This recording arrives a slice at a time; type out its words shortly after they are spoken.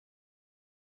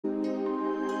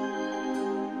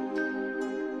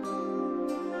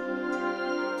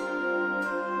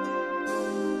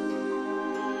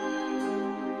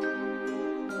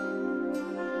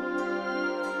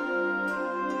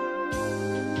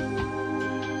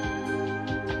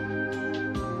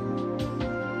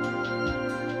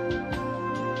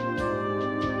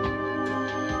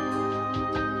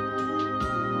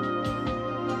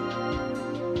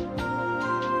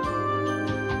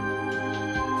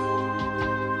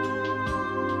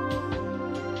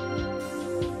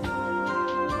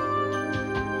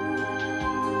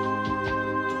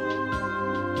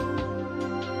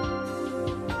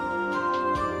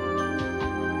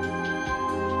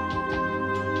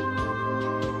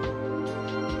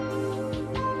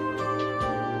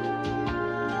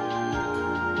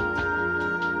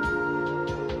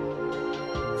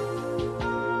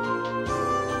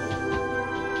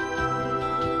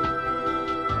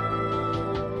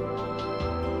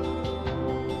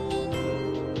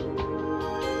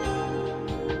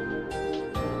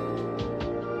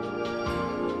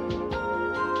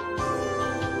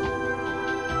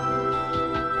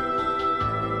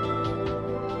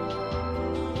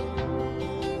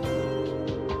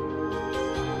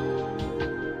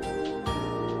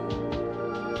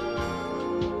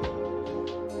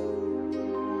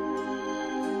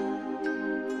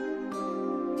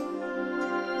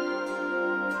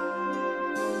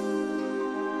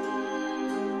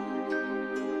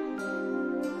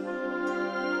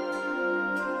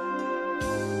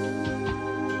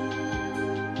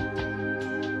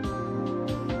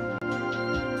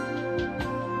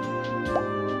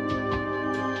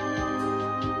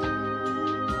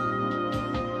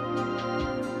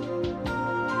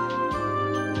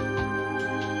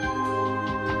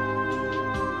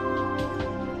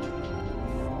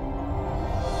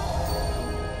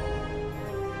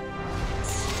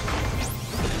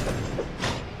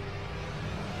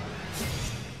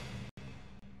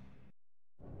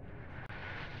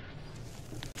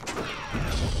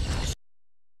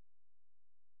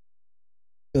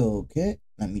Okay,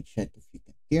 let me check if you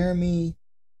can hear me.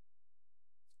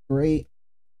 Great.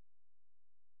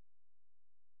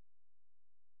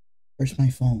 Where's my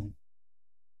phone?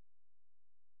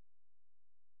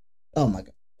 Oh my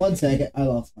god. 1 second, I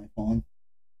lost my phone.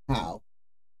 How?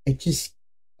 It just...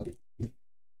 Okay.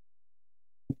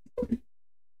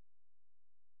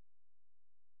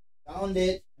 Found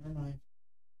it. Never mind.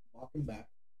 Walking back.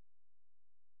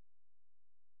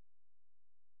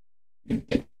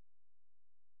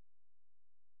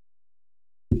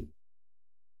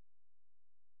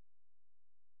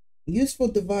 Useful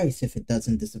device if it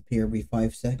doesn't disappear every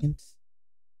 5 seconds.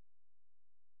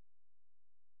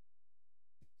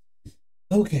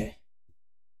 Okay.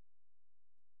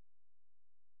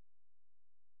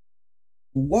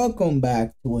 Welcome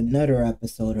back to another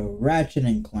episode of Ratchet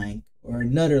and Clank, or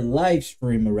another live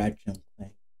stream of Ratchet and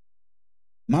Clank.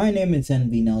 My name is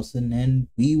NV Nelson, and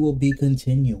we will be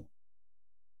continuing.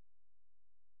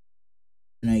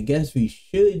 And I guess we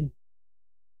should,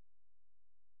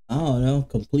 I don't know,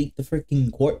 complete the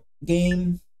freaking court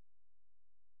game.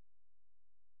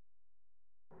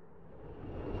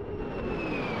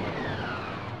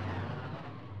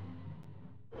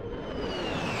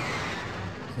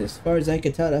 As far as I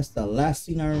can tell, that's the last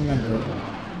thing I remember.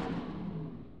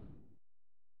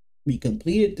 We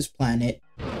completed this planet.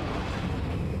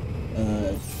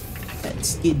 That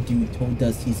skid dude told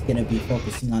us he's gonna be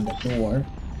focusing on the door,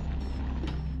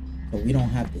 so we don't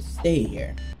have to stay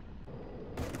here.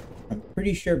 I'm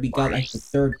pretty sure we got like the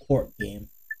 3rd court game.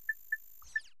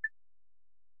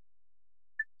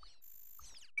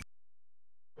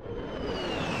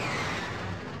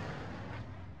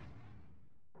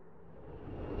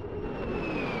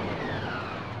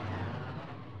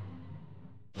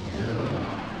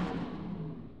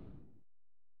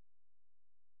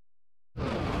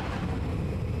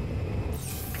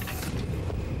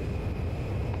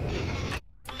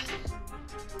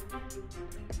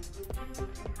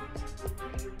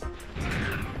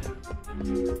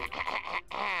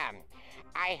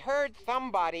 I heard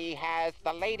somebody has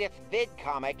the latest vid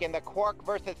comic in the Quark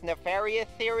vs. Nefarious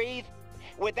series.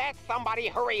 Would that somebody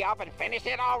hurry up and finish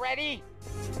it already?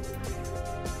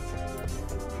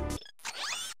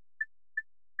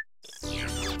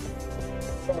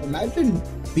 Imagine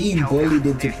being bullied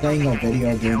into playing a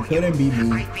video game. Couldn't be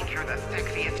me. I think you're the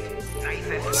sexiest,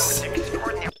 nicest,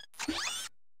 extraordinary.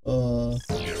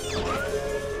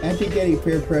 Imagine getting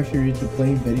peer pressure into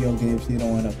playing video games you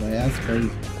don't want to play. That's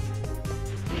crazy.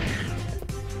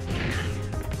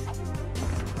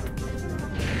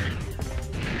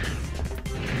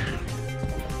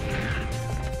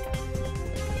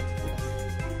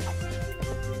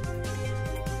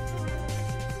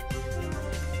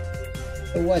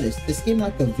 So what, is this game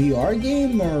like a VR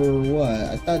game or what?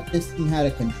 I thought this thing had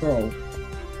a control.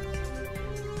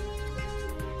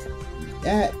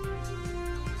 That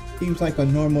seems like a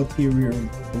normal Tyrion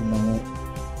remote.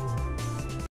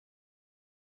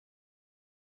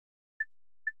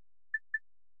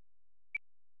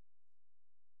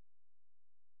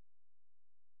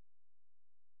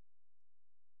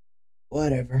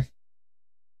 Whatever.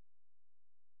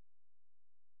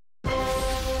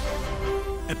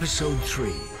 Episode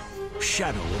 3,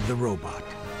 Shadow of the Robot.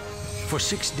 For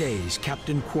 6 days,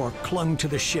 Captain Quark clung to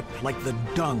the ship like the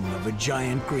dung of a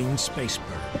giant green space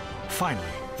bird. Finally,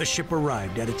 the ship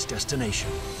arrived at its destination,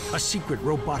 a secret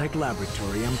robotic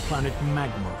laboratory on planet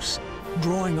Magmos.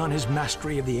 Drawing on his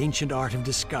mastery of the ancient art of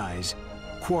disguise,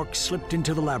 Quark slipped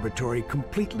into the laboratory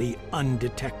completely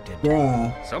undetected.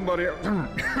 Bruh.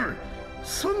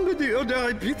 Somebody order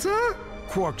a pizza?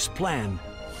 Quark's plan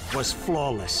was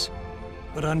flawless,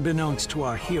 but unbeknownst to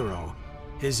our hero,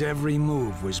 his every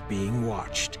move was being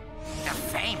watched. The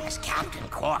famous Captain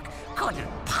Quark couldn't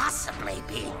possibly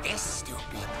be this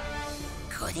stupid.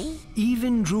 Could he?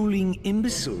 Even drooling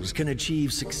imbeciles can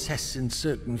achieve success in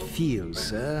certain fields,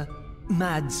 sir.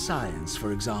 Mad science,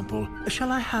 for example.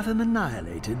 Shall I have him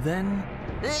annihilated, then?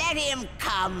 Let him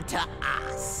come to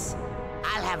us.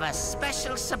 I'll have a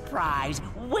special surprise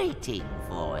waiting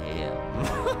for him.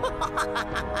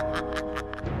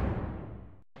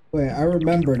 Wait, I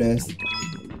remember this.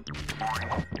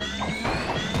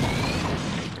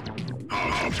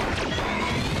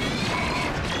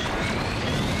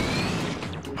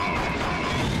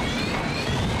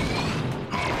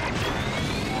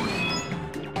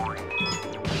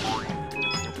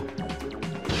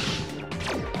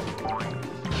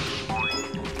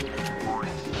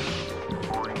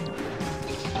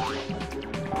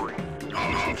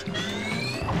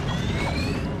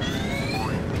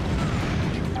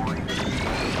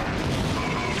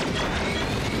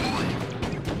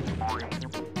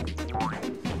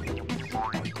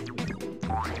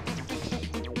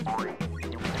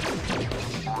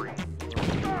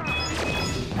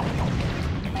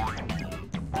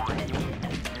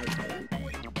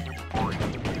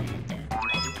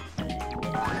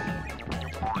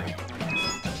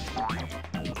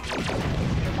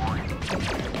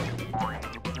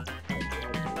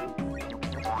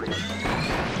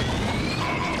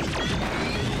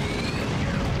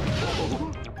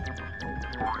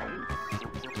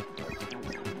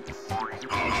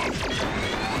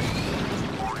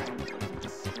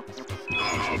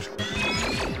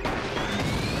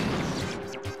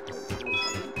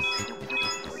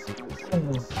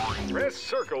 Press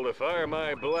circle to fire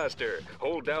my blaster.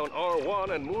 Hold down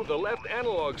R1 and move the left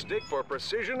analog stick for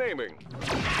precision aiming.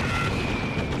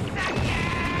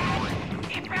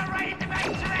 He fell right into my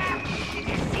trap! Did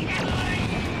you see that line?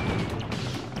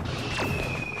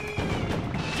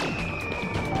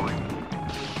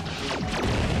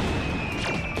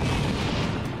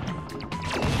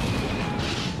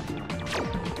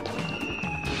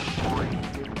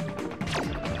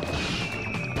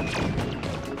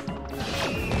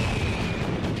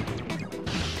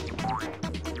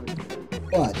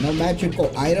 What? No magical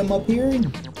item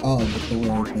appearing? Oh, the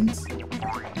door opens.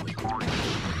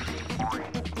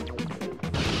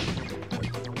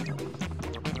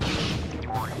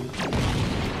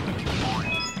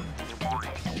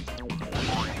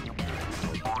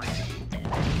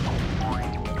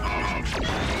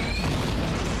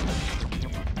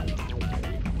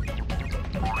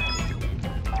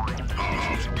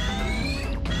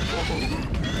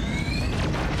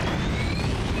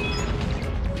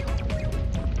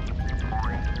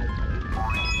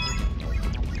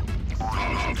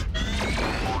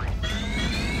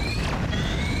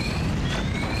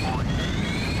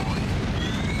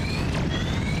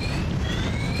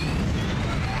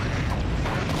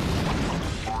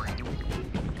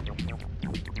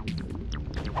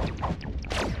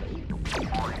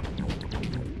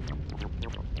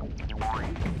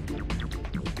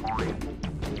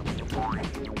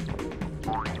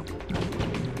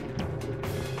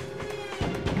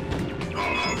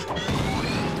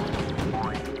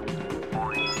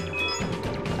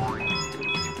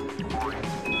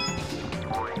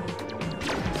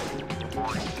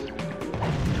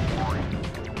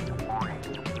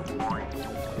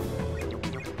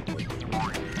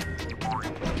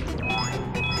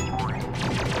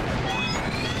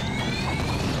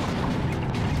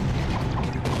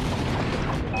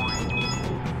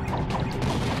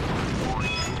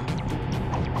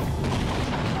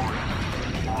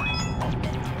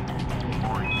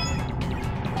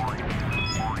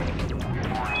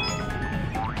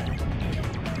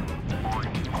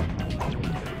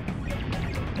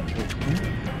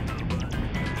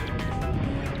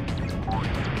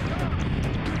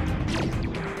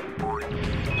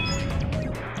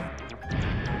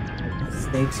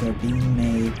 Mistakes are being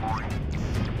made.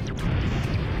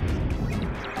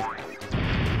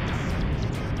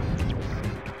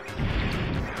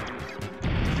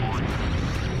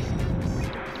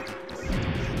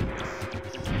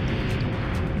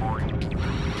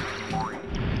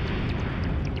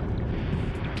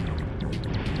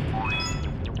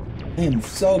 I am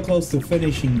so close to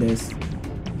finishing this.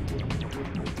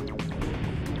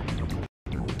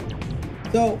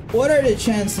 So, what are the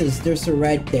chances there's a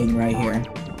red thing right here?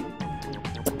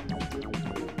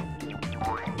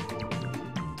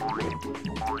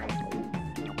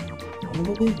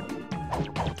 Probably.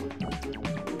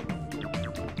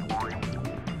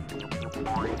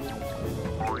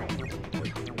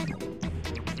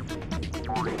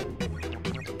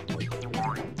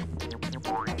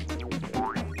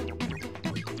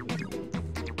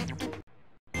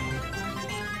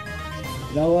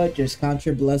 You know what? Just count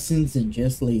your blessings and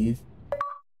just leave.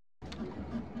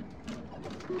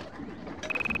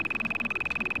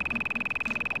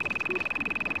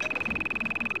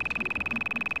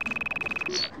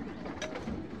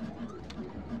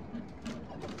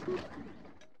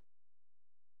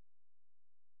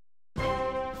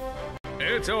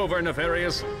 It's over,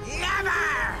 Nefarious. Never!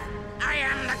 I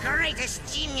am the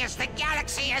greatest genius the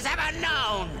galaxy has ever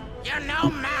known! You're no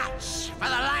match for the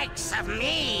likes of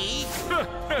me!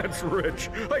 That's rich.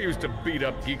 I used to beat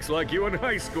up geeks like you in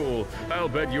high school. I'll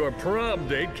bet your prom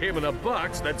date came in a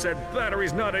box that said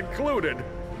batteries not included.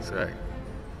 Say,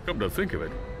 come to think of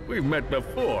it, we've met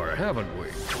before, haven't we?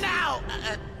 No!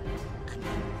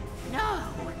 No,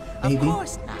 Maybe. of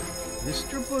course not.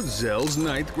 Mr. Buzel's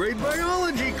 9th grade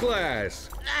biology class.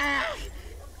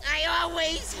 I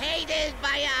always hated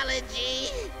biology.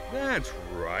 That's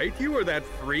right. You were that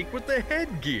freak with the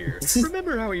headgear.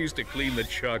 Remember how you used to clean the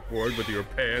chalkboard with your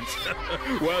pants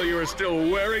while you were still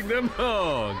wearing them?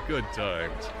 Oh, good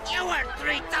times. You were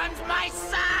 3 times my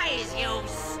size, you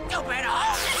stupid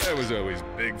hoe! I was always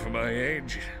big for my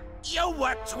age. You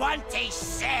were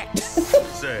 26!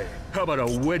 Say, how about a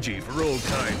wedgie for old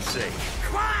time's sake?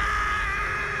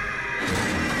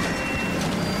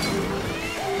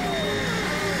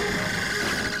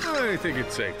 I think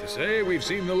it's safe to say we've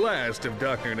seen the last of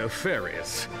Dr.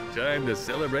 Nefarious. Time to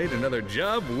celebrate another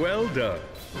job well done.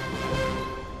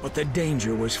 But the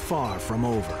danger was far from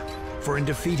over. For in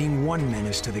defeating one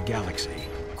menace to the galaxy,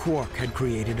 Quark had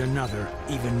created another,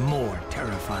 even more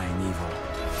terrifying evil.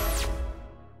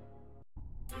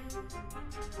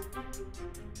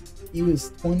 He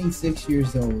was 26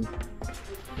 years old.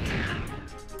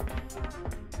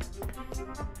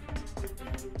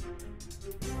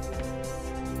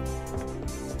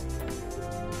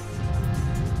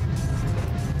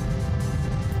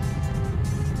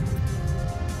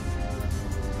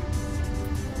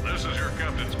 This is your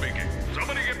captain speaking.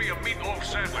 Somebody get me a meatloaf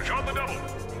sandwich on the double.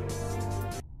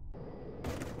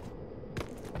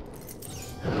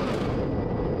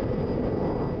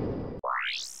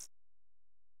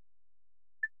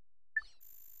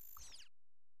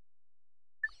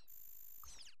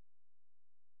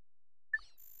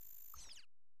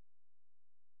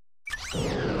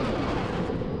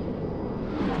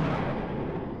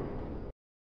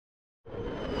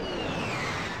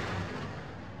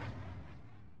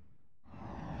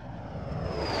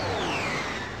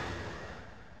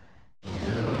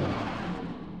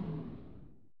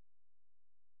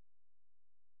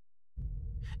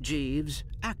 Jeeves,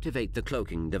 activate the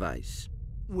cloaking device.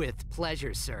 With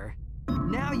pleasure, sir.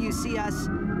 Now you see us.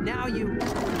 Now you...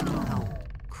 Oh,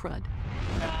 crud.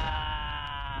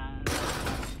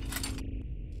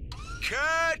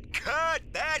 Cut!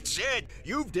 That's it!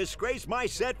 You've disgraced my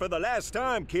set for the last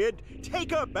time, kid.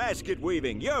 Take up basket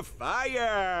weaving. You're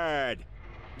fired!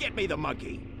 Get me the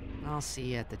monkey. I'll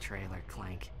see you at the trailer,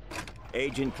 Clank.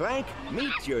 Agent Clank,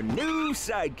 meet your new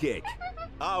sidekick.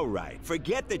 All right,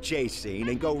 forget the chase scene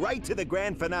and go right to the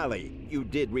grand finale. You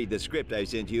did read the script I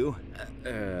sent you.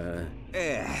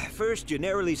 First, you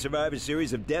narrowly survive a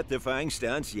series of death-defying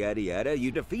stunts, yada yada.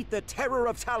 You defeat the Terror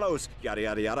of Talos, yada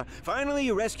yada yada. Finally,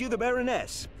 you rescue the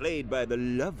Baroness, played by the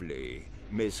lovely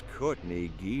Miss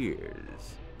Courtney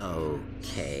Gears.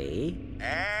 Okay.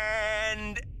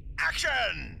 And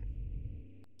action!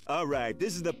 All right,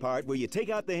 this is the part where you take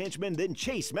out the henchman, then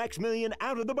chase Maximilian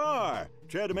out of the bar.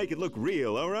 Try to make it look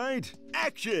real, all right?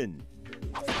 Action!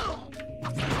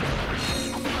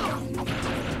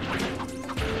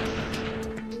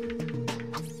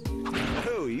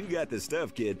 Oh, you got the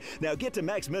stuff, kid. Now get to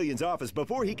Maximilian's office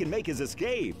before he can make his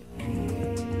escape.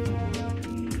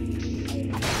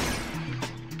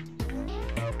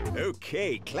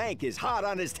 Okay, Clank is hot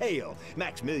on his tail.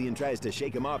 Maximilian tries to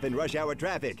shake him off in rush hour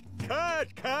traffic.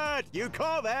 Cut! You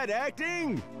call that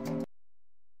acting?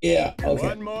 Yeah, okay.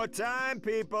 One more time,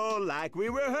 people, like we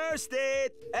rehearsed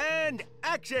it. And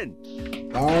action!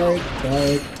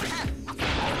 Alright.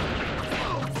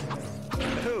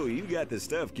 Oh, you got the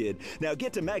stuff, kid. Now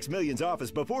get to Maximilian's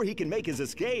office before he can make his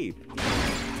escape.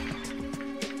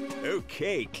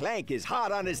 Okay, Clank is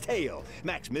hot on his tail.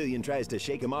 Maximilian tries to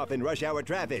shake him off in rush hour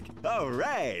traffic. All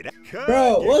right.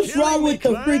 Bro, what's wrong with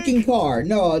the freaking car?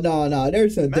 No.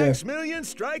 There's a difference. Maximilian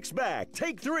strikes back.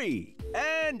 Take 3.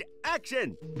 And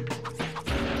action.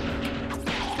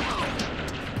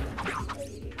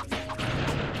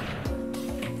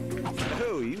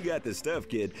 Oh, you got the stuff,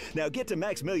 kid. Now get to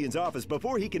Maximilian's office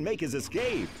before he can make his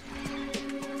escape.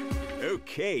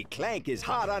 Okay, Clank is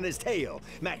hot on his tail.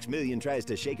 Maximilian tries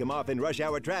to shake him off in rush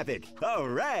hour traffic. All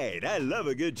right, I love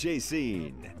a good chase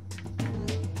scene.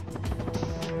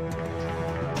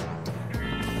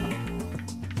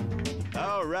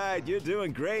 All right, you're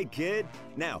doing great, kid.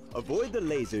 Now, avoid the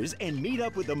lasers and meet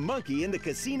up with the monkey in the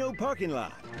casino parking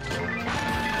lot.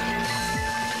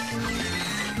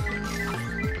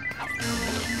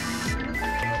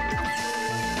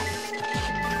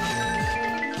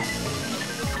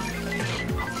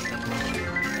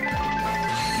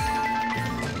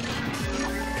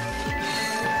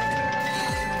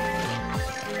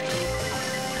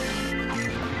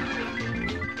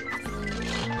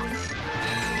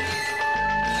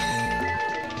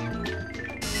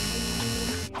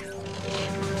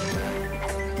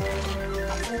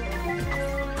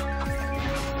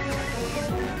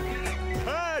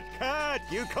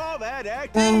 You call that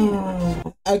acting?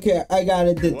 Okay, I got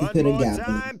addicted to the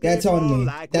gambling. That's on me.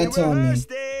 Like That's on me.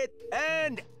 It.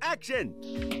 And action!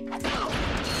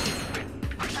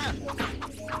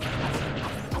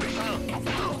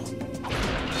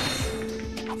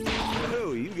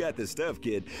 Oh, you got the stuff,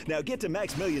 kid. Now get to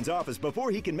Maximilian's office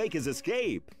before he can make his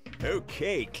escape.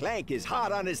 Okay, Clank is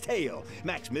hot on his tail.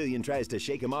 Maximilian tries to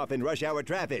shake him off in rush hour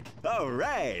traffic. All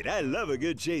right, I love a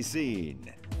good chase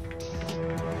scene.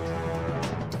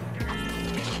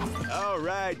 All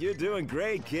right, you're doing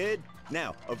great, kid.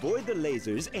 Now, avoid the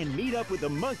lasers and meet up with the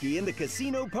monkey in the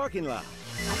casino parking lot.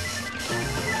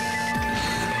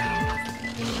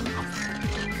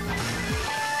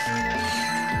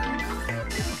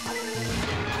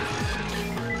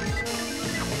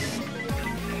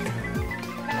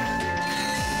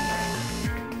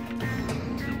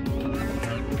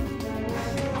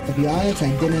 To be honest,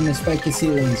 I didn't expect to see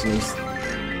lasers.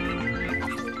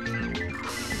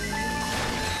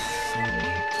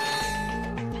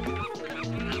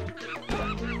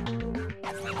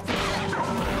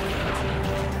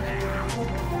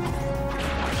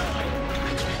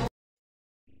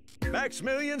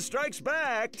 Maximilian Strikes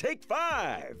Back, take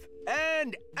 5.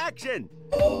 And action!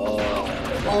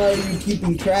 Are you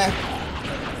keeping track?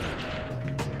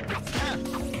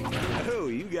 Oh,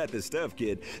 you got the stuff,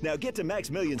 kid. Now get to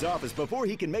Maximilian's office before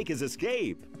he can make his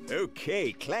escape.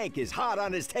 Okay, Clank is hot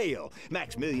on his tail.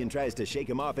 Maximilian tries to shake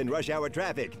him off in rush hour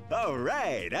traffic. All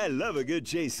right, I love a good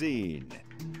chase scene.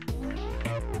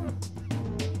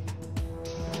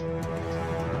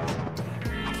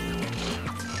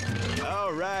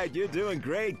 All right, you're doing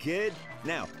great, kid.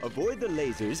 Now, avoid the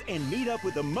lasers and meet up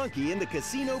with the monkey in the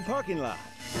casino parking lot.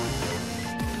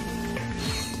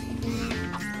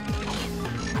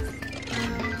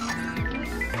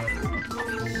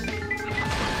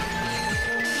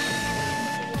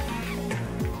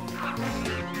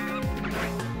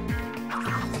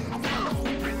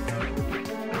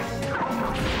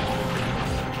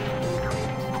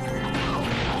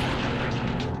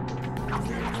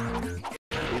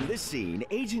 Scene,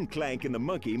 Agent Clank and the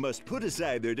monkey must put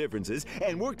aside their differences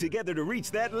and work together to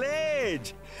reach that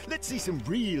ledge. Let's see some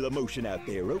real emotion out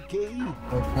there, okay?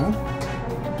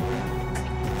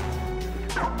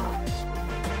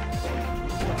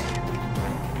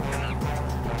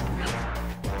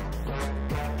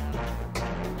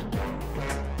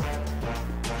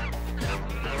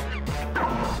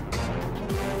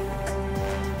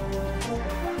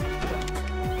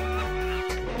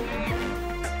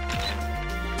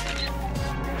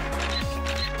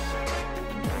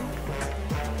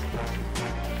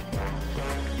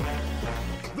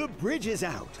 Bridge is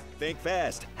out. Think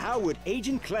fast. How would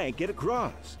Agent Clank get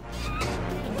across?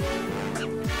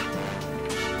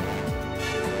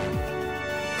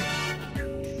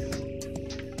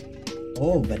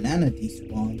 Oh, banana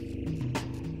despawned.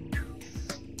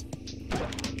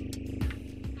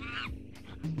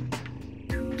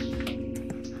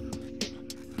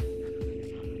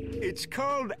 It's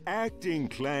called acting,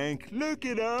 Clank. Look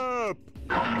it up.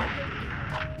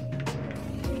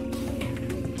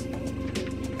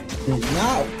 It's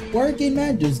not working,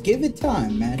 man. Just give it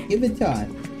time, man. Give it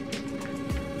time.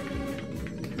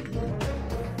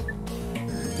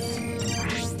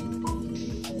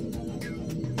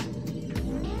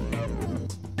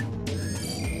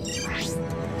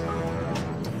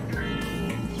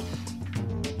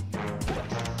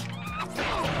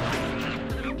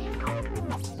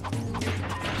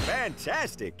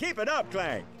 Fantastic. Keep it up,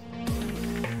 Clank.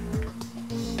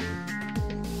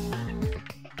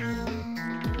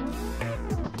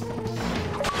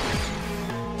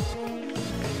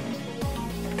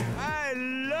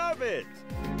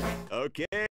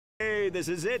 Okay, this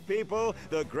is it, people.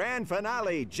 The grand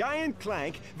finale, Giant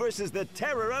Clank versus the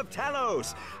Terror of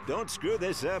Talos. Don't screw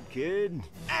this up, kid.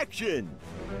 Action!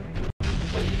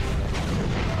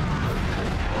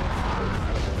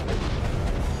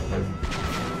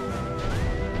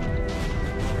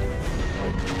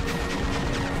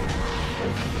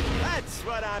 That's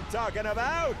what I'm talking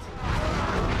about!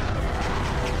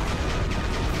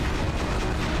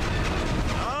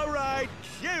 All right,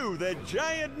 cue the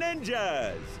giant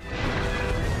ninjas!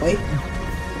 Wait.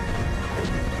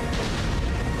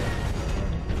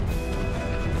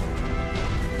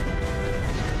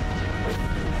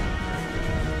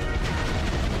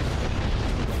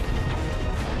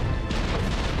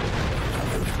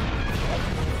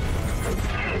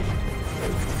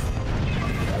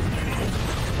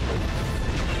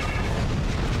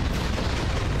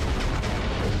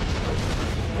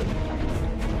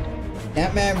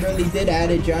 That man really did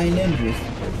add a giant ninja.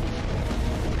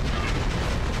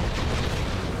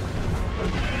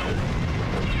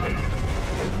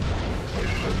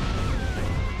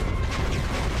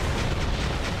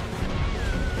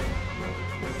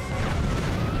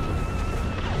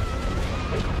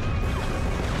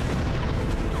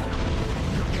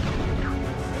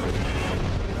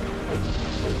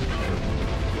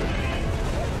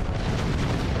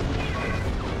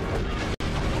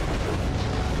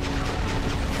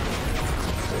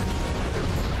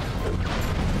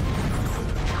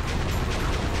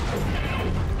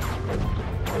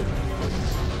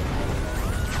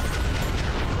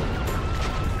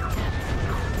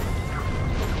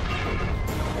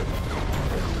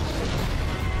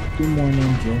 Two more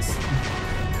ninjas.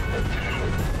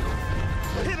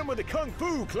 Hit him with the Kung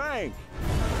Fu, Clank!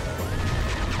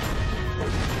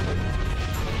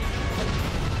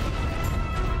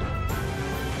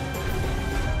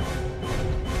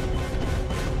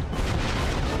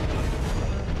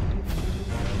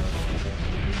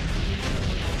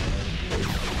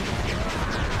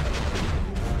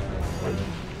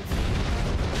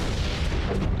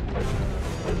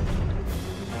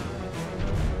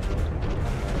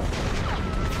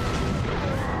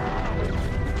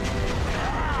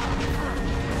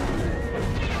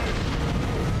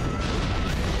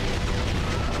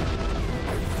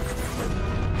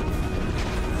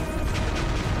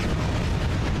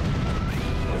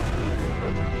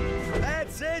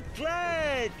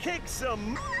 Clank, kick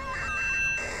some.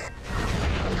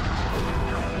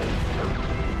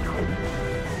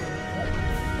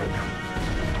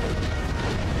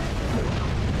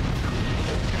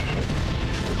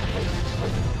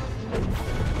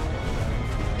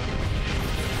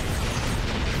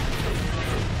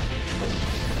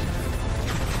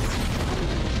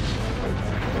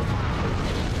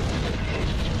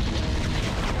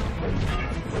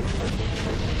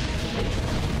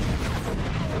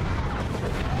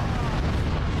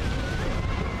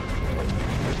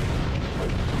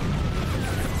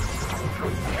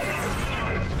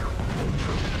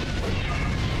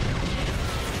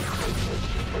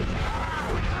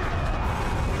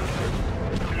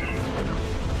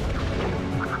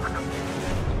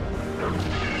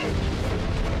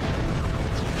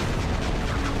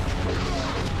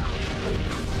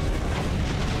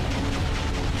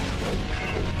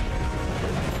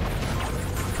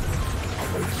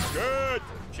 Good.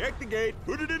 Check the gate,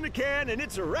 put it in the can, and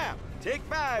it's a wrap. Take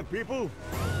 5, people.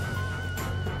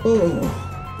 Oh.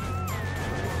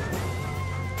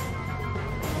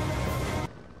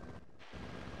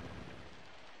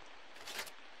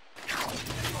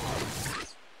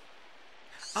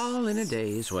 All in a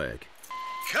day's work.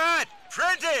 Cut!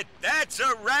 Printed! That's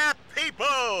a wrap,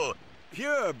 people!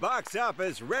 Pure box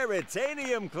office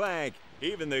raritanium Clank.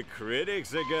 Even the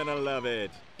critics are gonna love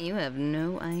it. You have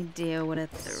no idea what a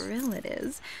thrill it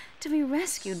is to be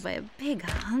rescued by a big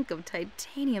hunk of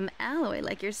titanium alloy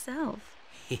like yourself.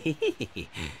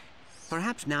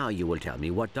 Perhaps now you will tell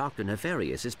me what Dr.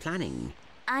 Nefarious is planning.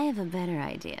 I have a better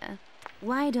idea.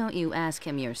 Why don't you ask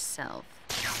him yourself?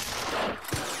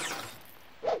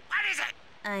 What is it?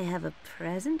 I have a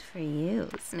present for you,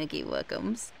 Snicky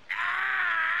Wookums.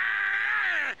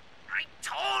 Ah! I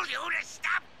told you to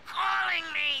stop calling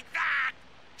me that!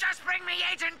 Just bring me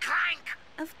Agent Clank!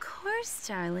 Of course,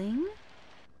 darling.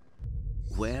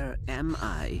 Where am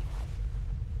I?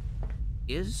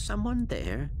 Is someone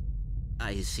there?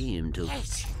 I seem to...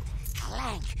 Agent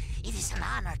Clank, it is an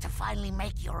honor to finally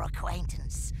make your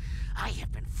acquaintance. I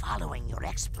have been following your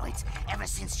exploits ever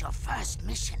since your first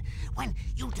mission, when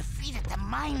you defeated the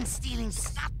mind-stealing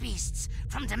snot beasts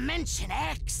from Dimension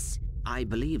X. I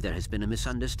believe there has been a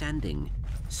misunderstanding.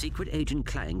 Secret Agent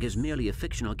Clank is merely a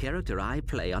fictional character I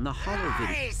play on the holo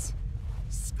video. Lies!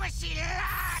 Squishy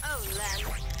lies! Oh,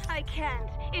 Lem, I can't.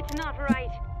 It's not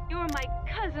right. You're my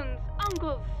cousin's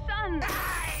uncle's son.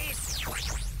 Lies!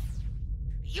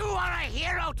 You are a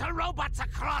hero to robots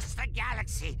across the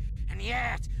galaxy, and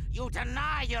yet you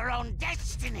deny your own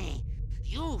destiny.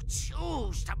 You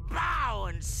choose to bow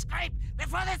and scrape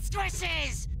before the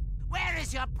squishes. Where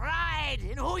is your pride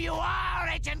in who you are,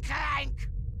 Agent Clank?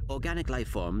 Organic life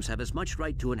forms have as much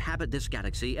right to inhabit this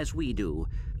galaxy as we do.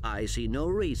 I see no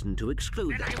reason to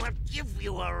exclude Then them. I will give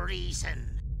you a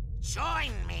reason.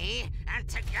 Join me, and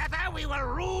together we will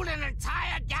rule an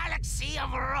entire galaxy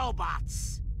of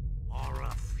robots. Or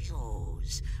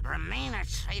refuse, remain a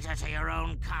traitor to your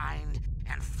own kind,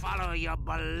 and follow your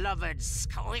beloved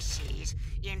squishies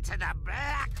into the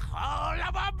black hole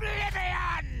of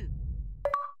oblivion!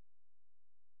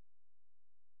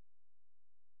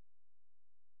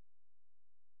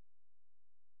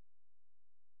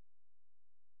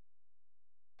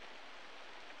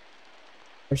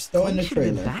 We're still in the Should have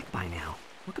been trailer. back by now.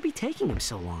 What could be taking him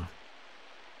so long?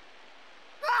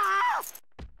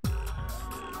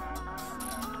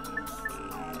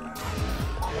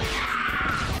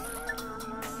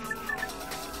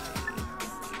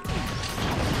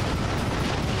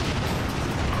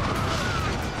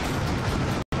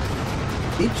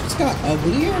 It just got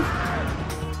uglier.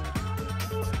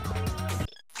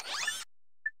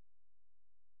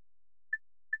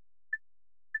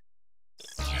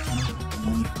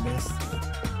 Money for this.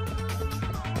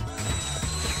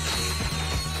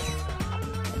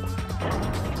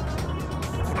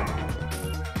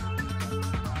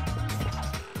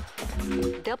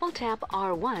 Double tap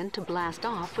R1 to blast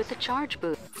off with the charge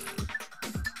boost.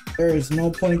 There is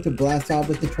no point to blast off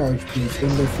with the charge piece in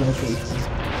this location.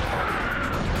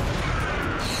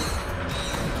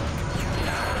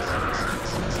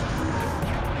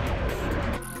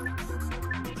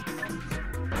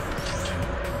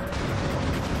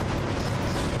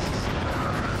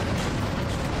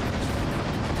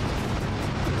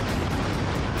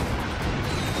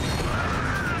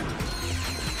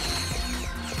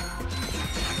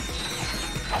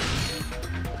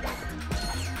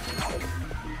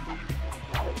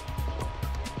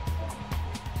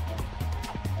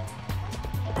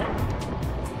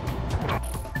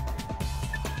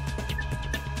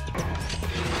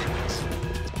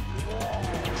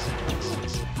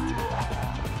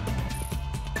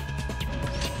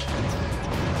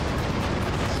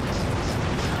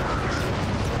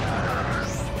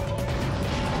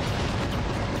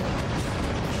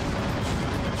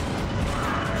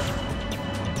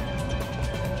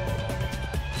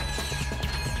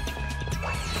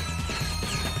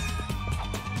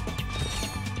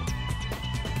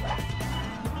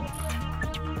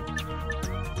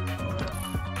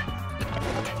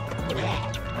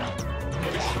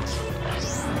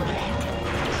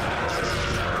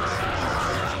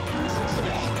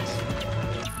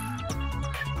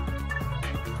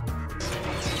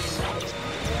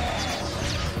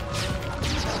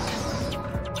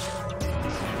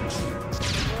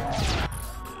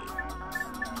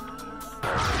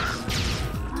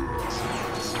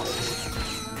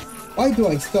 Why do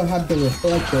I still have the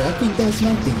reflector? That thing does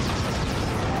nothing.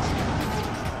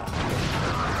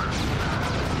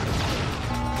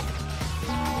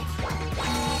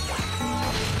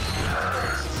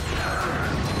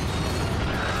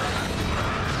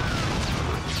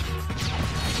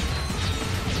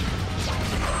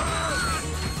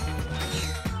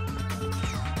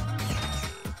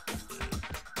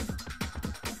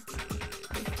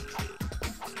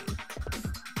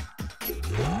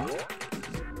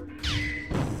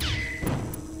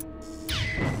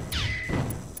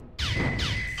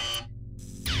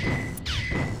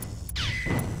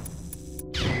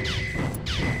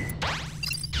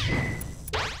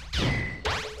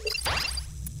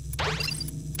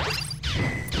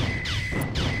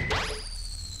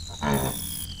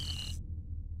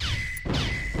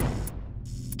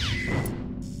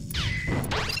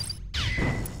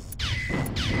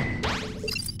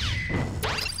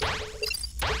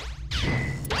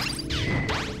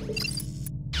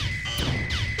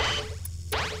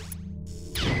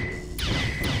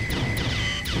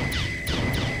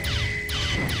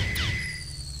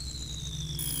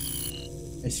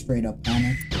 I straight up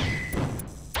panic.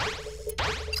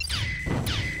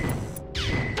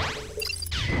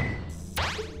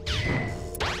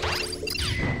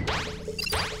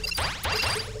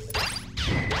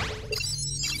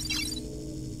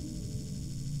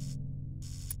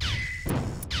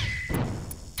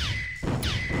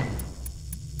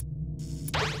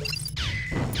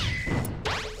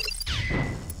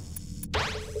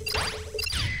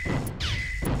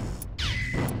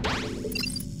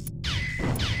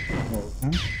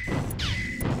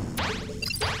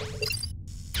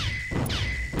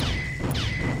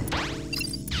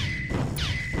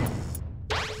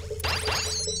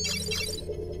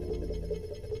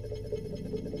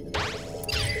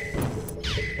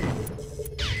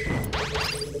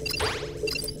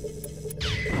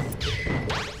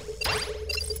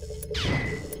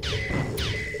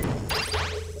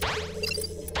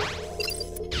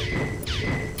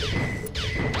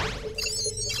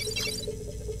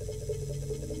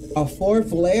 A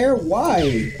fourth layer? Why?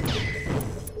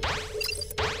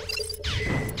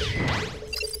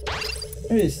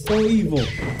 That is so evil.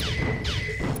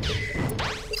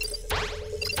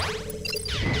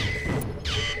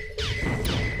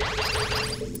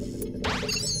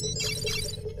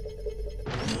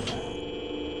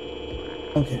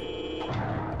 Okay.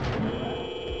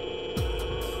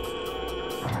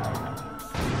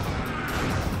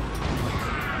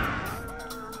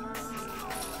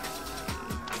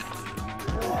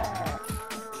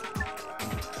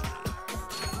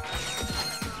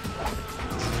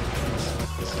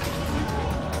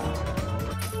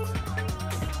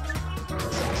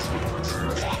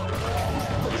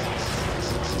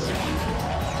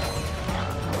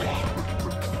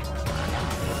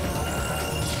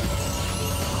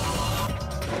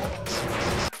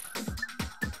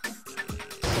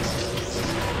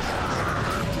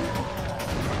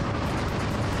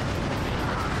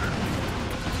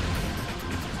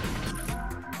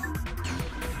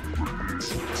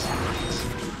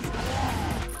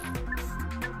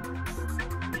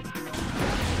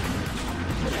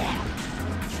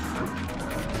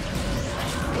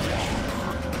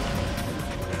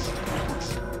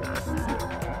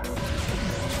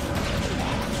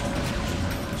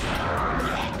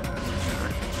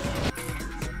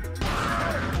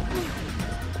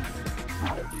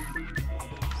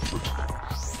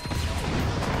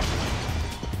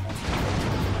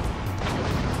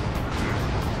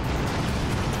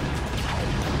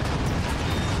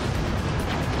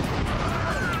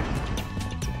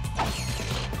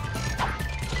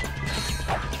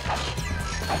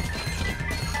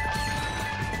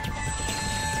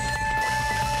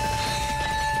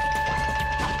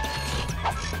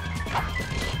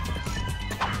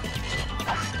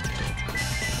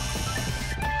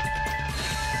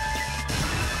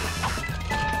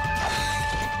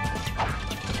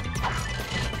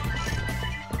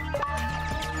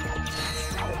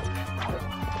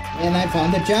 And I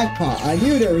found the jackpot. I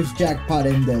knew there was jackpot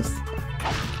in this.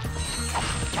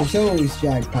 For sure it was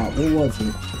jackpot. What was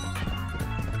it?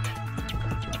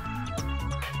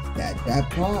 That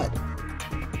jackpot.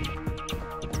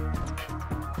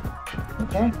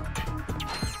 Okay.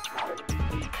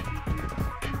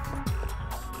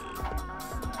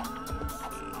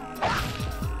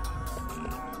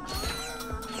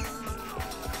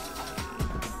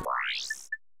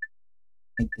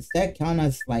 Like, does that count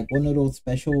as like one of those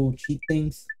special cheat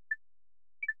things?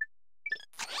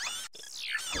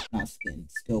 Not skin,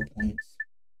 skill points.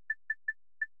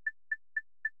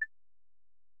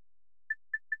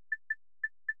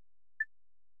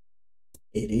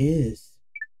 It is.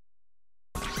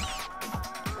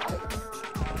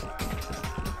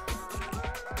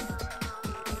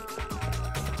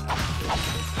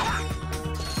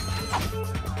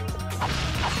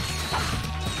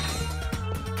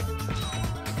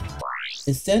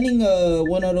 Is sending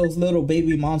one of those little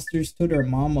baby monsters to their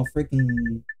mom a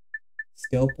freaking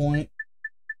skill point?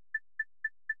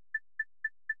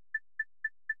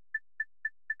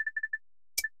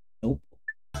 Nope.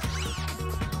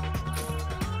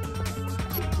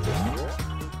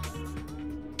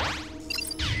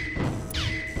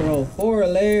 Bro, 4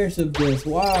 layers of this,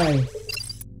 why?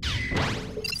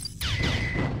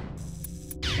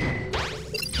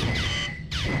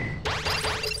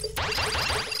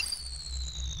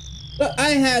 But I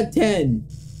had 10.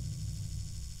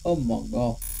 Oh my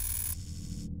god.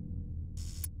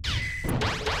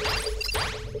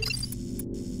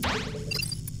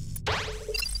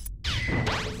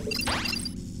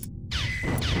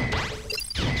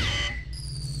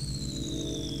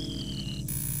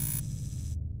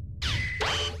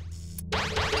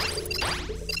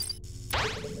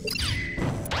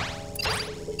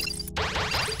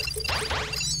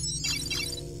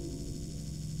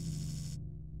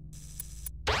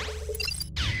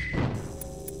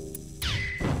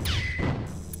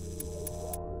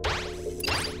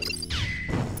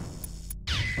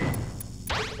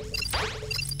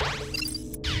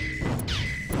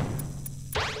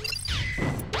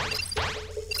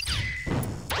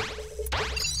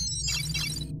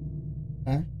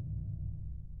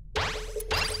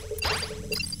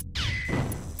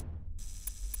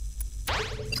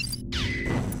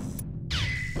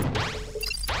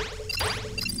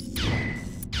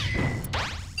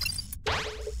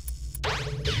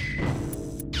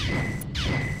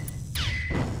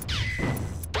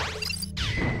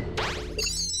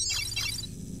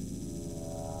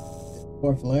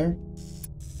 Fourth layer?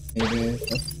 Maybe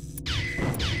so.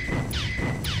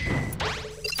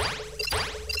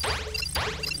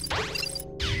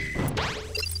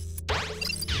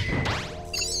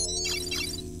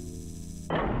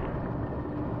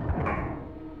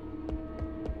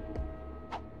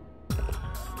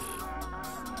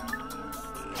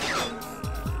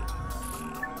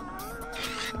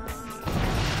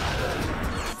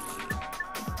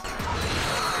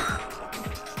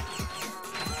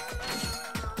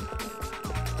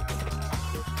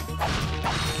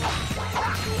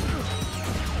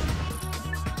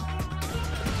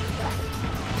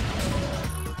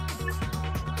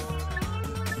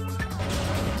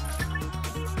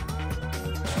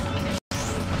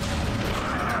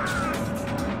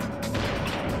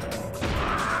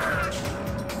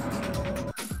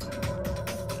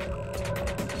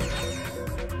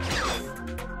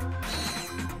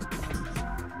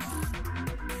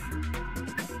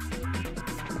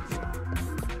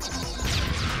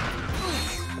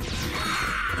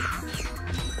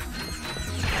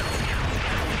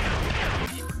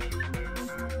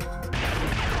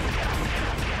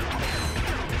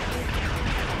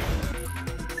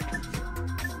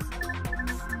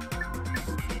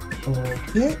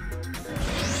 Okay.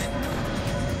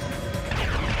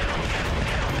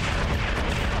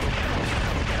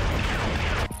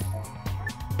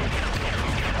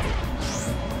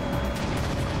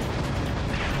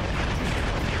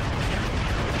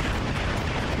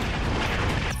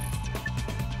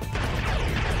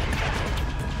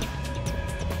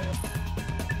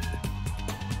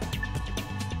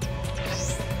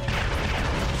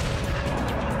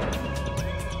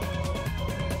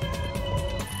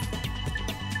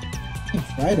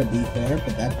 Try to be fair,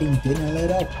 but that thing didn't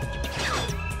let up.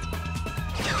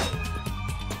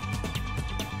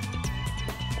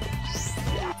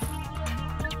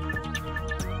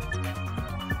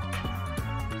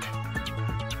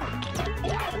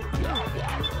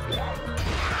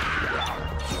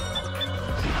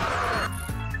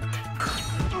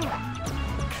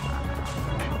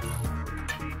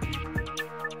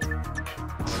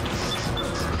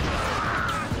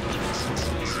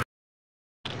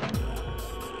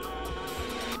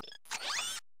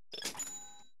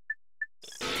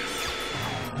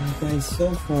 Guys,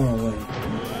 so far away.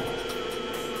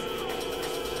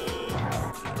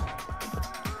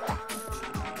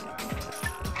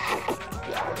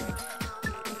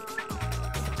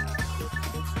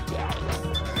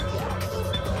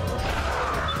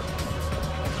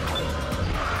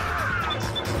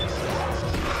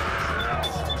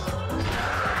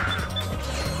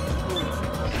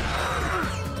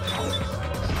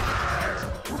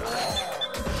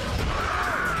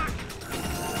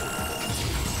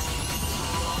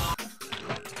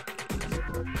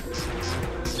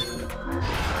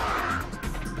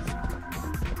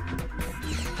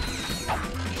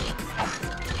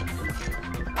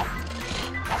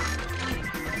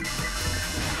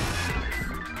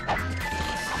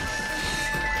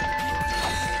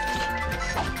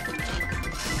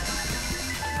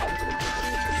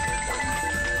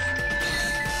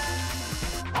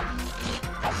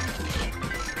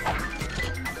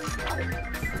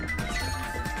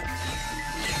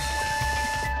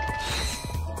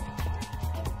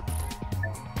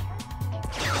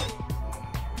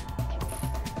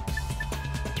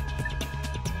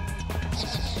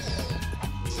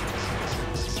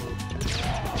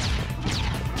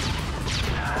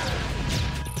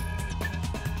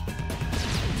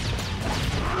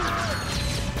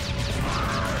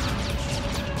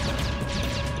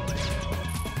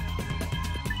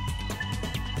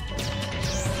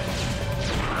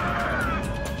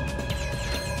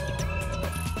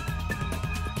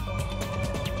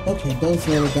 Okay, those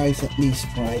little guys at least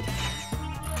tried.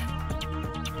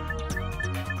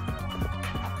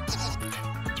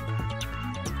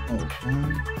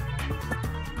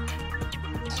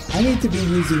 I need to be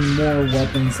using more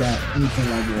weapons that need to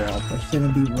level up. I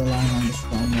shouldn't be relying on the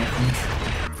strong weapons.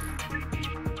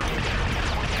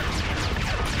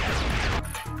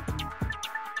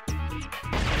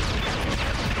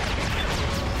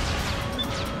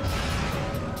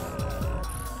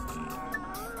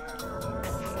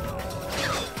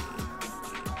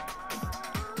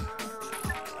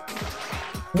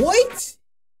 What?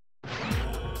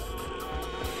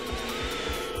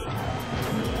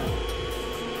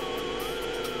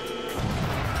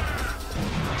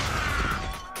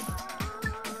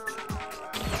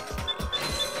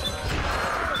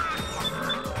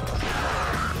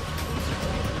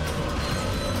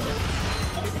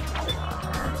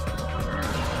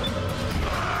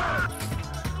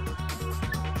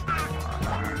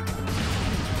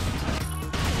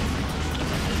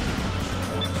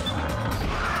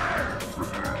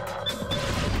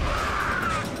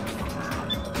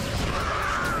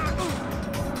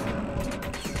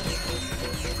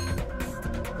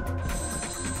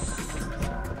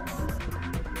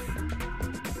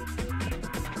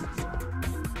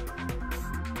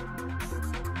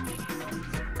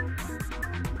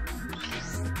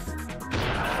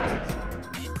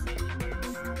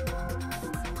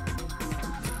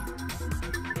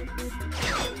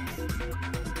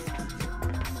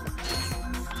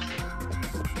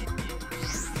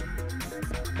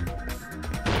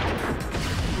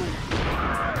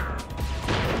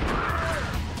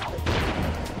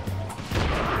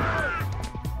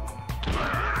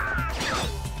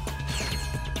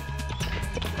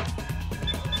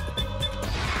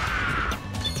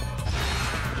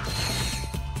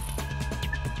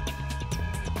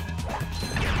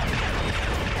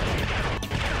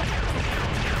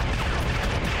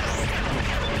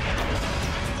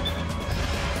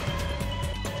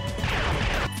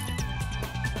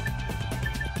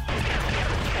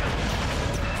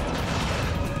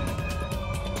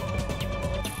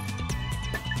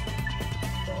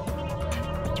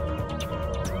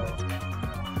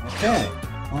 Okay,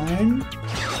 1,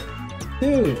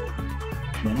 2,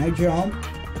 then I jump.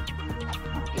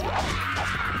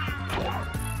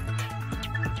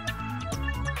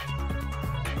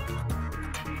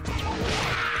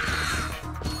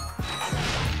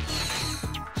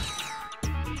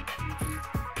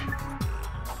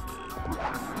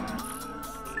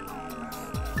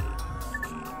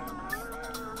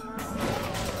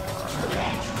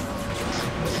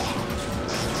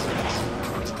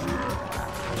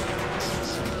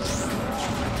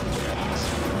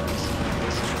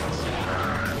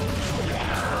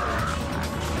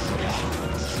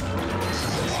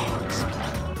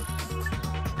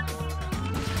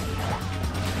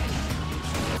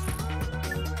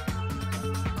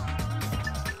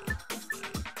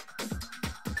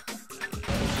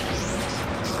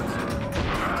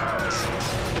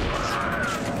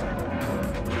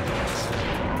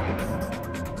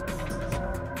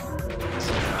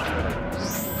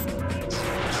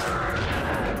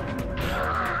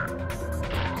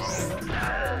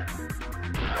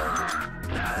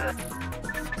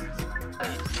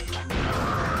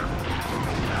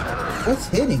 What's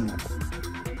hitting them?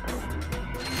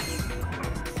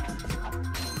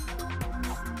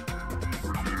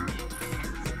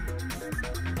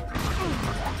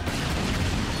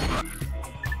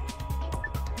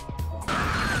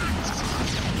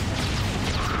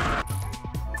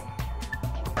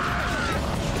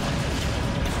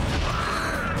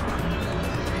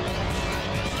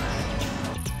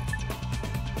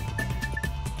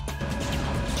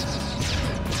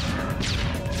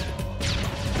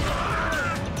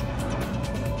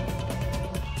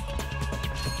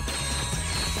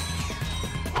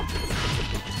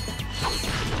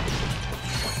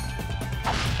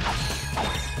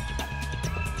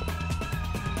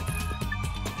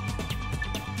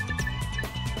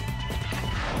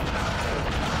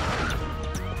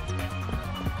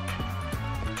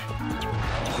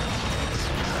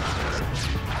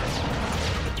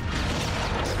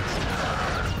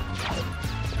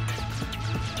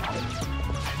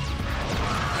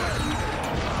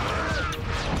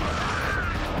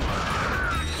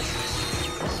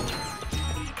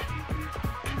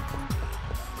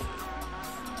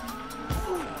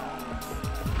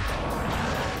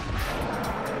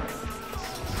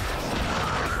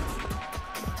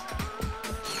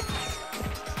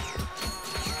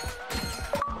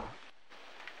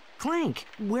 Clank,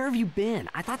 where have you been?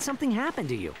 I thought something happened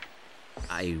to you.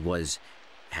 I was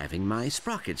having my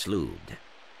sprockets lubed.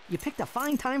 You picked a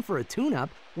fine time for a tune-up.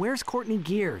 Where's Courtney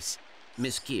Gears?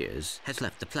 Miss Gears has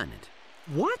left the planet.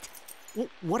 What?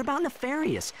 What about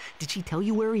Nefarious? Did she tell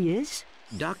you where he is?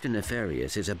 Dr.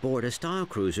 Nefarious is aboard a star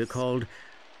cruiser called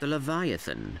the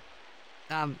Leviathan.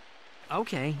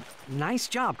 Okay. Nice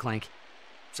job, Clank.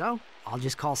 So, I'll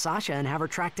just call Sasha and have her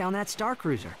track down that star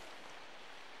cruiser.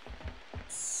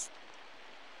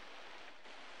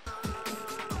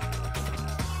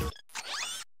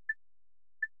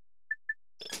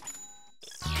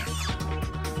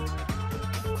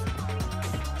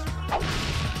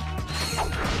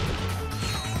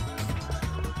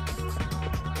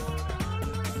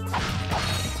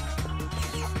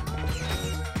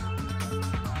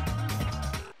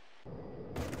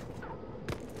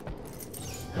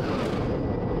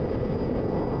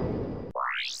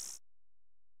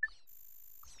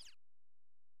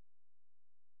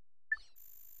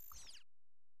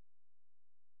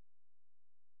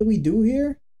 What do we do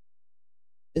here?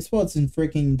 This wasn't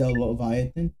freaking the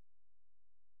Leviathan.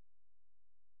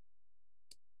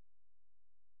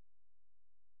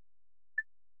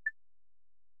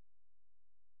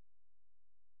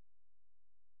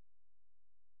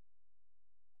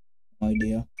 No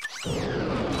idea.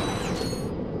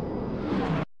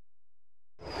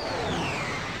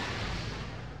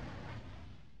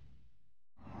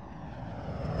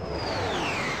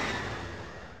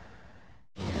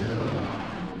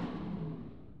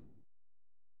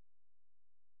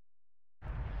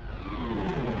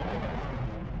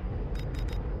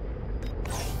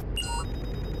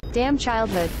 Damn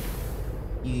childhood.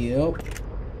 Yep.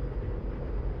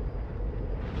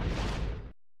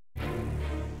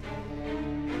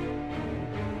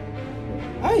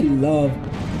 I love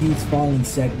these falling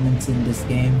segments in this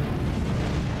game.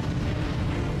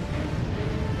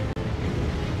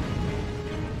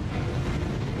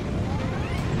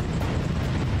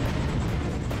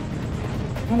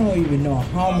 I don't even know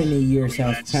how many years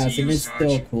have passed and it's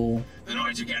still cool. The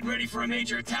Noids are getting ready for a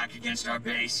major attack against our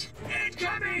base.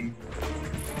 Incoming!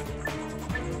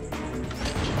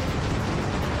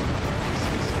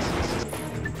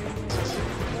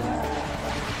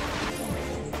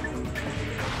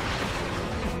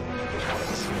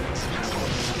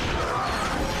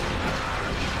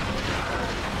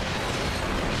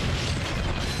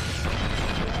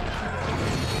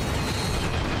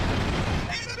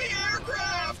 Enemy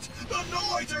aircraft! The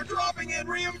Noids are dropping in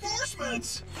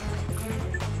reinforcements!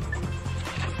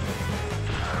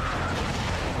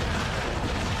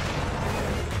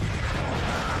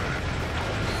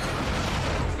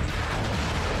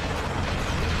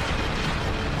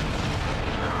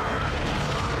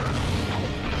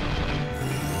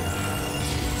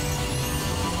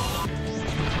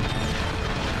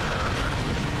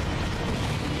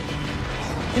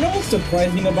 You know what's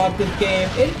surprising about this game?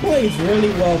 It plays really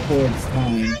well for its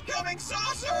time. Incoming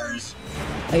saucers!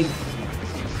 Like,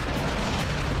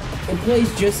 it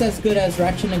plays just as good as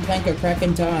Ratchet and Clank: A Crack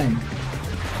in Time.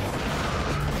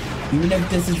 Even if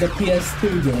this is a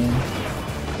PS2 game.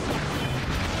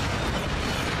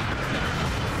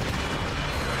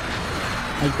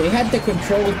 Like, they had the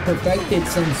controls perfected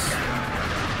since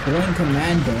Going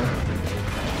Commando.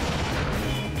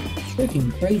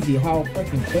 Freaking crazy how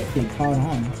freaking quick they caught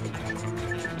on.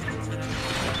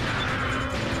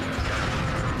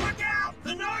 Look out!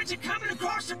 The Noids are coming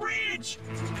across the bridge!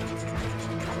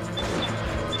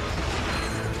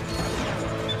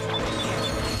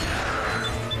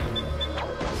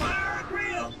 Fire at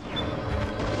will!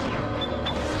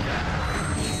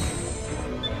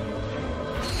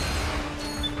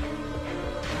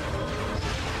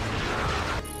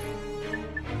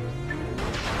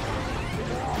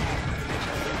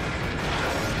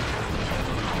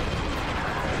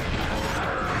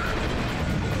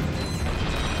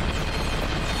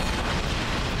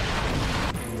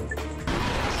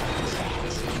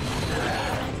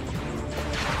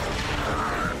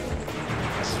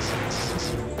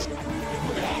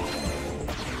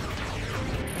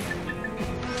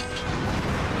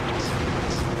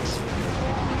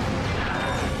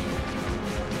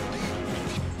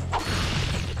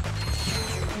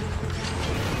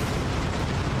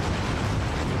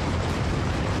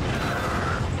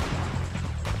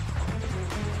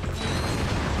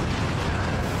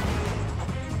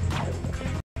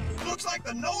 Looks like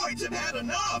the Noids have had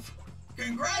enough!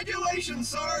 Congratulations,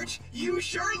 Sarge! You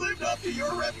sure lived up to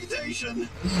your reputation!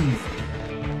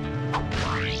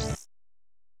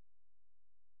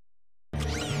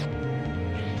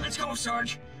 Let's go,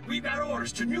 Sarge! We've got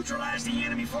orders to neutralize the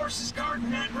enemy forces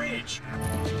guarding that bridge!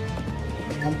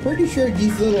 I'm pretty sure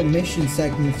these little mission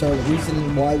segments are the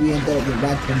reason why we ended up with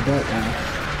Ratchet and Clank.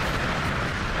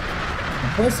 I'm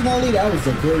Personally, that was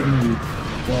a great move.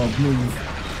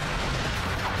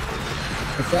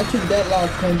 Ratchet Deadlock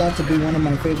turned out to be one of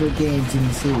my favorite games in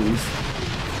the series.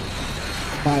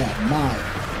 By a mile.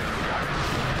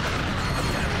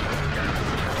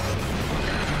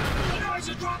 The noise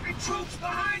are dropping troops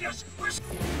behind us! We're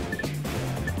surrounded!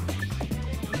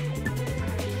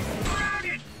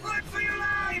 Run for your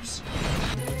lives!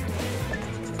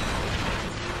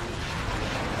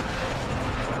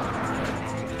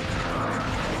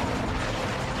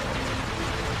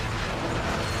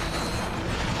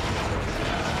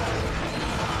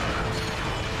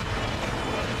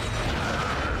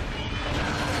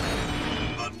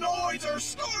 Are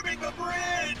storming the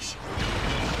bridge!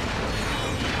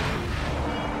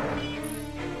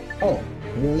 Oh,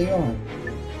 really are.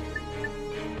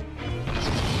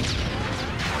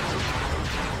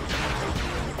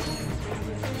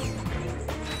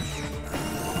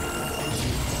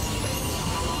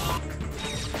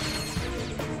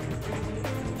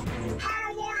 I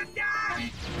don't want to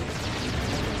die!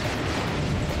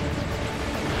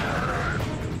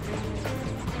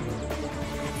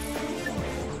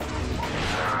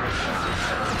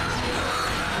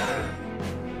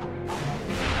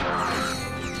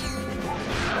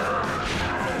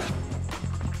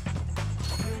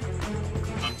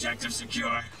 Objective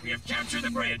secure. We have captured the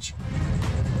bridge.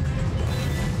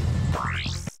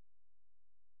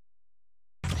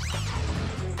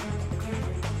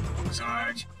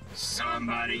 Sarge,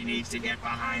 somebody needs to get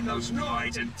behind those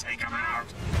noids and take them out.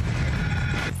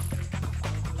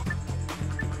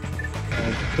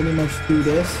 I'll pretty much do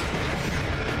this.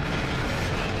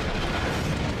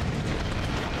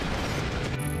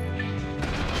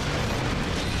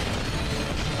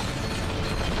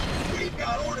 We've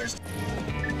got orders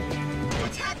to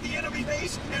attack the enemy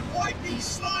base and wipe these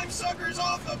slime suckers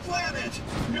off the planet.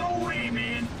 No way,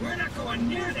 man. We're not going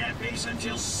near that base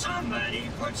until somebody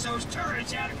puts those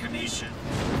turrets out of commission.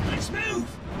 Let's move.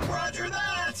 Roger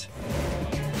that.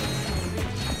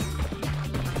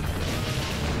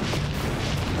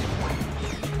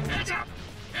 Heads up.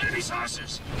 Enemy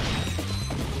saucers.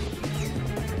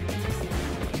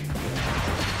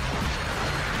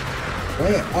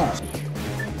 Where are?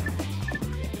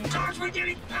 Sarge, we're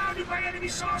getting pounded by enemy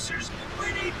saucers. We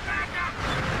need backup.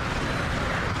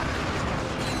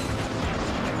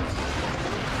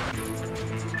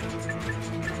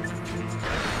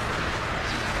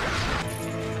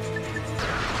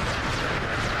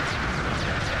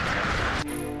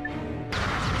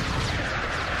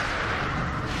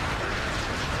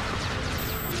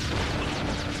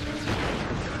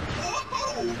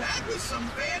 Oh, that was some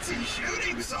fancy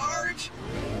shooting, Sarge.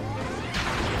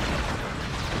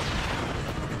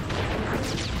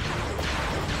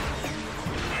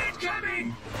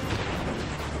 Incoming!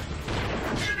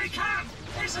 Here they come!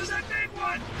 This is a big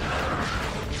one!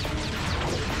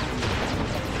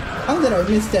 How did I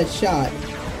miss that shot?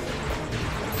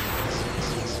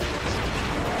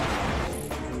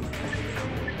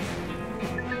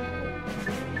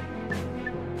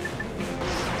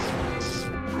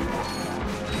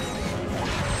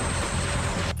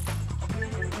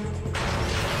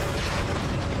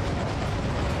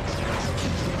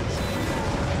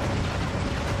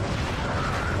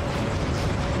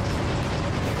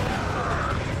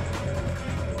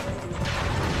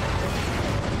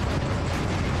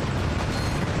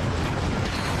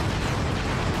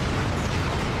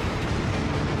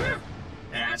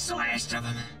 That's the last of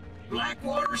them.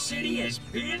 Blackwater City has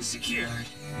been secured.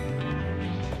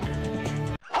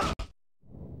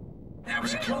 That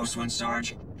was a close one,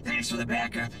 Sarge. Thanks for the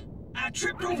backup. I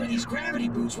tripped over these gravity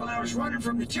boots while I was running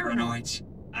from the Tyrannoids.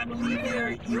 I believe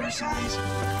they're your size.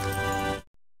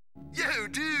 Yo,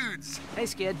 dudes! Hey,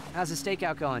 Skid. How's the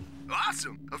stakeout going?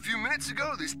 Awesome! A few minutes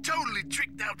ago, this totally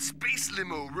tricked-out space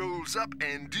limo rolls up,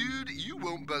 and dude, you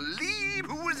won't believe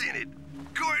who was in it.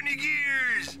 Courtney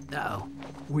Gears! Uh-oh.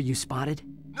 Were you spotted?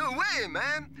 No way,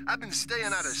 man! I've been staying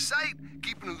out of sight,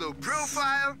 keeping a low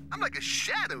profile. I'm like a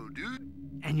shadow, dude.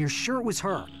 And you're sure it was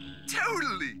her?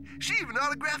 Totally! She even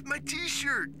autographed my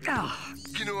t-shirt. Ugh.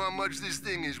 You know how much this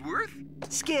thing is worth?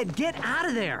 Skid, get out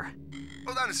of there!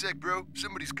 Hold on a sec, bro.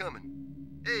 Somebody's coming.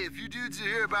 Hey, if you dudes are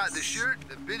here about the shirt,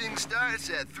 the bidding starts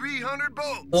at 300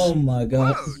 bolts. Oh my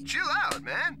god. Whoa, chill out,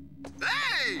 man.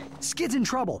 Hey! Skid's in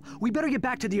trouble. We better get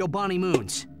back to the Obani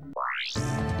Moons.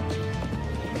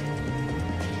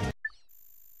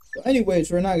 So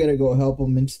anyways, we're not gonna go help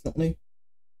him instantly.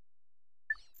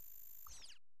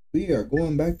 We are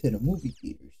going back to the movie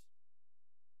theaters.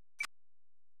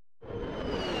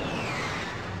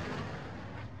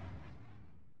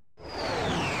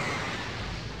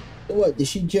 What, did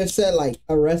she just say, like,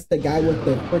 arrest the guy with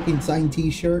the freaking signed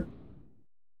t-shirt?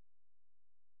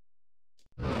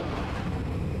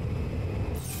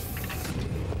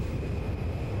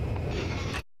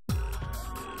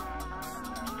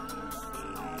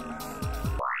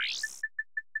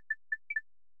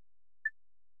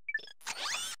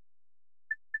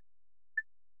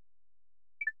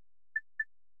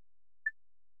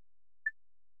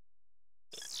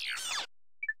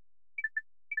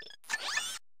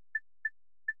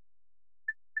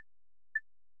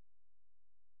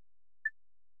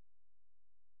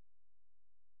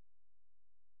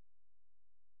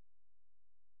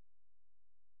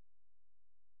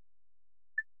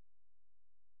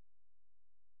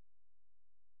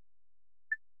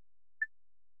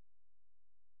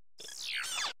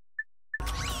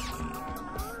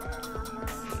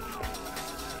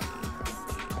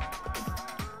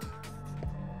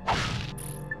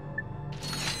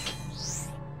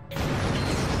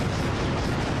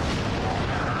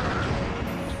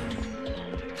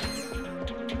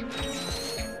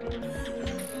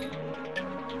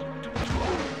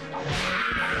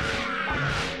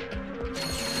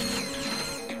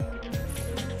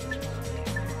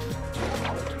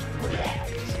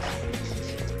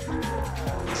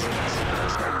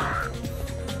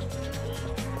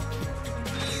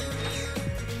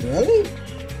 Really?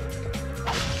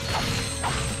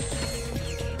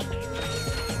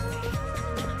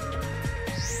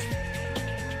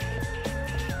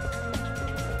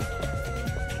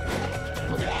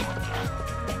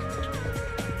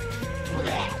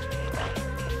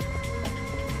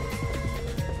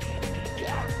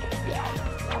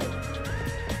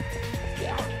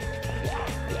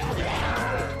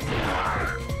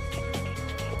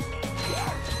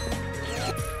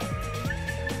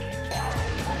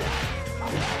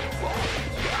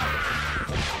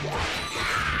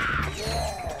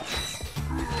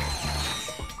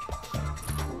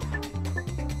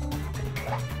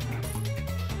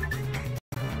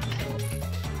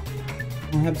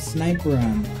 I have sniper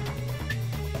ammo.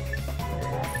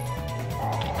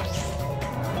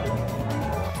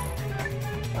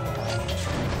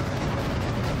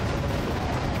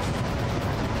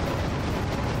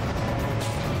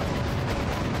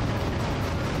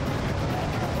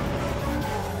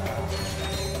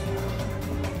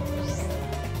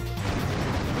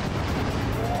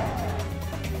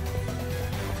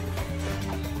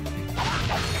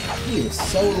 He is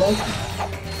so lucky.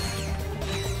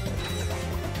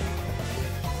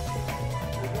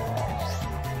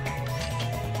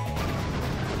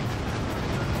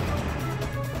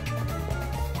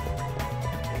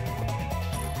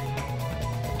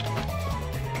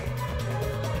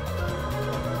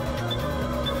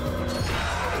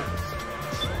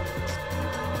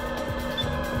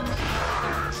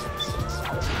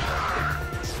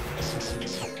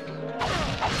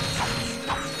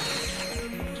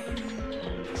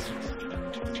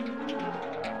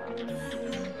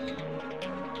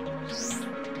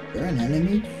 There an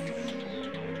enemy?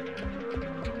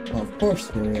 Well, of course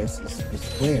there is.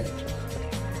 It's where?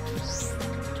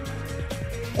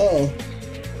 Oh.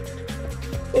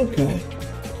 Okay.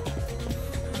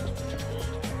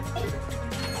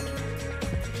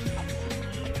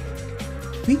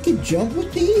 We could jump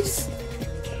with these?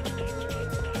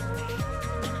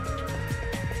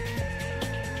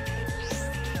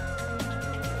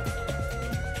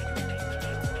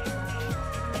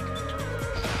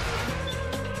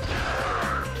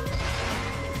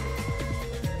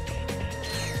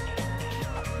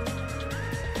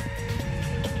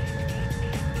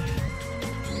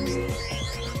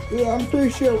 Yeah, I'm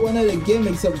pretty sure one of the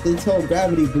gimmicks of this whole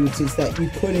gravity boots is that you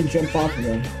couldn't jump off of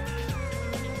them.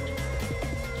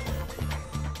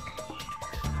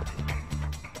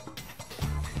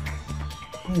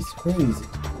 That's crazy.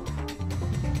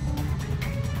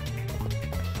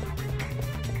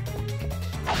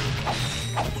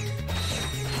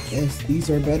 Yes, these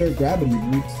are better gravity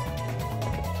boots.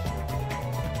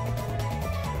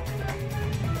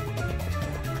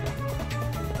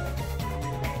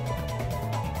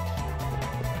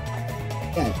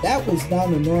 Yeah, that was not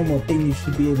a normal thing you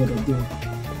should be able to do.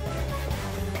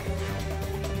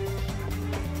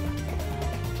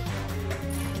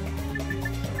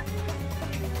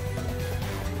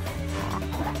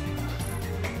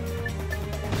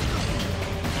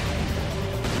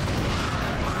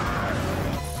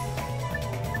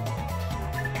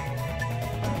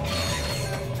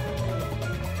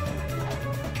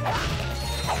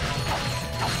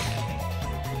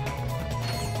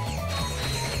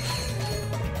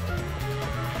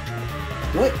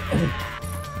 What?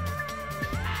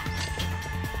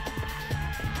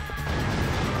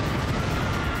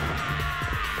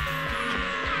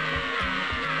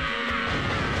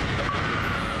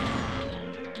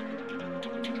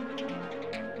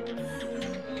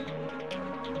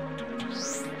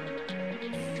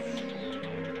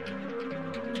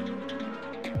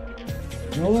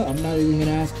 You know what? I'm not even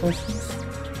gonna ask questions.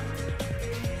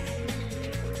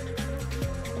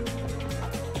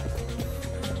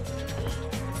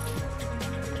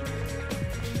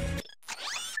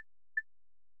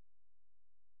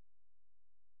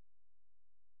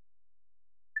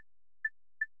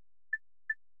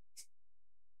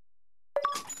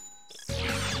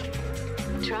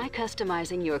 Try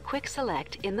customizing your quick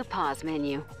select in the pause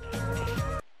menu.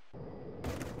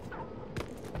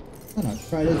 I'm gonna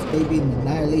try this baby in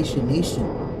Annihilation Nation.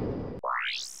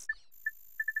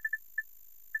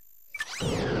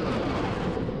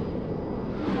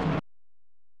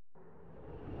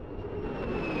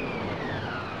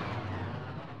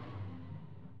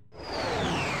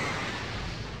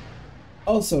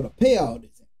 Also, the payout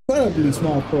is incredibly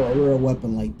small for a rare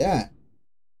weapon like that.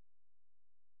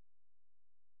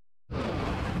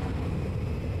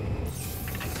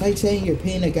 It's like saying you're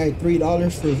paying a guy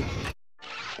 $3 for...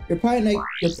 You're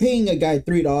paying a guy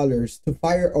 $3 to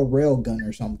fire a railgun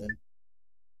or something.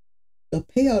 The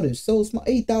payout is so small,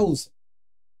 8,000.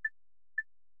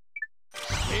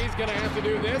 He's gonna have to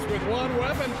do this with one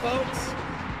weapon, folks.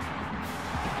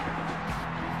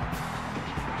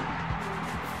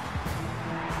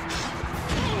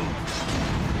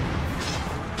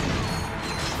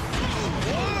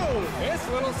 Whoa! This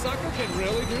little sucker can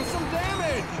really do some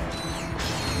damage.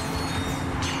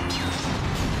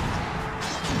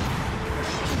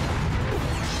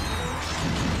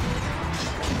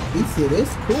 It is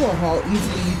cool how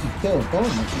easily you can kill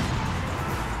opponents.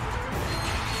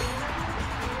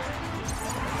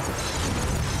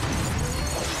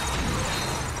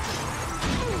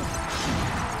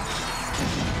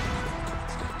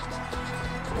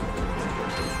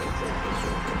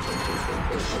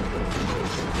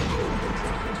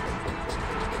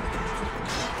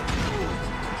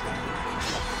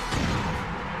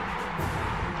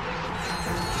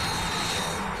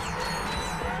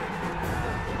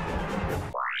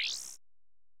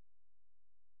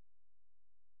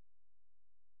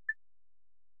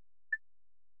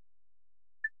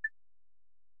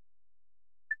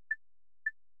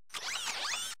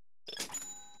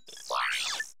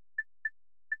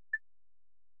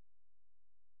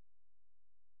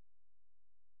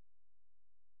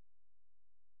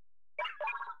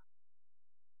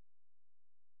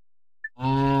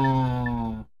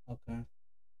 Okay.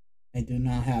 I do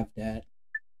not have that.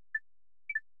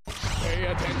 Pay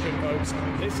attention, folks.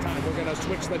 This time we're gonna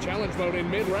switch the challenge mode in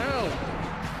mid-round.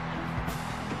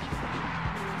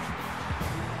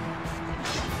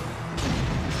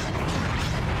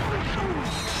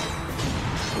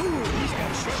 Ooh, he's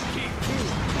got sharp teeth too.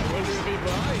 I wonder if he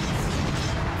bites.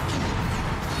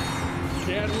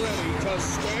 Get ready to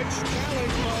switch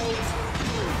challenge modes.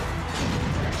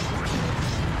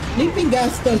 Sleeping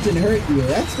gas doesn't hurt you.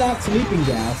 That's not sleeping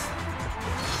gas.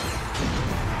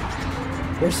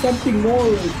 There's something more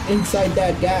inside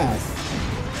that gas.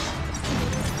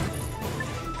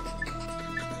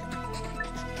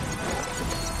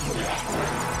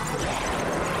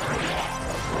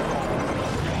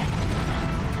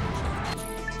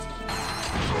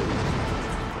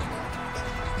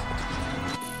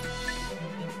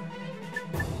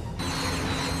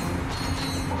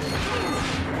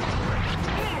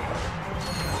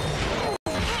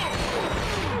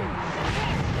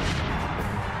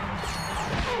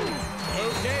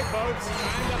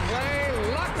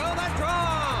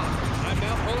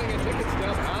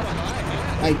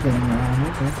 Going around,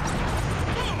 okay.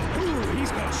 Ooh,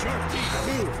 he's got sharp teeth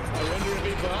too. I wonder if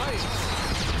he bites.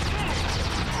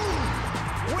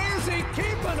 Where's he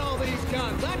keeping all these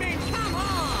guns? I mean, come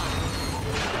on!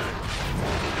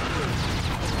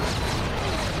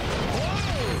 Whoa!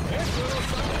 This little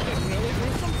sucker can really do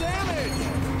some damage!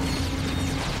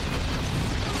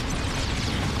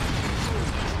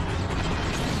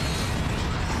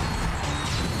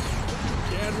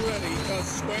 Get ready to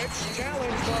switch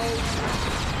challenge mode.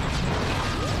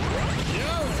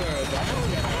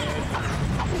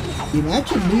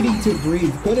 Imagine needing to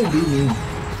breathe. Couldn't be me.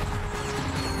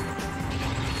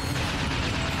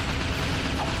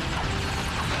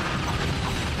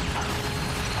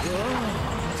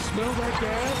 Smell that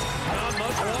gas? Not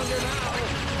much longer now.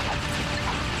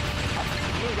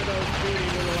 Look at those pretty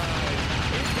little eyes.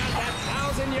 He's got that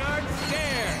 1,000-yard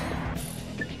stare.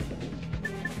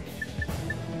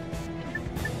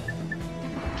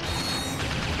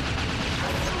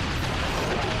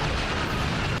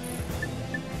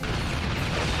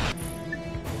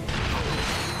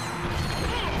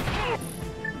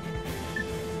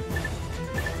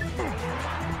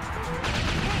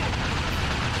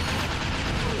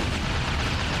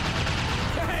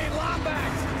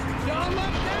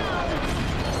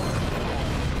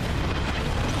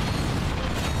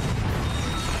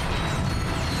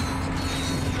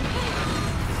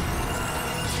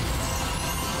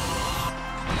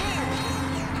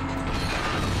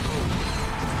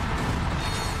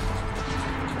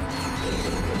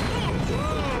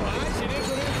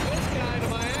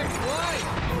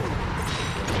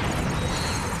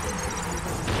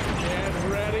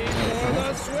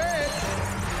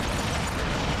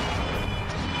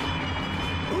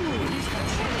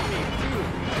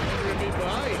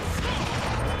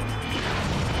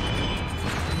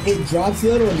 It drops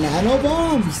little nano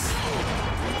bombs.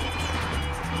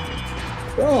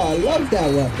 Bro, I love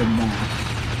that weapon now.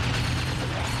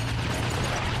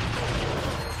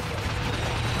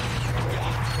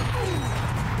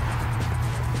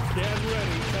 Get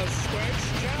ready to switch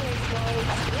challenge mode.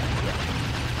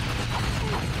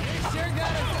 You sure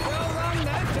got it well wrong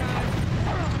that time.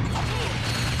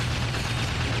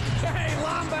 Hey,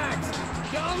 Lombax!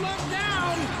 Don't look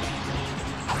down!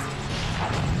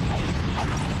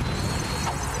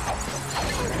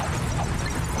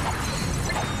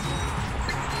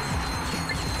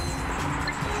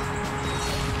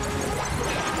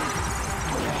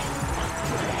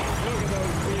 Look at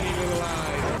those greedy little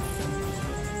eyes.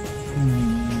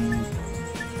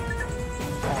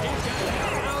 He's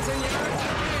got 1,000 yards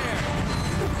in the air.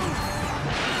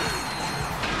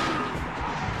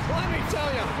 Let me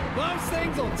tell you, those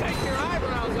things will take your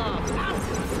eyebrows off.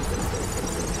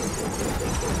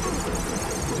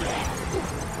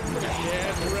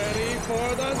 Get ready for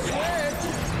the switch.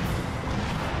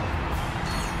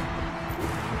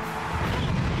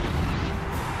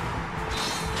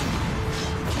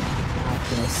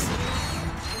 Yes.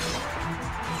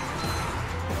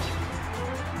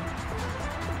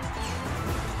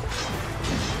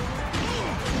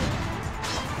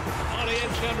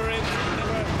 Audience number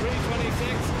 326,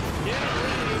 get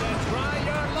ready to try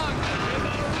your luck in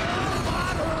the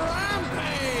Robot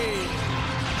Rampage!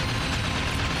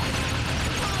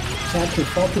 Chat to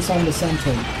focus on the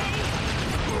center.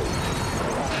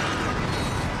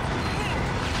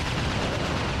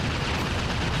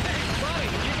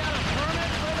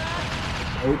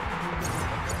 Nope.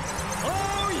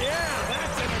 Oh yeah,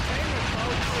 that's entertainment,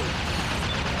 folks!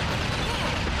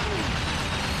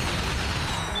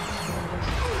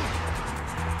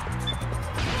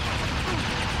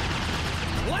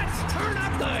 Let's turn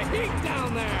up the heat down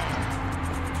there!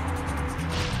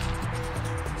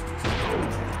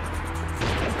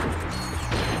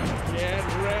 Get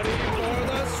ready for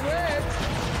the switch!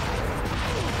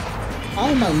 How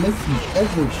am I missing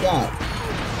every shot?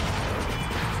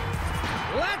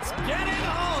 Let's get it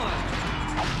on!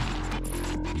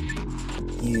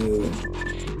 You.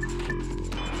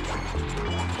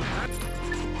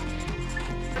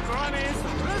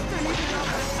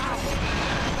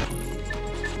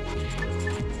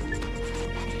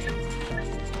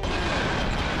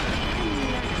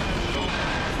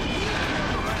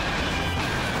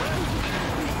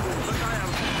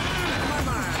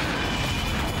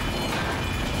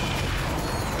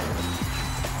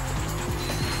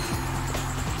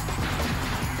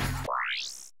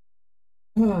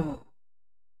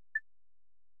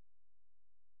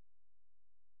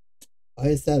 Why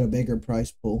is that a bigger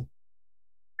price pool?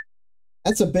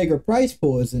 That's a bigger price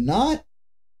pool, is it not?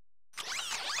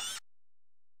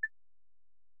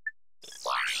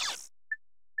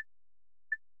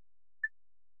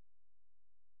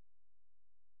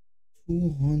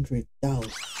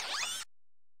 $200,000.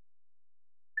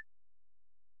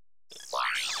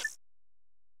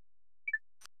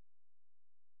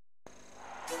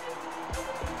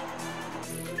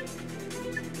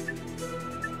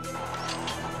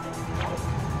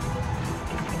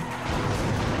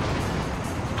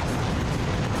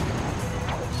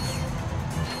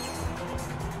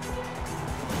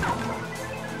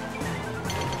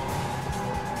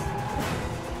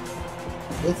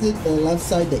 Was it the left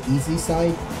side, the easy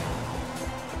side?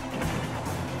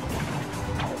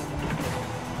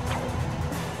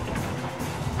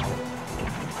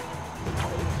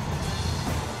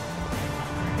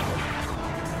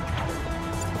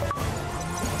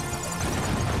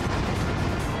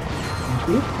 Thank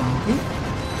you, thank you.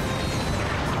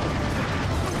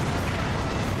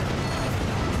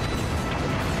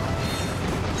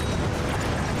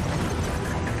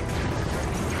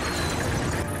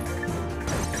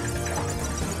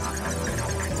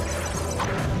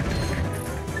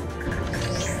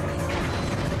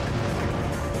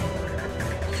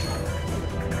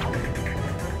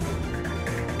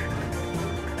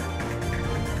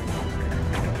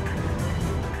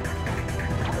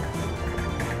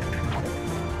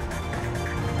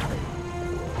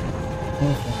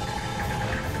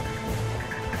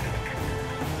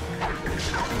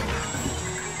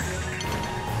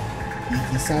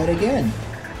 Easy side again.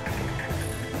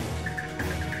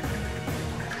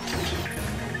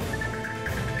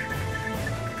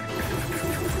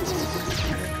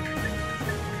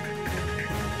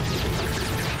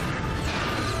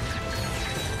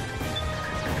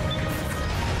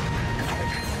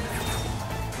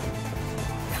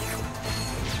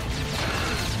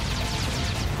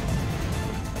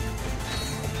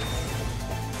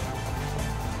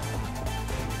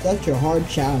 Such a hard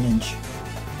challenge.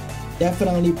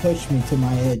 Definitely pushed me to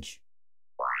my edge.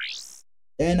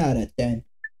 10 out of 10.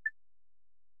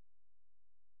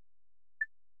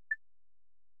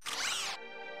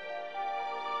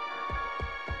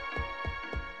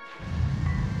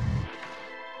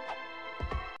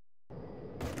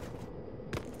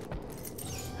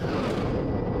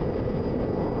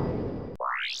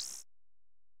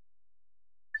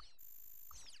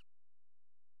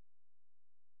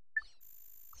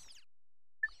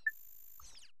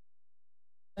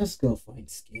 Let's go find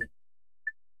Skid.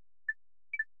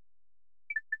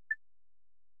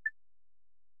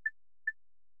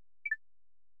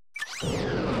 I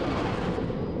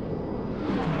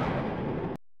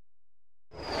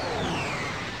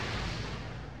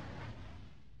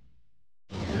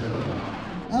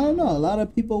don't know, a lot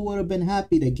of people would have been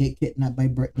happy to get kidnapped by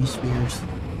Britney Spears.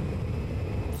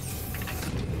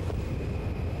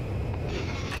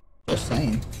 Just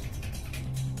saying.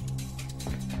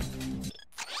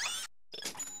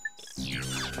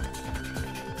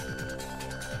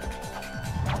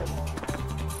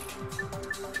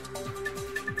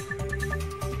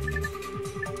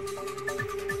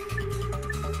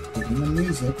 Giving the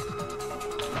music.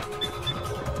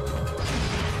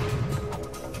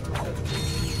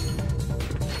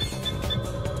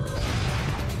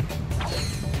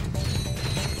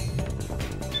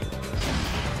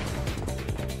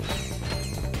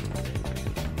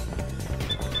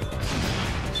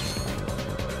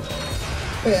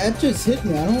 Wait, that just hit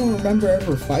me. I don't remember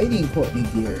ever fighting Courtney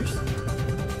Gears.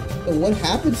 So what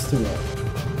happens to her?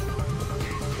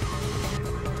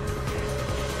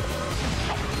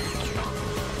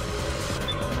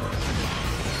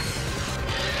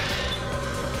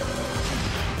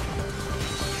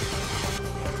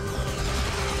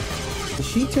 Does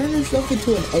she turn herself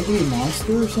into an ugly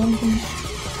monster or something?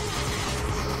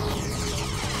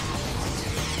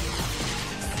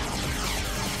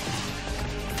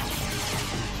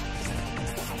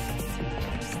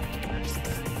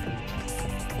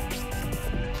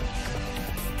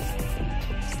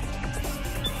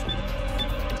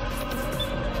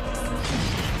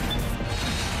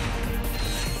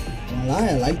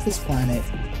 I like this planet.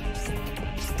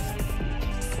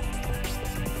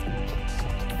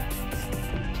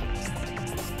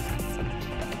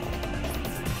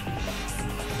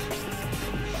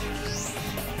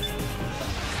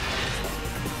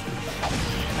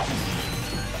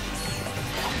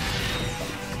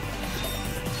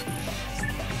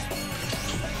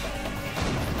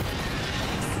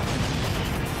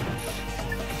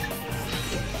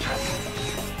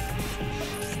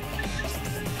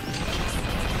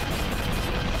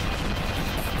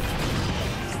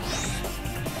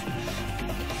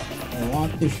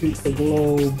 To shoot the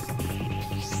globe,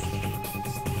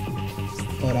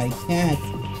 but I can't.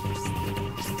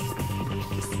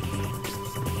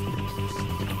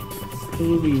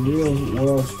 Truly real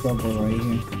world struggle right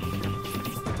here.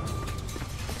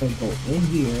 So go in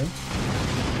here.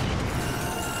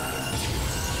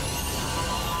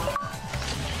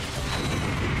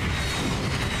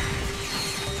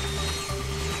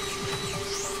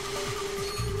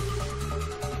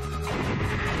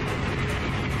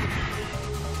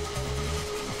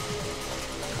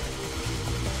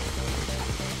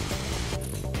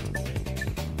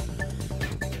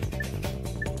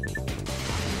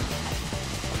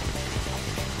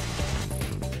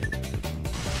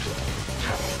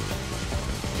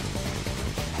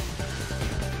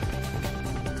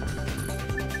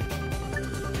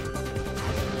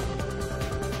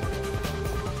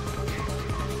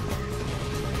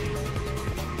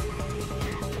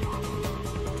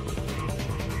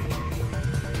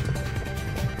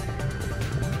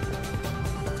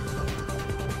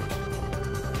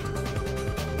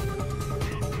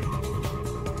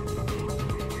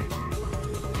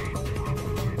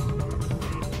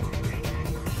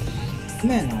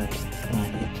 Man, I was on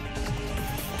it.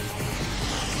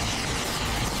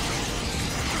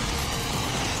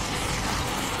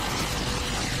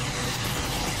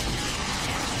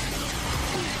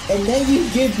 And then you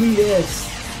give me this.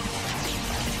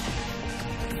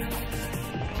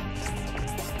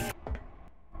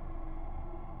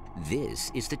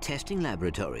 This is the testing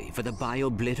laboratory for the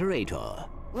Biobliterator.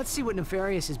 Let's see what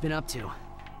Nefarious has been up to.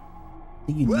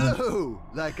 Whoa!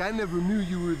 Like I never knew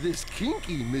you were this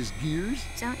kinky, Miss Gears.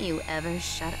 Don't you ever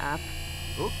shut up.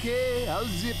 Okay, I'll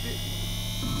zip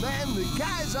it. Man, the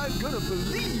guys aren't gonna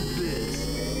believe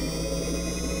this.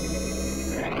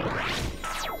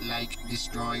 Like,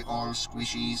 destroy all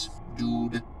squishies,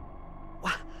 dude.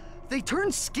 What? They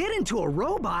turned Skid into a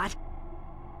robot?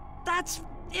 That's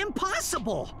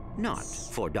Impossible! Not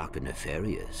for Dr.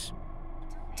 Nefarious.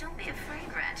 Don't be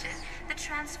afraid, Ratchet. The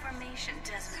transformation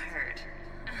doesn't hurt.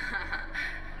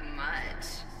 Much.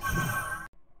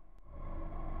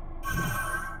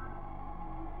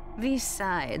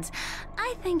 Besides,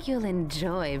 I think you'll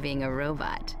enjoy being a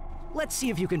robot. Let's see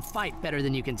if you can fight better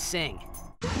than you can sing.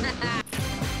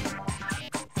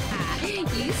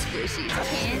 You squishies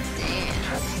can't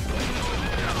dance.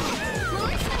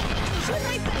 Melissa, she's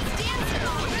my best dancer. You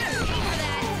better pay for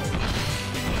that.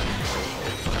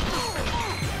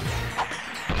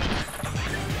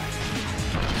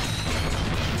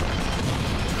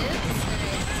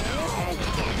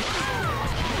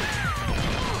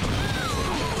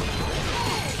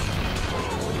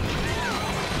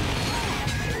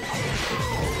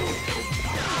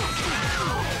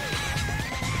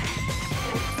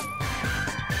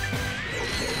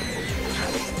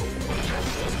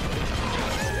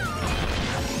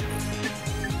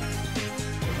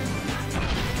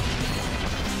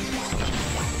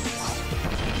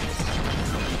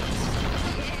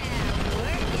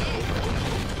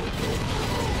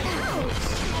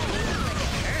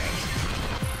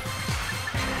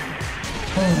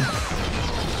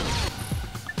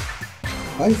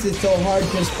 Why is it so hard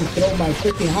just to throw my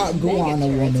freaking hot goo on a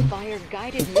woman?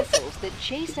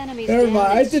 Never mind,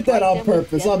 I did that on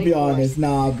purpose, I'll be honest.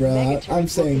 Nah, bruh, I'm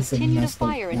saying some messed up.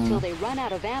 Fire until they run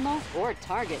out of ammo or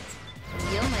targets.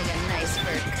 You'll make a nice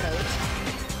fur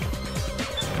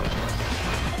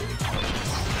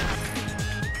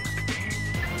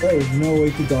coat. There's no way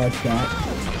to dodge that.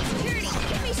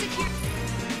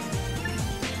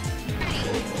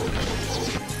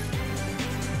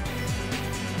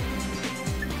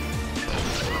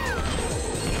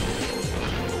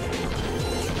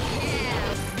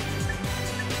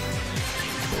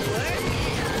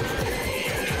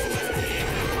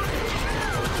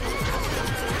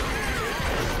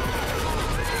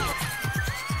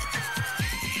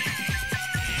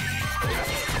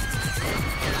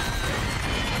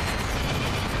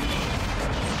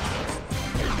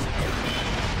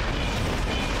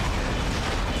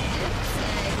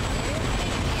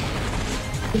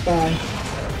 Goodbye.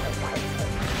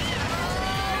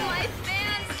 My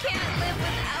fans can't live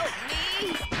without me.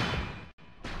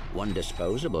 One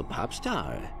disposable pop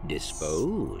star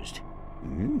disposed.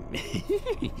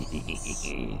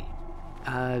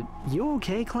 You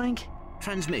okay, Clank?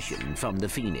 Transmission from the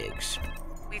Phoenix.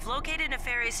 We've located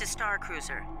Nefarious' star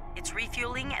cruiser. It's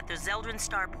refueling at the Zeldrin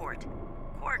starport.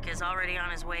 Quark is already on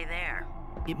his way there.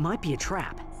 It might be a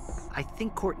trap. I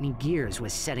think Courtney Gears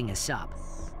was setting us up.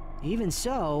 Even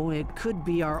so, it could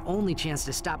be our only chance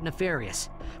to stop Nefarious.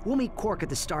 We'll meet Quark at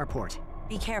the starport.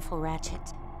 Be careful, Ratchet.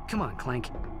 Come on,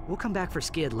 Clank. We'll come back for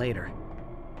Skid later.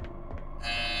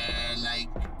 Like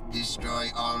destroy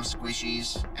all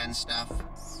squishies and stuff.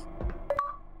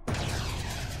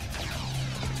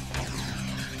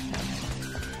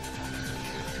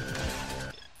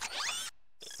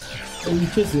 So you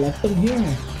just left them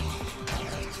here.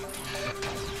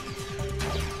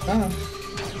 Ah.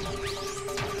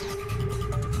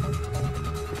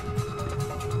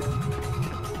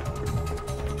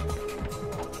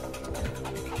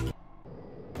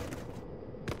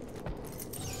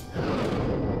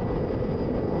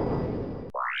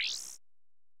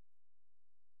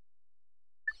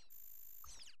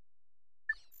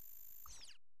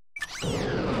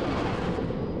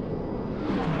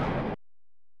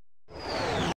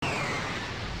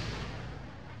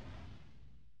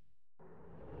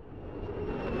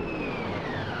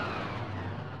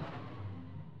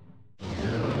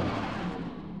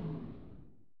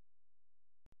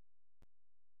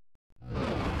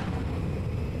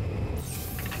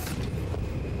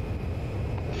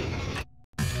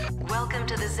 Welcome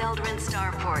to the Zeldrin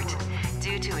starport.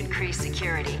 Due to increased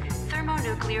security,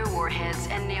 thermonuclear warheads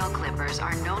and nail clippers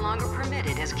are no longer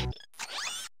permitted as...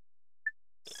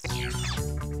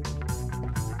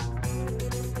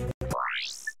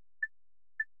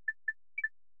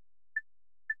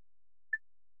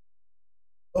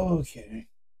 Okay.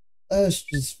 Let's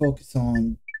just focus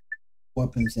on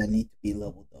weapons that need to be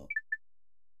leveled up.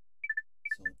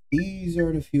 So these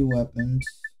are the few weapons.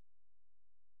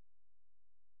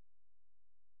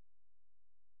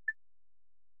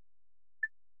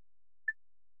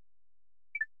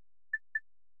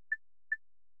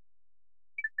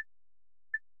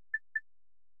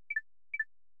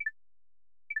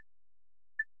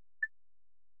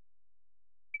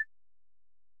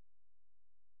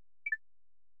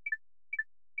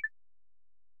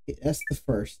 That's the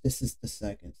first. This is the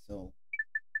second. So,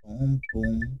 boom,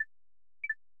 boom,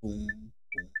 boom,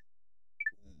 boom,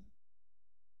 boom.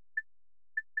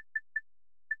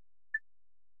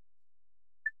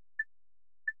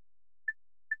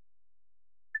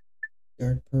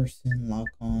 Third person, lock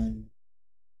on.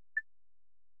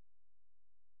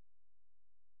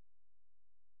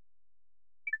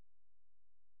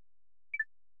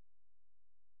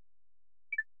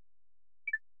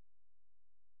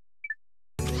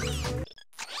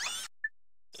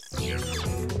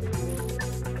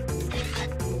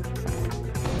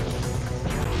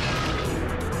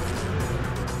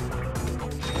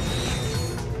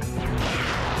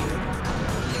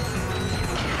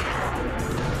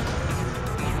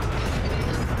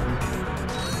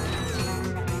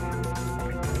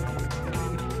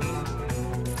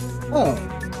 Oh.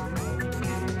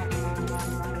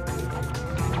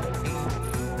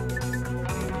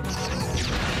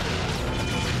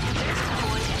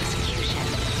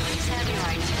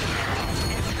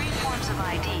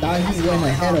 Thought he went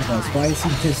ahead of us. Why is he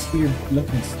just here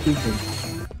looking stupid?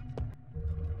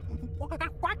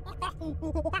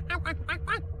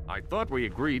 I thought we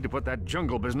agreed to put that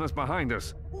jungle business behind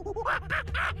us.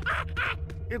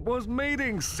 It was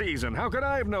mating season. How could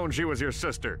I have known she was your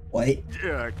sister? What?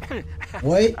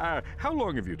 What? How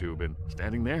long have you two been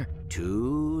standing there?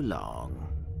 Too long.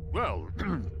 Well,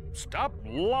 stop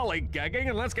lollygagging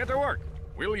and let's get to work.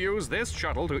 We'll use this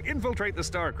shuttle to infiltrate the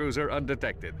Star Cruiser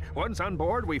undetected. Once on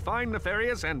board, we find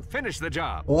Nefarious and finish the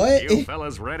job. What? You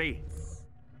fellas ready?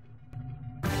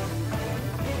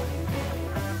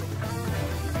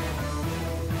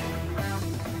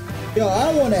 Yo,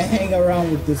 I want to hang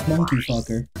around with this monkey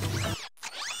fucker.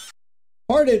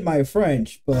 Pardon my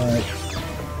French, but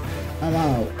I'm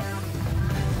out.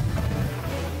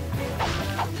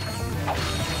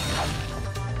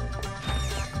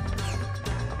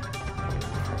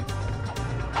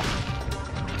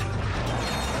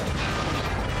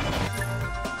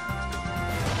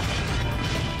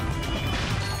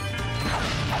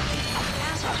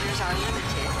 Passengers are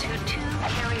limited to 2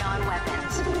 carry-on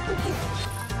weapons.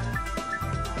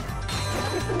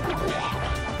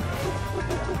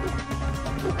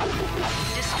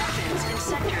 Disturbance in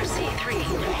Sector C3.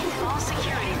 All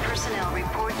security personnel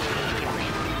report immediately.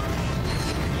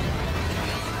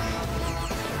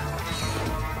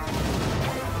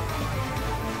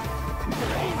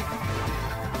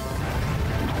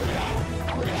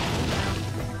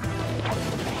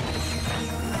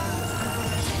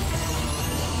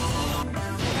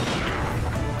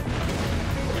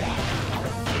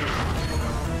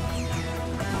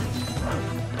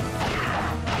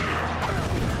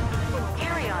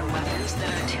 Carry-on weapons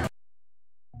that are too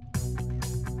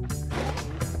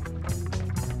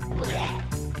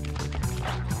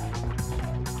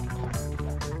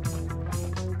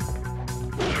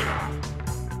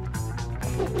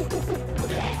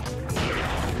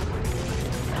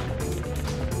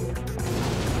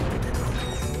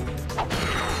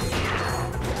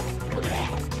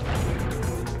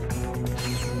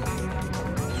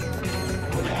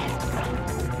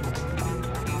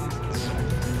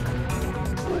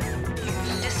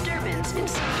disturbance in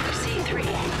Sector C3.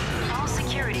 All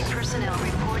security personnel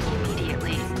report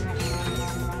immediately.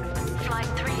 Flight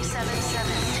 377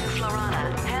 to Florida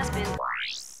has been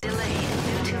delayed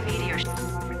due to meteor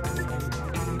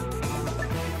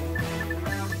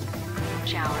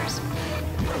showers.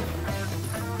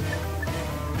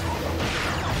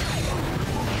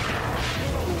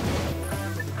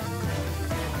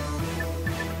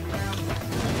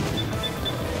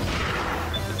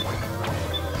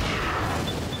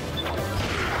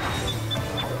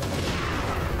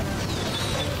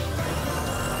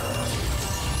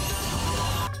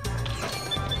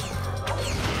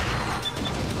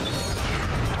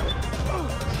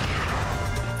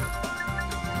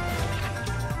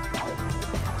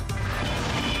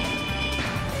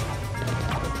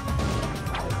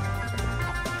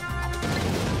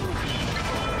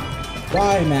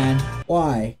 Why, man?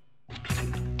 Why?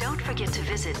 Don't forget to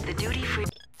visit the duty-free.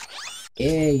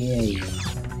 Yeah.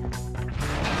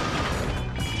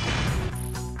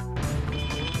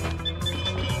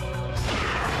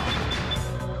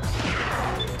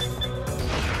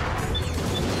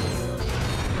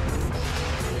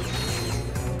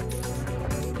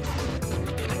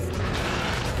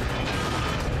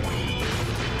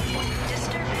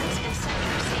 Disturbance in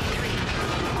Sector C3.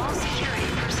 All security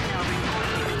personnel report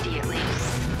immediately.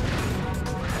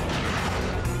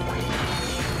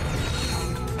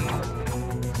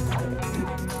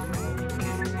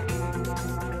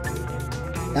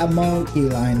 That monkey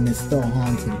line is still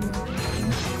haunting me.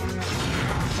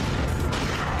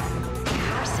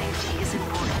 Your safety is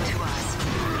important to us.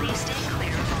 Please stay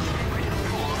clear of all lucrative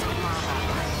pools of lava.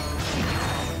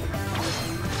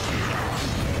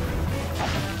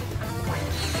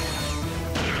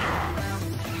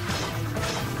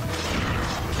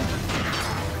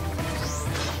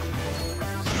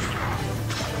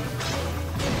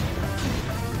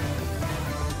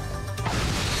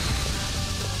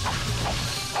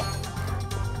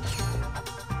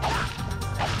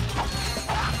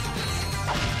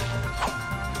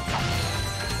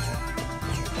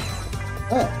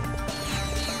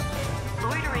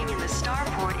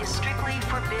 starport is strictly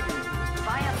forbidden.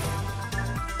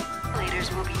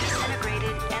 Violators will be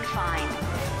disintegrated and fined.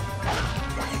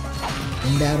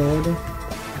 In that order?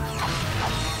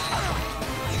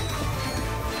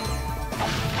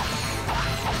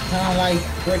 Kinda like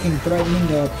freaking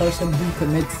threatening a person who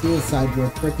commits suicide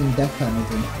with freaking death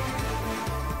penalty.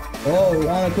 Oh,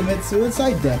 wanna commit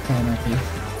suicide? Death penalty.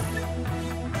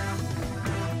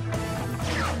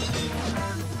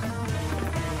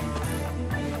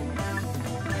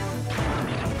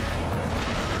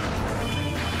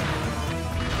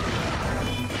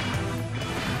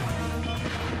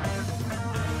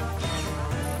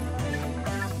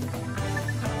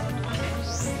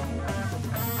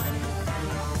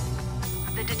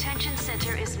 The detention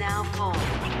center is now full.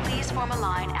 Please form a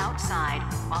line outside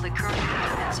while the current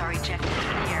movements are ejected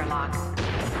from the airlock.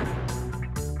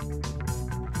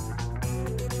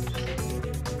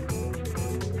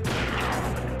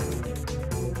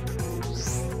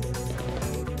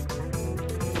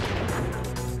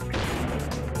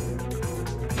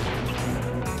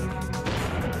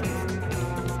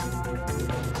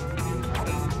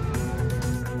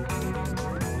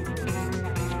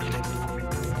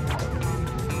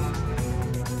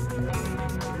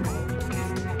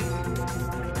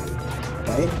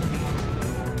 Right?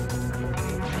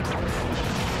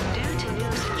 Due to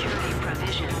new security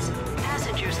provisions,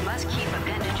 passengers must keep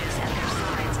appendages at their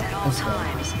sides at all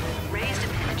times. Raised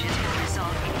appendages will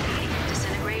result in immediate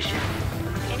disintegration.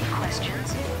 Any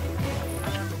questions?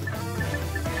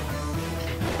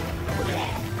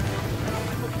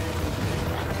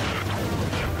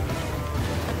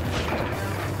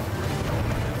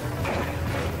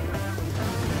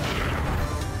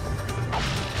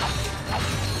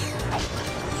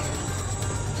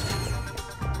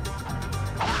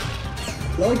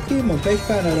 Low key, I'm a big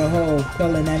fan of the whole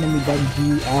kill an enemy then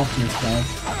you off yourself.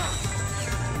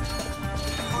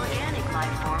 Organic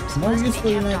life forms More must useful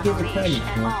be than I kept give on it the credit leash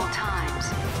at for. all times.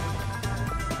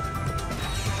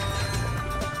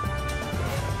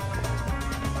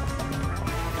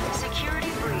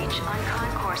 Security breach on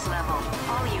concourse level.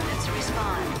 All units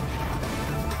respond.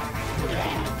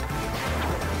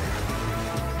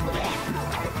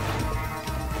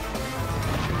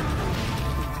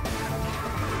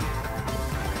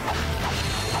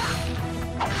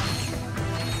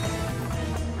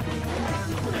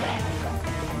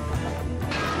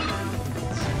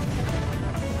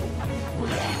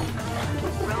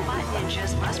 Robot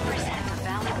ninjas must present a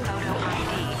valid photo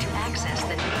ID to access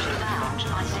the Ninja Lounge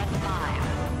on Deck 5.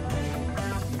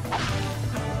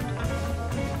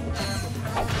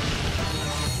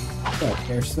 What,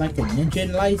 there's like a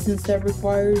ninja license that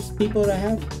requires people to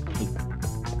have?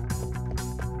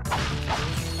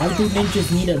 Why do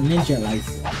ninjas need a ninja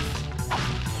license?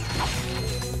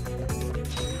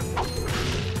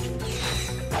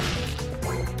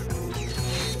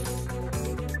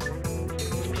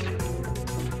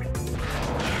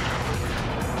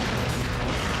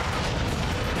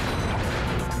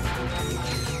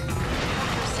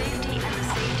 For safety and the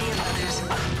safety of others,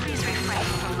 please refrain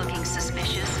from looking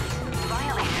suspicious.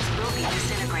 Violators will be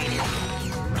disintegrated.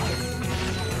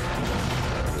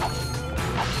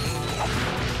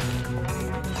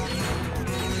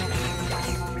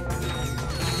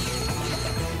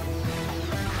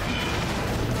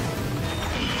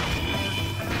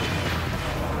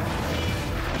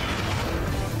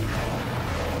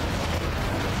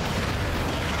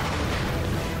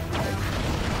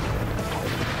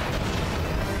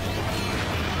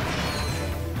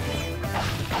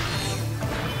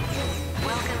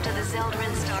 Welcome to the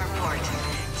Zeldrin starport.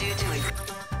 Due to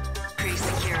increased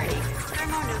security,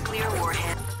 thermonuclear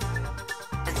warheads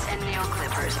and nail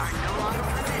clippers are no longer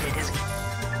permitted as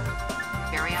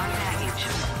carry-on baggage.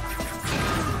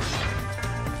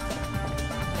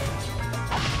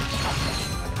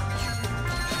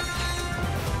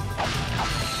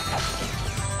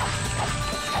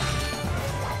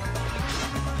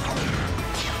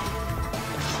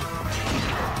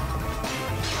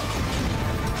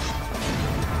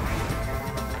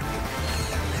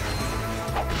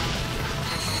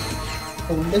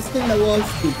 So when this thing that was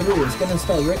through, it's gonna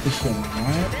start ricocheting,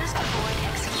 alright? Best avoid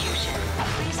execution.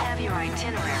 Please have your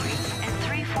itinerary and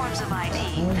 3 forms of ID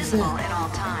What is visible that? at all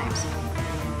times.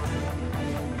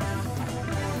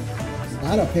 It's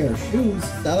not a pair of shoes.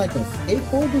 Is that like a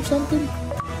skateboard or something?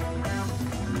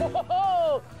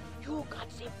 Oh, you got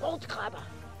the bolt grabber.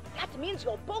 That means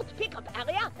your bolt pickup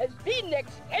area has been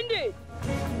extended.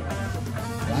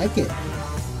 Like it.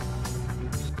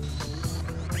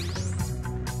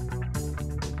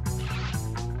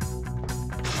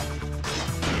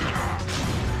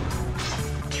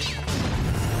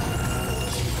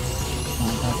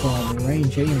 That's all the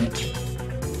range, ain't it?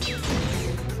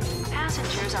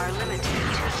 Passengers are limited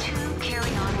to 2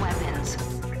 carry-on weapons.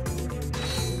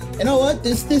 You know what?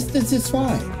 This is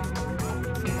fine.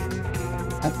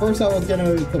 At first I was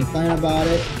gonna complain about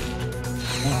it.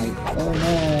 Like, oh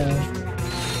no.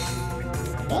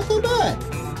 Not so bad.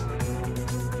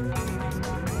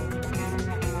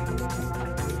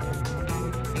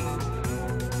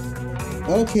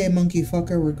 Okay, monkey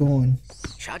fucker, we're going.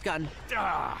 Shotgun.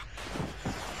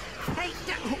 Hey,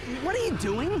 what are you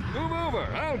doing? Move over,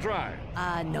 I'll drive.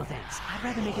 No thanks. I'd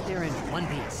rather make it there in one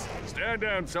piece. Stand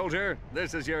down, soldier.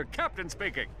 This is your captain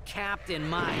speaking. Captain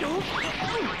mine.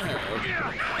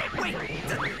 Wait,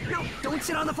 no, don't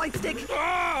sit on the flight stick.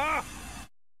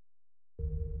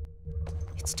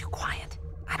 It's too quiet.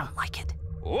 I don't like it.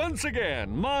 Once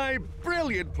again, my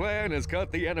brilliant plan has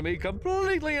caught the enemy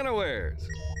completely unawares.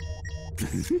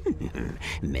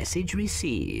 Message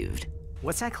received.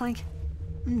 What's that, Clank?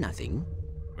 Nothing.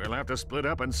 We'll have to split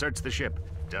up and search the ship.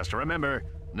 Just remember,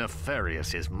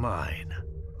 Nefarious is mine.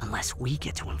 Unless we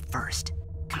get to him first.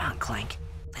 Come on, Clank.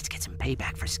 Let's get some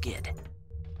payback for Skid.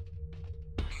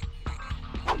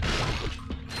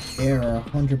 They are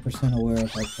 100% aware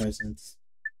of our presence.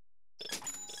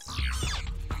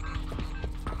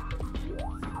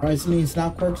 Surprisingly, it's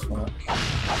not Quirk's fault.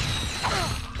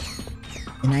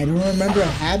 And I don't remember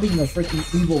having a freaking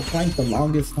evil Clank the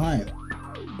longest time.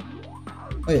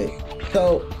 Wait,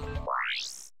 so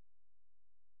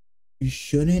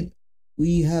shouldn't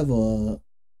we have a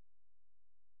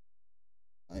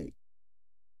like?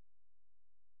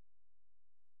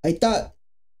 I thought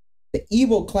the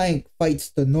evil Clank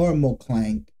fights the normal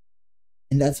Clank,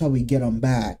 and that's how we get him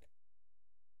back.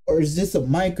 Or is this a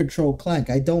mind control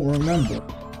Clank? I don't remember.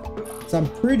 So I'm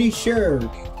pretty sure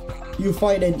you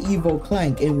fight an evil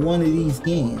Clank in one of these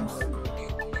games.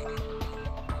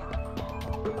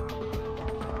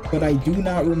 But I do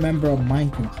not remember a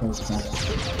mind control Clank.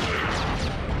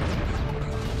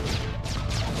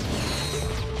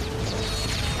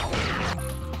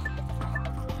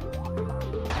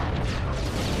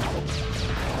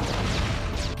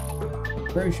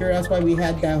 Pretty sure that's why we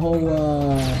had that whole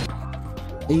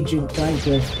Agent Clank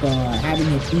with having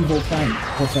an evil Clank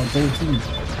with a goatee.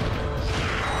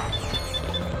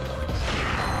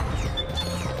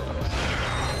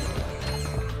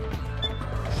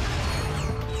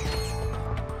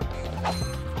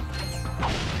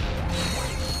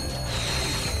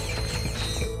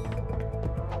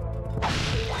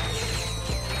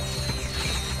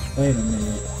 Wait a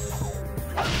minute.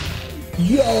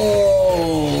 Yo!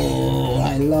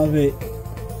 I love it.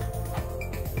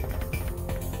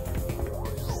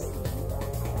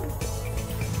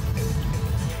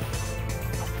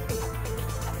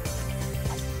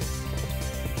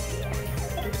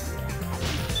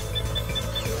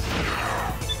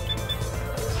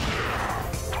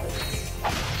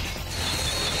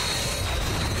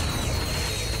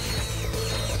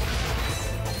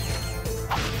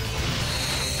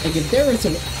 Like, if there was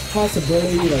a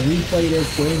possibility to replay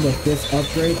this game with this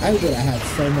upgrade, I would have had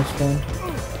so much fun.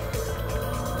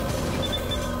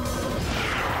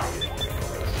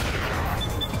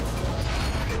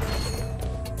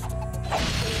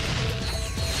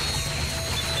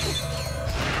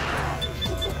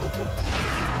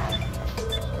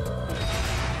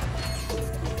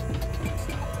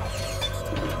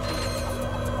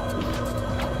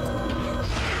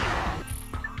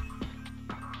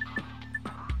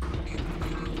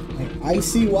 I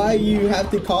see why you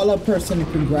have to call a person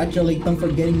and congratulate them for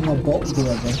getting a bolt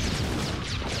delivered.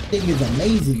 This thing is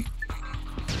amazing.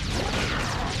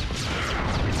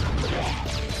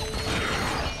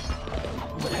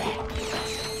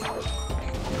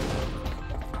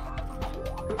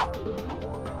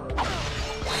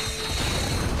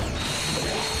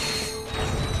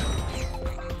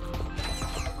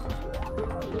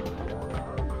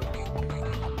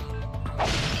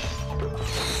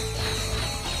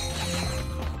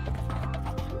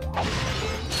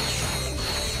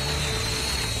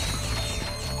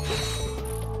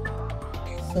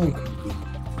 So convenient.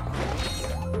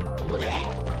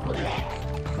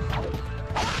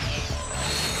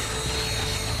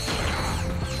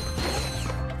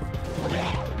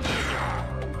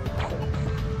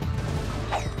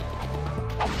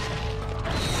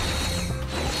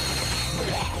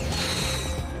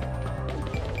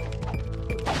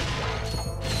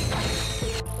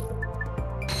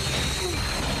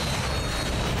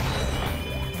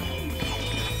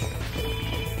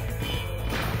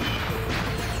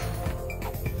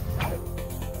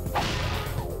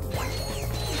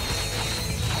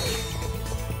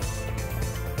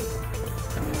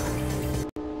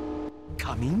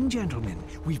 gentlemen.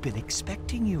 We've been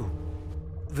expecting you.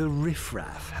 The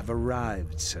riffraff have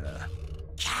arrived, sir.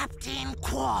 Captain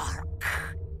Quark,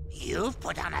 you've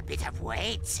put on a bit of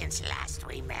weight since last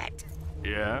we met.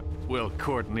 Yeah? Well,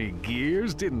 Courtney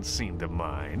Gears didn't seem to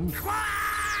mind.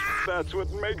 That's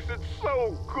what makes it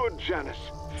so good, Janice.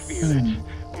 Feel it.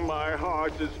 My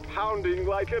heart is pounding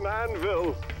like an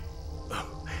anvil.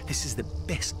 Oh, this is the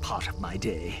best part of my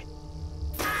day.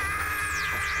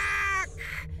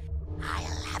 I'll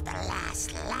have the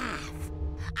last laugh.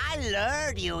 I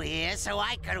lured you here so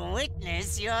I could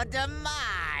witness your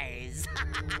demise.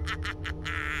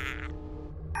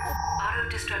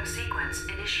 Auto-destruct sequence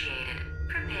initiated.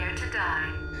 Prepare to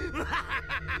die.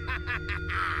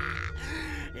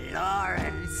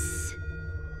 Lawrence,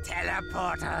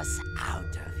 teleport us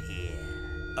out of here.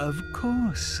 Of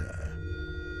course, sir.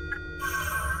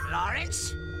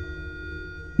 Lawrence?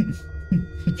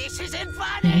 This isn't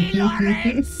funny,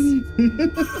 Lawrence!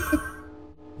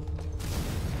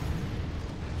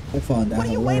 I found that What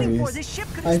are you waiting for? This ship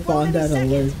could I found that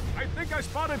hilarious. I think I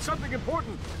spotted something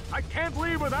important. I can't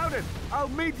leave without it. I'll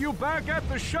meet you back at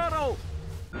the shuttle.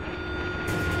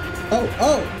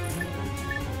 Oh!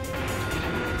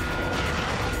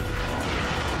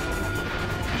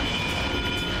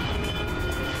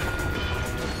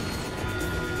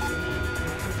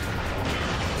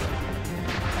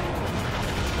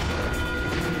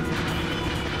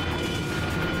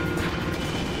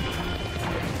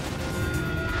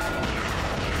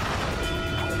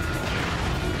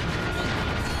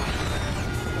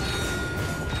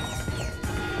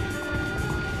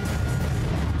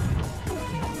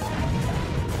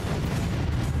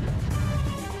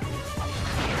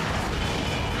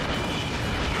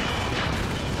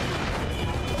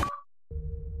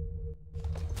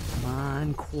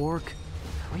 Quark,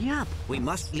 hurry up. We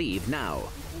must leave now.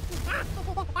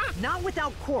 Not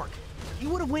without Quark. He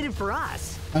would have waited for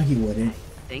us. Oh, he wouldn't.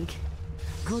 I think.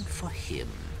 Good for him.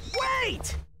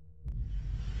 Wait!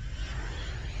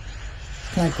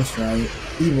 Clank is right.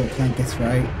 Evil Clank is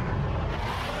right.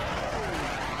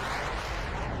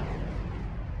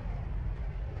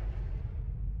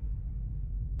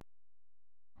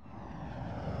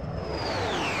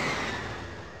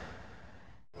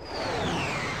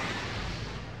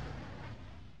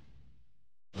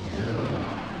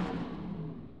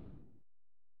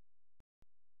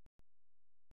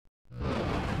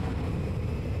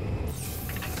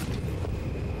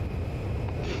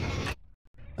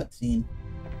 Cutscene.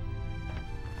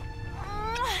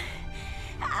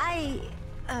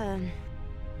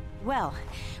 Well,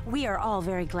 we are all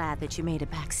very glad that you made it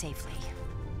back safely.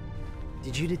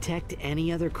 Did you detect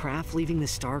any other craft leaving the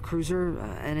Star Cruiser?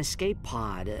 An escape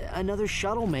pod? Another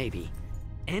shuttle, maybe?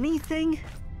 Anything?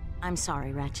 I'm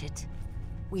sorry, Ratchet.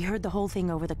 We heard the whole thing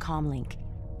over the comlink.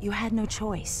 You had no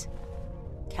choice.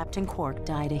 Captain Quark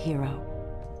died a hero.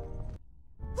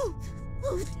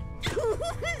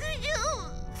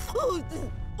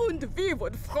 Und we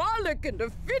would frolic in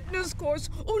the fitness course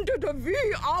under the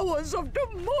wee hours of the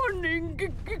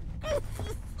morning.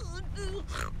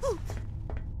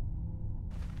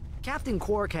 Captain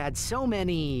Quark had so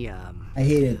many, I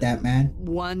hated that man.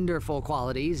 wonderful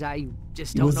qualities. I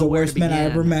just He don't was know the where worst to man begin. I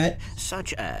ever met.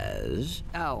 Such as...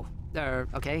 Oh,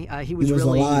 okay. He was He was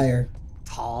really a liar.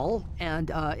 tall, and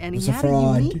he was a had a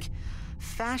fraud. unique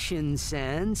fashion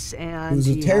sense, and He was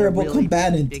a terrible had a really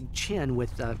combatant. big chin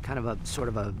with kind of a sort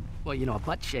of a, well, you know, a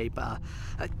butt shape.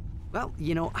 Well,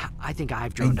 you know, I think I've I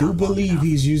droned do on long believe enough.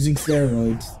 he's using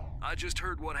steroids. I just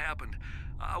heard what happened.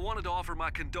 I wanted to offer my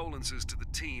condolences to the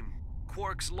team.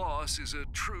 Quark's loss is a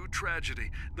true tragedy.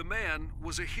 The man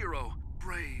was a hero.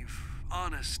 Brave,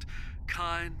 honest,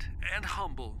 kind, and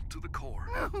humble to the core.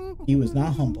 He was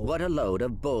not humble. What a load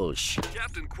of bullshit.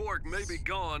 Captain Quark may be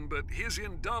gone, but his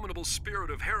indomitable spirit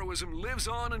of heroism lives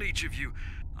on in each of you.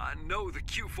 I know the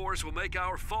Q-Force will make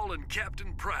our fallen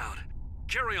captain proud.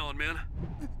 Carry on, men.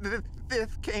 This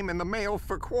came in the mail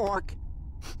for Quark.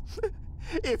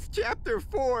 It's Chapter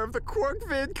 4 of the Quark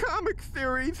Vid comic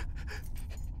series.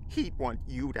 He'd want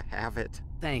you to have it.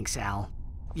 Thanks, Al.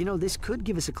 You know, this could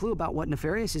give us a clue about what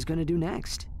Nefarious is going to do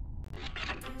next.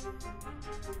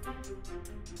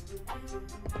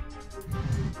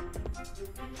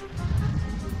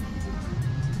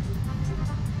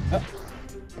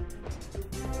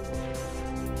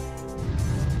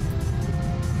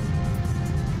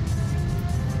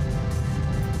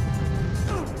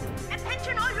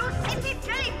 Attention all you city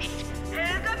jellyfish!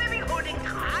 Helga will be holding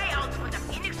tryouts for the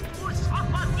Phoenix School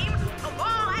softball team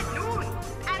tomorrow at noon,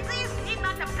 and these need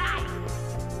not apply.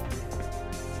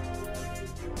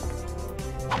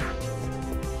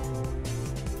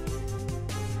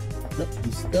 Look,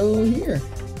 he's still here.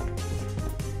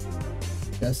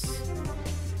 guess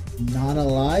not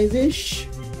alive-ish,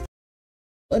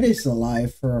 but it's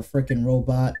alive for a freaking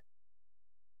robot.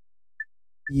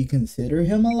 You consider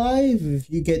him alive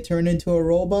if you get turned into a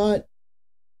robot?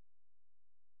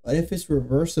 What if it's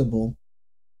reversible?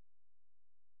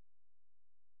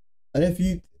 What if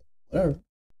you... whatever.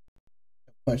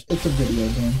 It's a video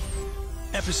game.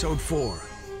 Episode 4.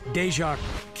 Deja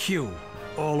Q.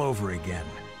 All over again.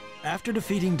 After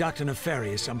defeating Dr.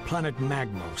 Nefarious on planet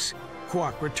Magmos,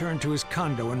 Quark returned to his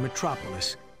condo in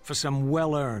Metropolis for some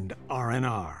well-earned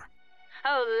R&R.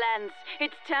 Oh, Lance,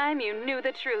 it's time you knew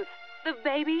the truth. The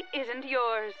baby isn't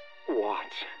yours. What?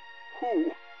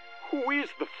 Who is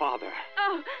the father?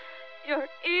 Oh, your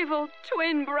evil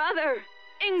twin brother,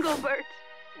 Engelbert.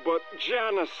 But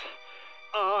Janice,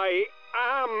 I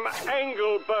am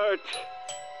Engelbert.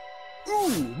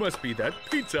 Ooh, must be that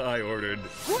pizza I ordered.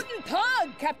 Guten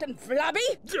Tag, Captain Flabby.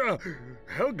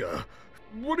 Helga,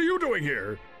 what are you doing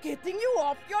here? Getting you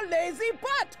off your lazy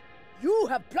butt. You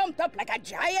have plumped up like a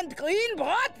giant green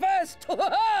bratwurst.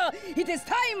 It is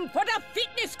time for the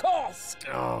fitness course.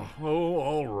 Oh,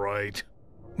 all right.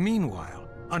 Meanwhile,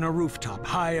 on a rooftop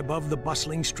high above the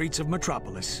bustling streets of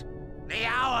Metropolis. The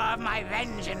hour of my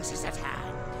vengeance is at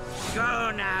hand.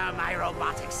 Go now, my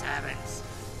robotic servants.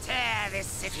 Tear this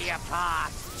city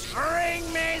apart. Bring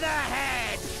me the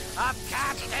head of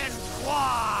Captain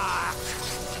Quark!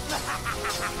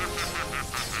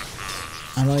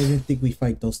 I don't even think we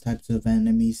fight those types of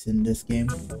enemies in this game.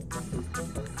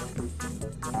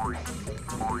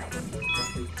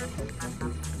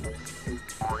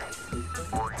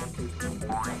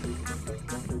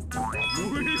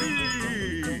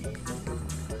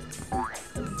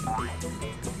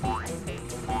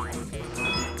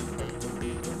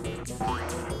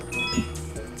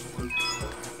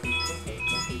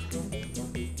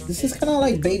 This is kind of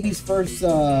like Baby's first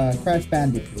Crash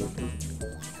Bandicoot.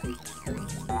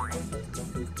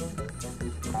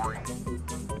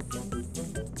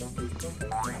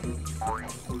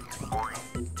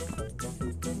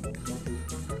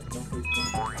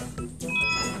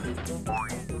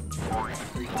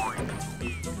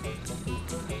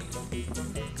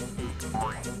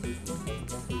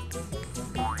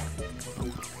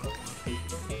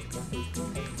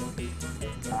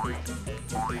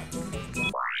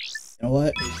 You know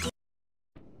what?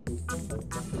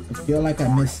 I feel like I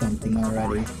missed something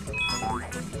already.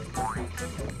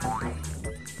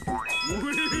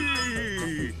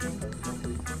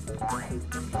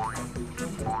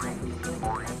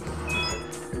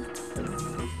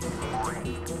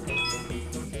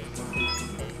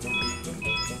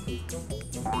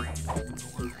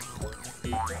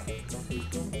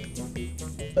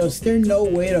 So is there no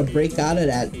way to break out of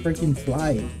that freaking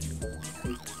slide?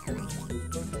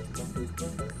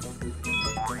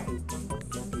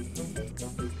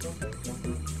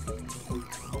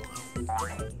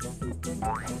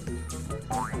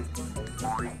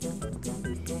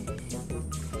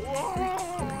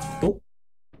 Oh.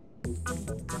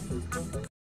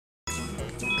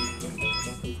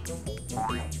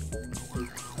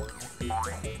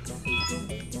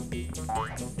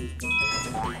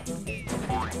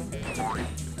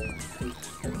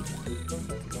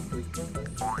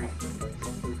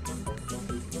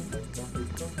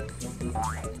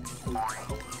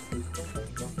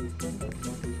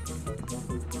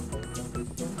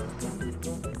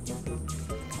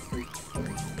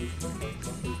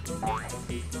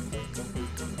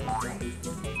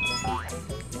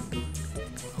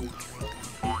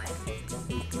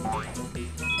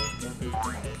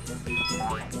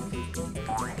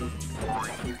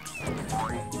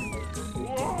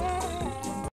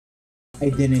 I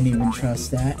didn't even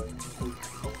trust that.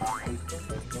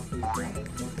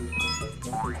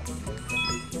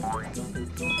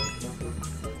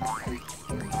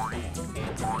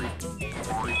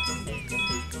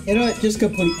 You know what? Just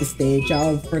complete the stage.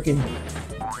 I'll freaking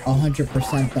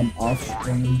 100% them off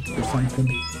stream or something.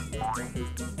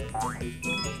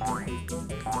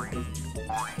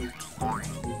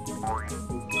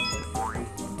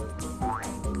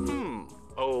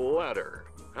 A ladder.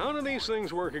 How do these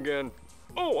things work again?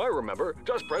 Oh, I remember.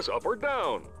 Just press up or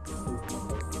down.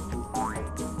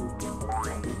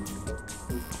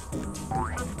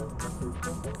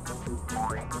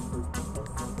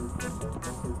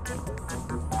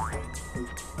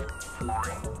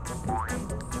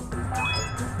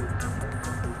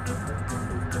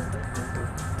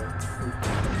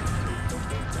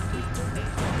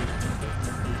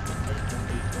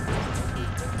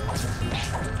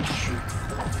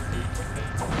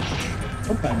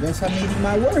 Oh, I guess I'm eating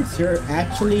my words. You're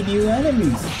actually new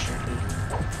enemies.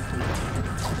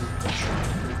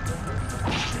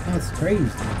 That's crazy.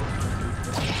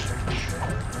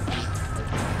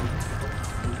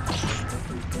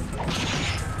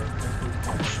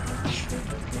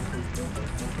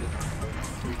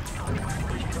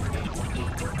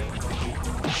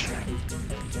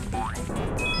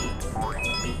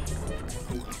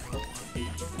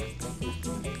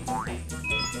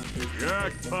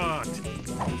 Jackpot!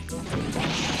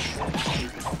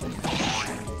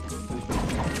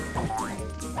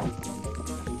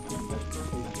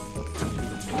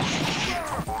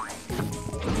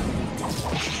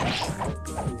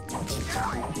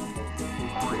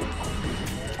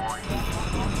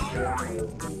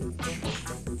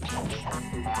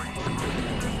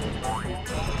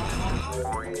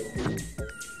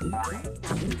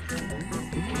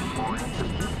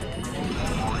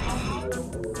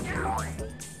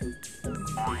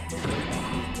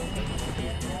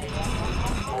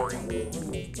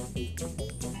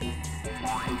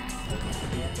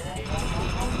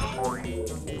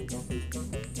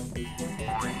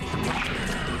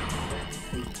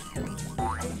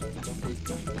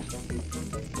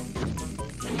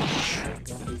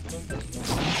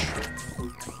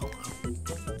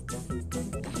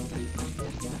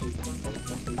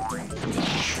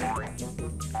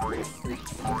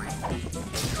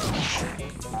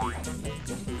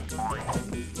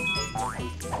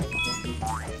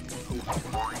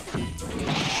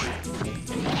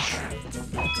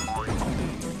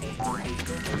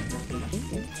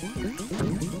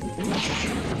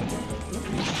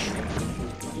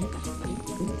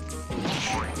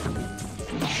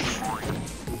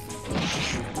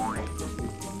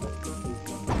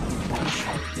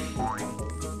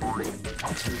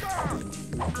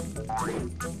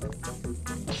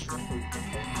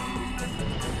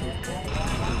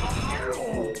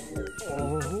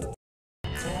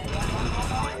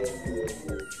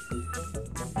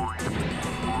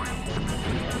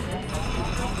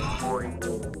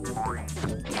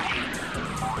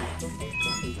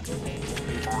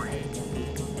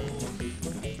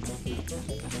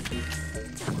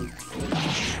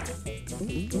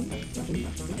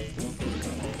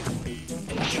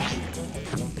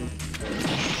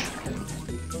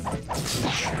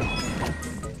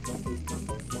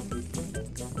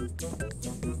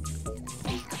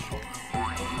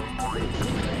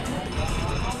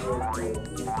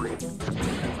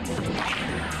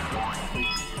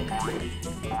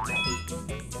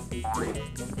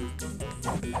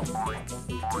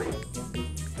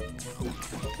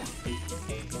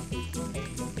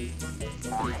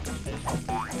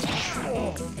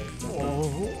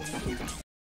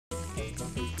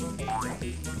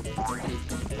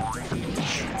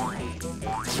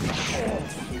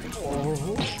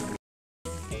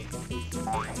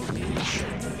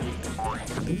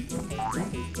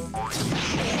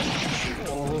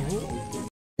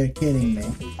 You're kidding me.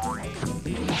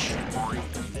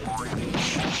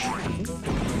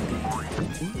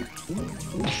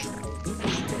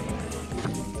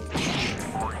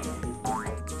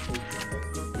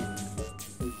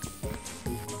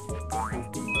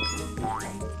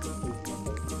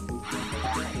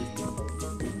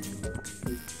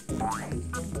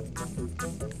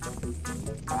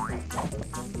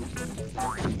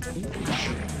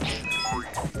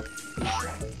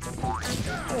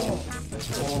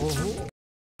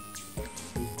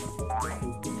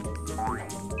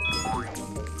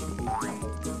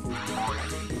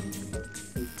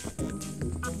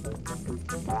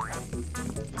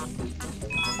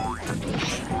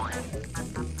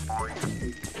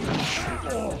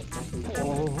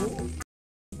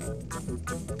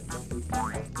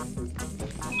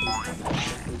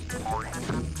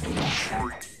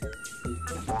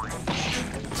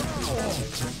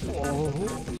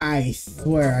 I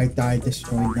swear I thought I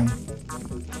destroyed them.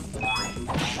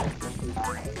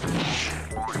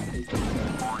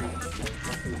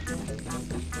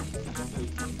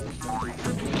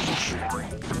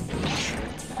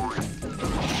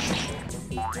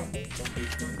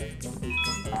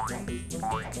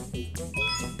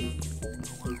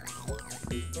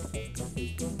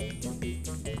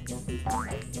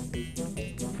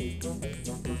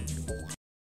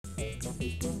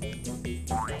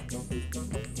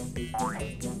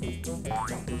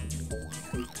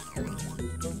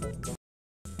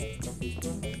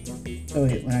 So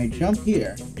wait, when I jump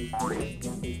here,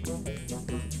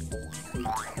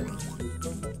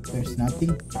 there's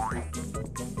nothing.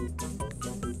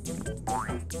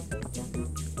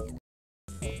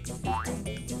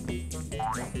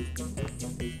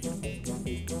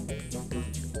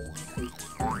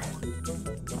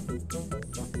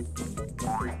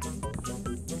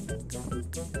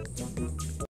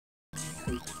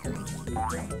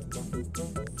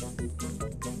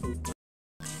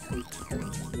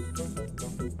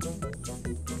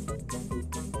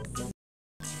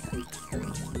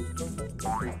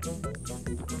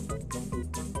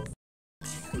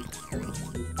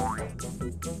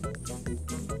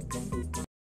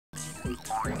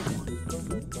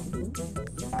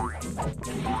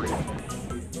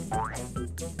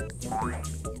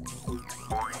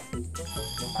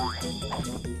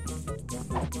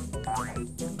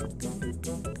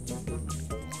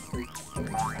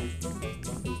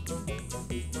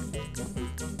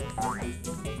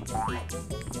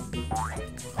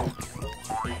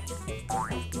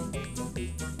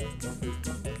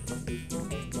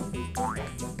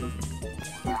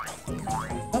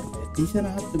 least I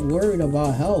don't have to worry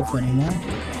about health anymore.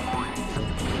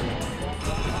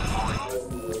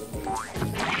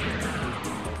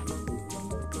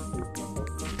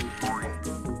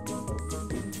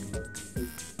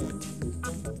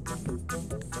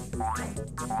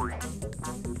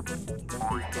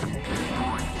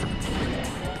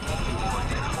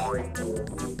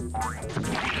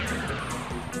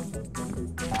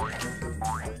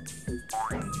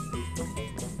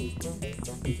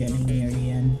 Getting near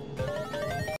the end.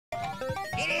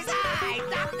 It is I,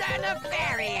 Dr.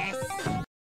 Nefarious.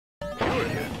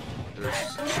 Good.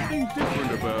 There's something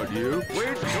different about you.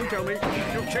 Wait, don't tell me.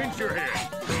 You've changed your hair.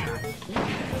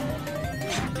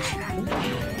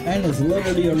 And it's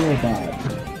literally a robot.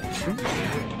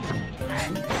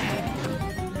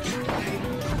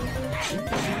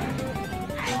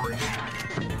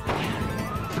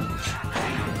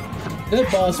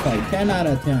 Good boss fight, 10 out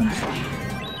of 10.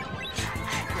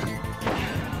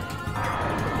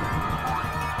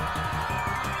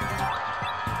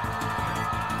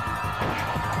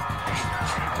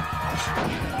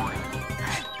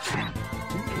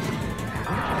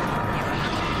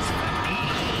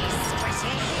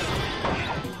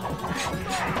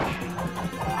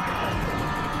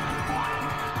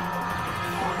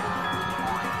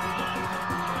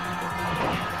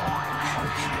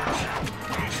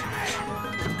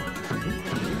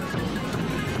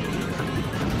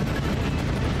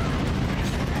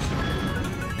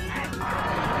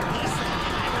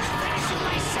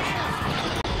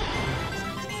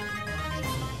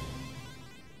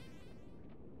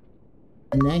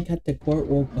 And then Captain Court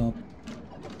woke up.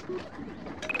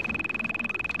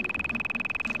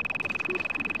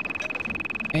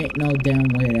 Ain't no damn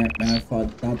way that man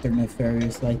fought Dr.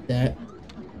 Nefarious like that.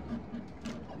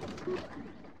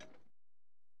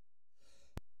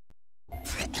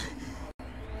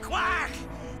 Quark!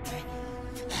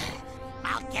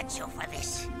 I'll get you for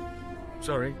this.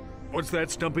 Sorry, what's that,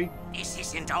 Stumpy? This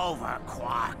isn't over,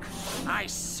 Quark. I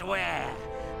swear.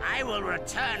 I will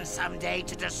return someday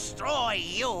to destroy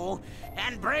you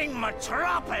and bring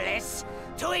Metropolis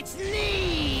to its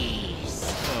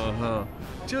knees! Uh-huh.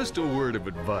 Just a word of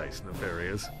advice,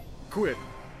 Nefarious. Quit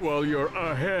while you're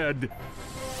ahead.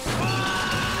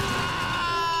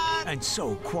 And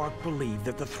so Quark believed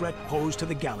that the threat posed to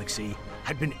the galaxy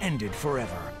had been ended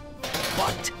forever.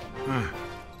 But...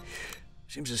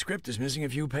 seems the script is missing a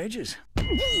few pages.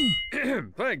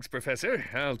 Thanks, Professor.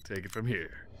 I'll take it from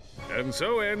here. And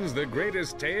so ends the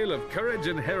greatest tale of courage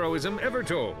and heroism ever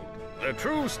told. The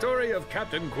true story of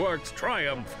Captain Quark's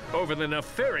triumph over the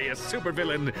nefarious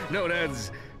supervillain known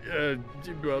as,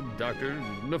 well, Dr.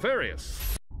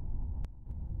 Nefarious.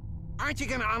 Aren't you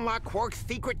gonna unlock Quark's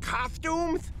secret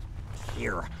costumes?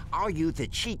 Here, I'll use the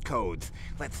cheat codes.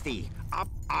 Let's see. Up,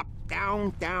 up,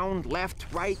 down, down, left,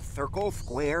 right, circle,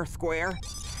 square, square.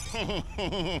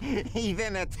 He's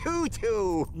in a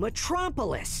tutu!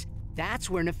 Metropolis! That's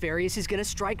where Nefarious is gonna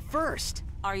strike first.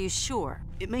 Are you sure?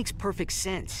 It makes perfect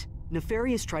sense.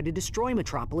 Nefarious tried to destroy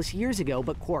Metropolis years ago,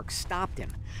 but Quark stopped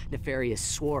him. Nefarious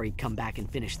swore he'd come back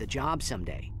and finish the job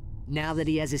someday. Now that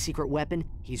he has a secret weapon,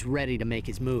 he's ready to make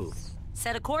his move.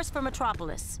 Set a course for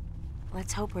Metropolis.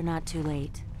 Let's hope we're not too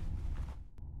late.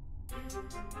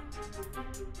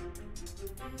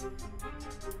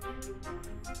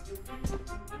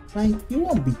 Like, you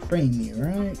won't betray me,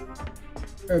 right?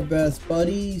 We're best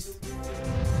buddies.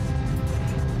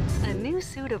 A new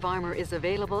suit of armor is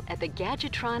available at the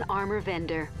Gadgetron armor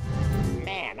vendor.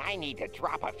 Man, I need to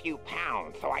drop a few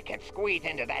pounds so I can squeeze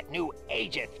into that new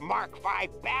Aegis Mark V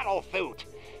battle suit.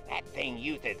 That thing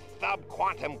uses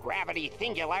sub-quantum gravity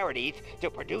singularities to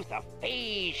produce a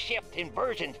phase shift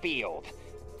inversion field.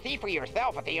 See for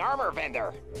yourself at the armor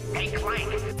vendor. Hey,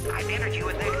 Clank, I've entered you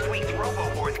in next week's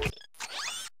RoboWars.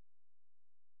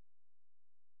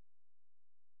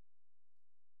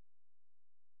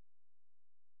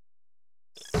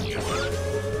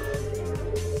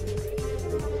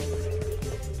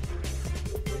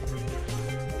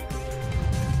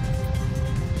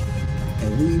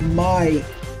 We might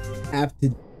have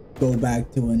to go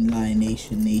back to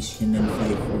Annihilation Nation and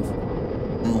fight for,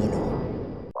 I don't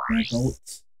know, more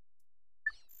goats.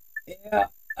 Yeah,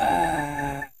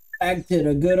 back to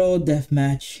the good old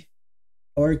deathmatch.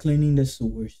 Or cleaning the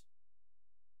sewers.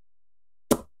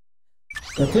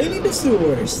 We're cleaning the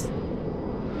sewers.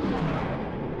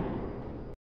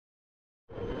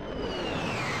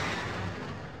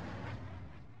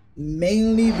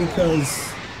 Mainly because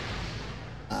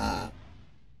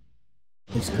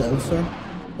it's closer.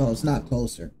 Well, it's not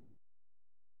closer.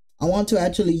 I want to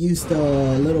actually use the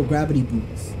little gravity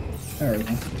boots. There we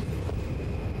go.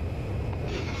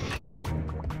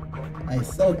 I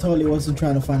so totally wasn't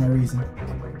trying to find a reason.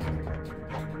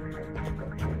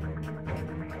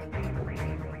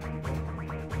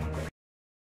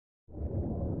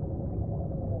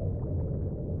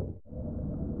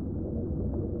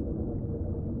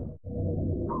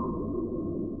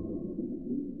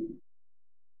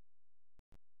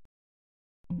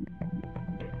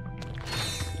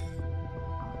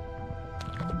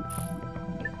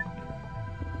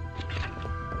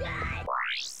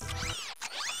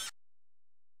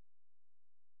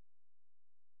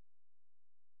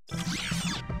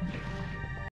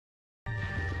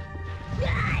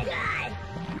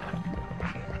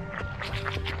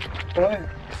 What?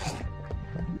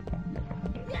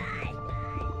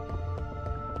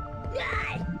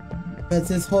 Because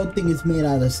this whole thing is made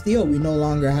out of steel, we no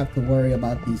longer have to worry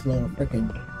about these little freaking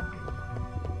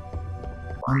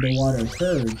underwater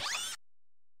turds.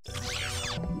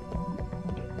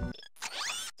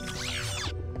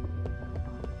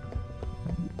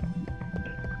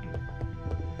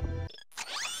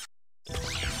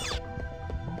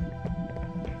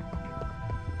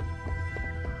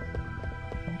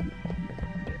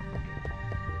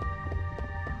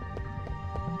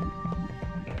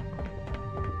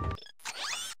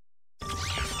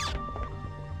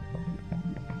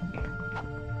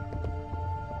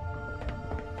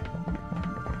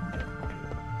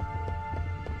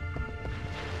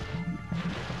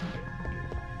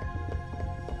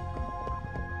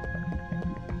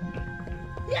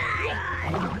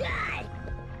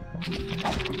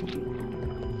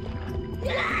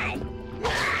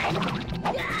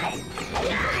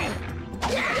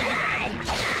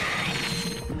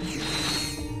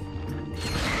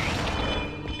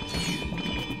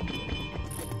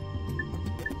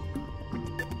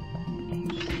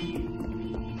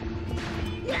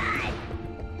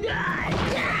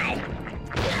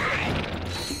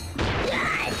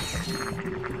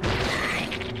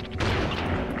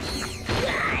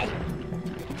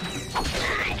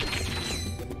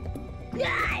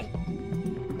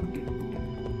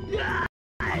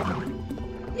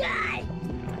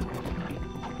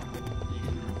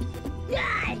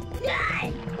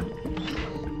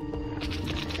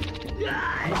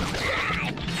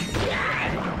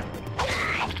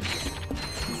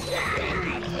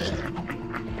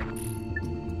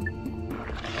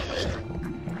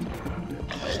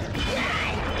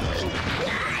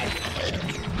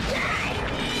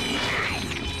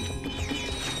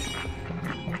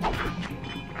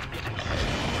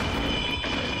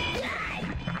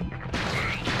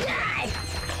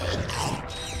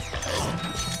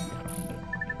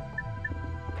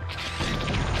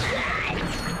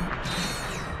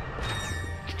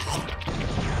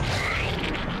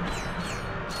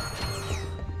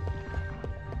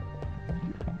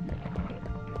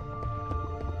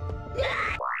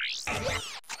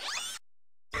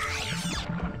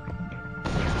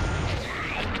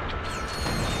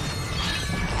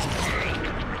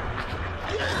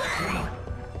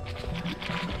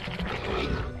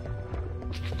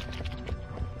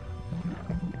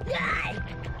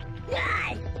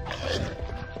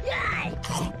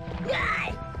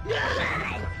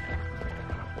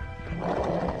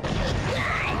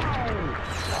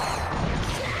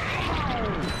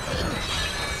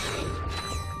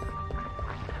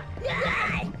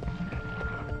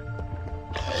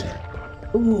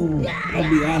 Ooh, I'll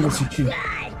be honest with you.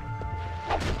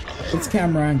 This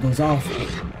camera angle's off.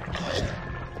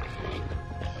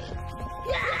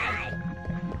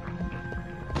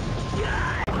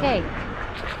 Hey.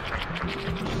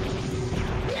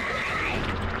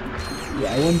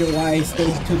 Yeah, I wonder why I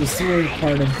stayed to the sewer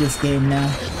part of this game now.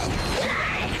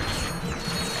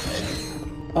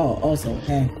 Oh, also,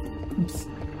 hey. Oops.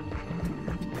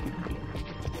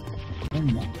 Oh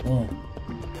my god.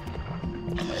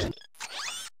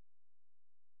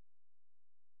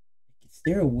 Is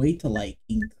there a way to, like,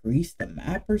 increase the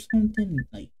map or something?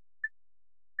 Like,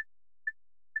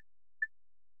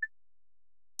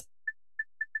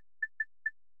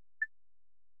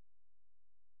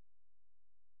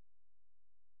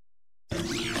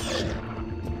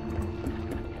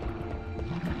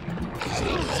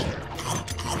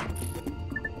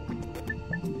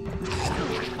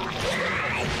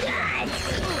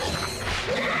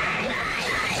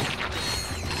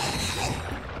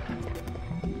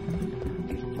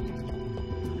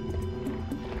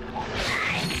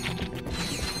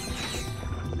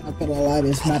 not gonna lie,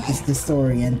 this map is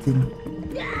disorienting.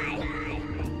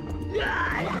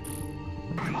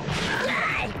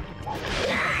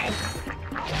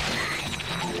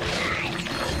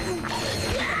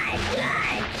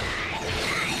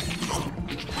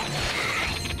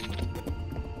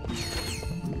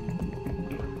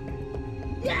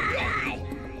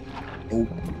 Oh.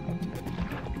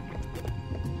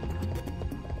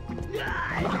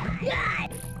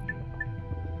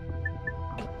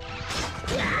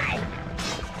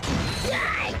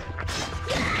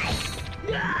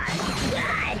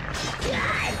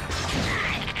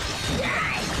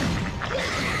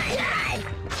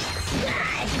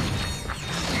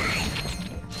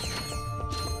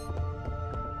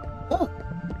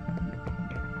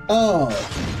 Oh.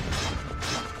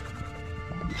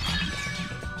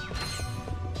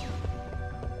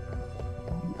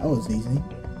 That was easy.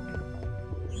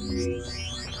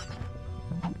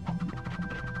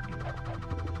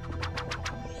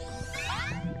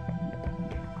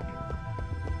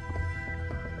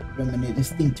 Wait a minute,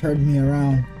 this thing turned me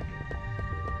around.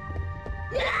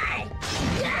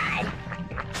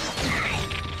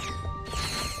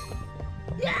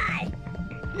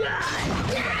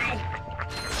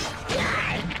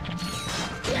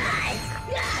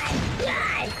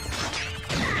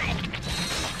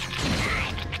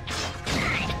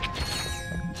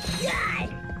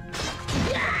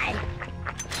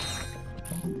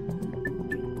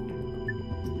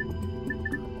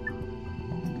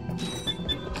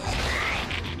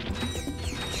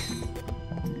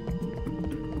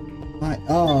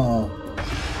 Oh.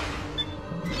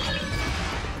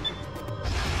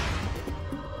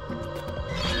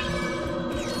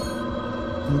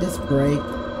 Can this break?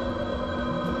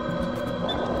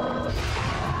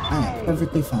 I am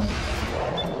perfectly fine.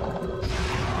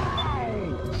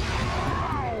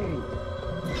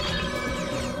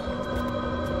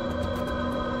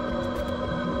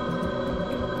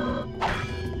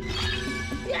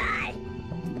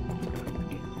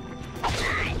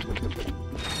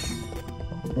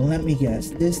 Well, let me guess.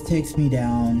 This takes me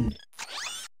down.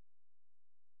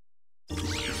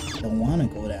 Don't want to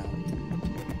go down.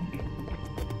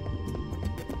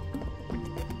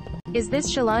 Is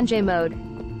this Shalanje mode?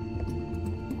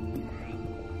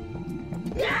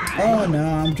 Oh no,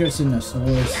 I'm just in the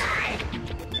source.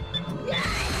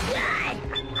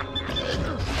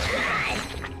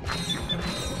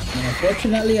 And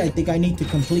unfortunately, I think I need to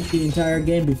complete the entire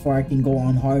game before I can go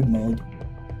on hard mode.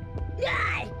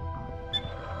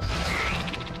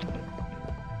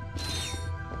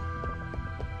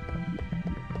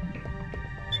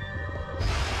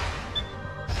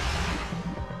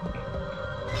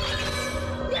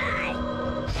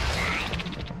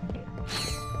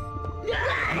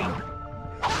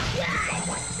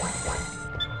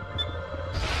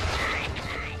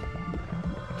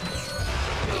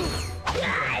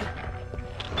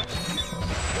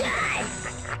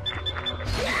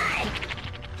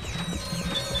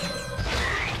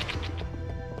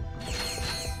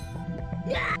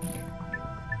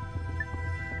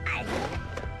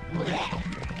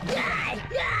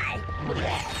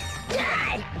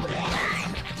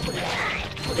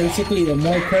 Basically, the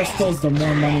more crystals, the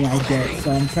more money I get.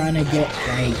 So I'm trying to get,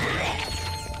 like,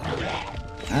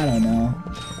 I don't know,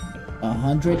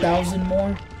 100,000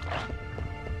 more.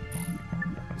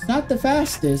 It's not the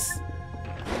fastest,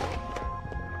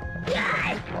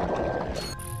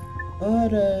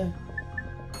 but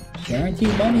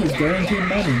guaranteed money is guaranteed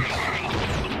money.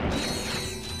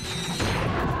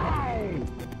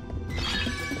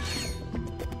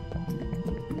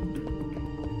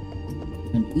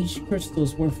 Each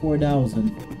crystal's worth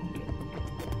 4,000.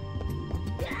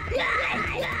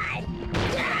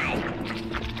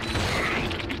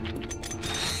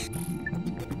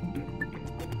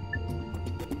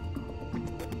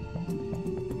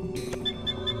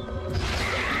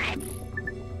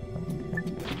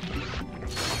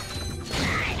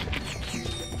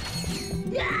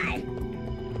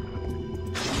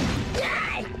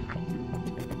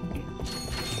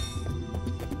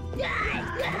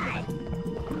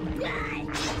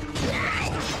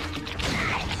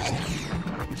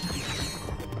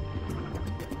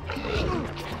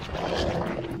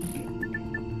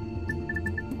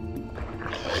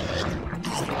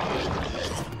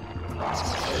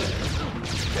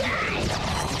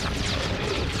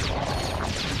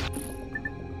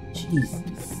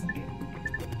 Jesus.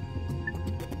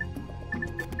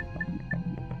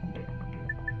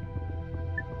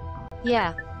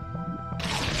 Yeah.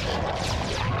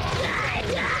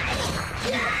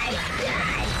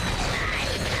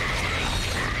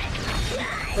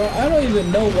 Bro, I don't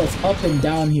even know what's up and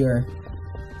down here.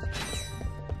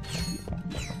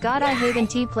 God, I haven't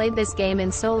played this game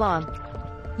in so long.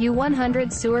 You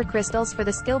 100 sewer crystals for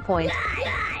the skill point.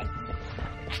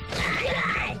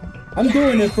 I'm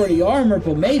doing it for the armor,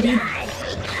 but maybe.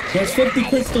 There's 50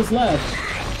 crystals left.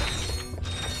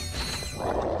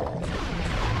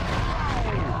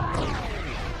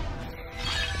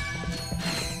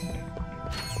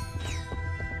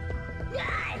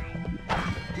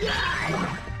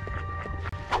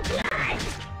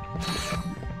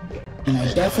 And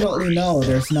I definitely know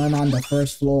there's none on the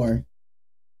first floor.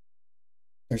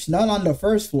 There's none on the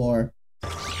first floor.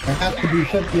 There have to be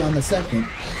 50 on the second.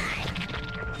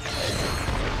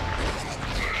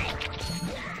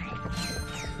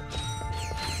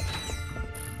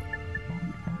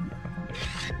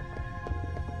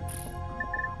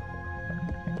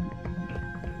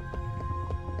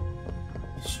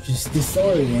 It's just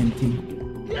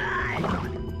disorienting.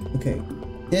 Okay,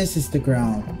 this is the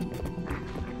ground.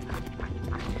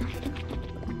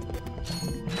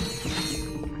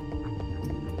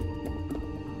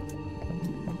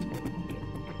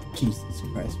 Jesus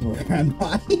Christ, where am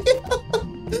I?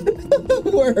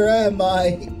 Where am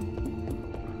I?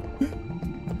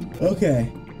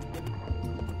 Okay.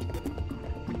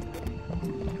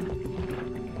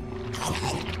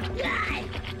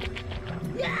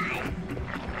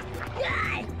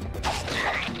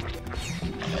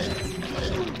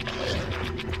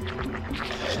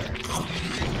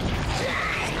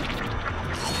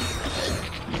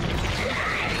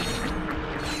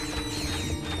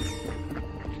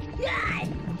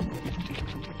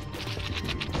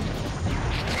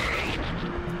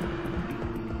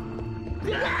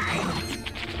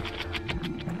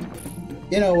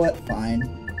 You know what?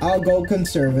 Fine. I'll go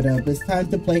conservative. It's time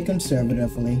to play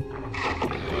conservatively.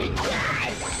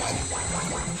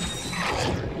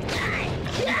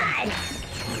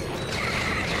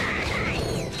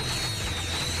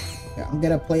 Yeah, I'm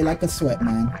gonna play like a sweat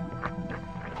man.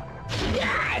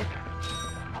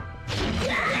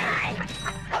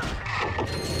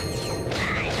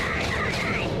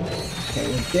 Okay,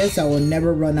 with this I will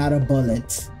never run out of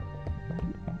bullets.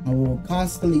 I will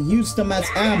constantly use them as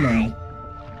ammo.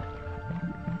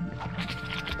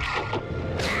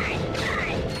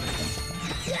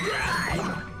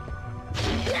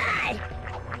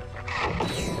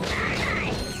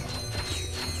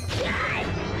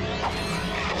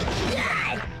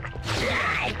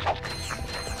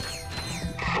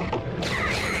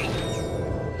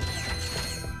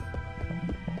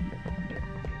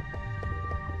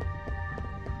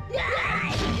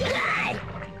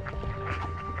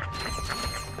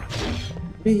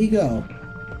 Where did he go?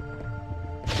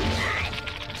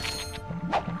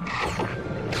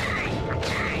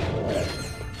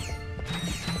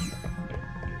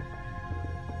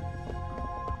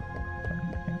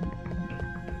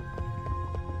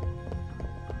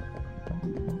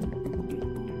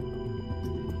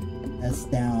 That's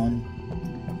down.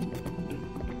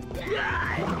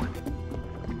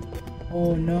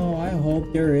 Oh no, I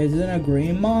hope there isn't a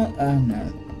green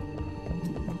no.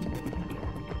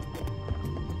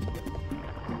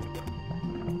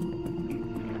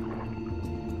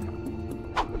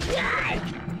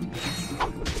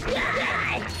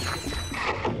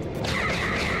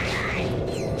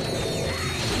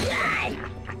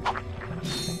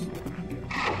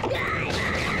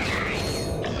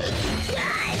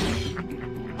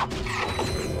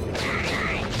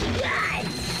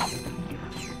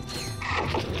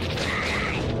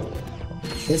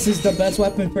 This is the best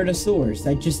weapon for the sewers.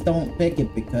 I just don't pick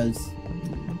it because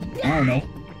I don't know.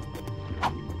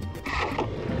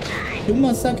 Too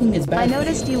much sucking is bad. I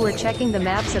noticed you were checking the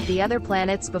maps of the other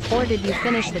planets before. Did you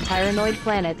finish the Tyrannoid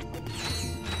planet?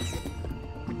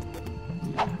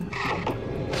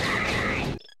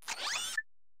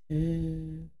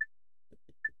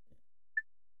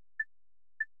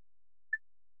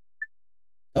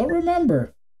 Don't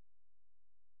remember.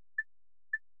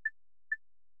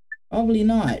 Probably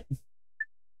not.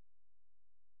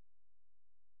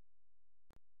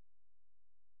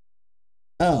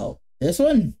 Oh, this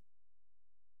one?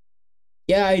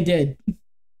 Yeah, I did.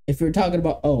 If you're talking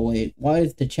about... Oh, wait. Why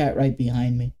is the chat right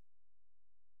behind me?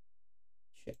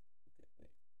 Shit.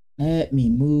 Let me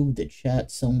move the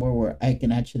chat somewhere where I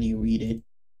can actually read it.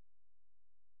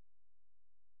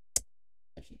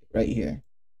 Actually, right here.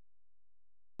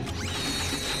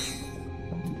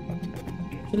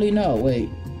 Actually, no, wait.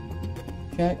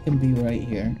 Chat can be right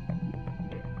here.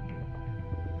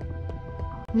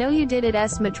 No, you did it,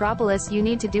 S Metropolis. You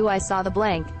need to do I saw the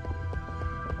blank.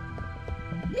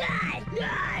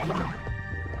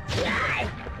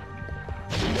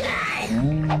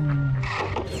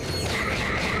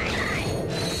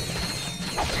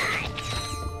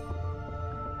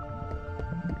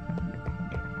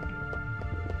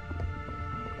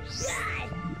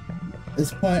 At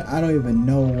this point, I don't even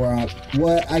know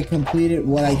what I completed,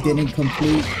 what I didn't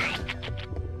complete.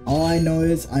 All I know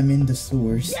is I'm in the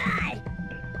sewers.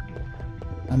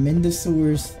 I'm in the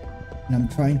sewers, and I'm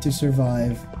trying to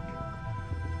survive.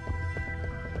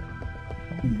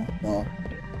 Oh my god.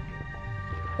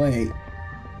 Wait.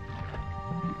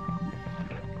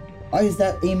 Why is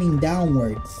that aiming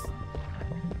downwards?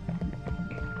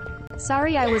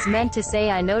 Sorry, I was meant to say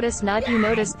I noticed, not you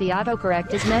noticed. The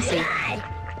autocorrect is messy.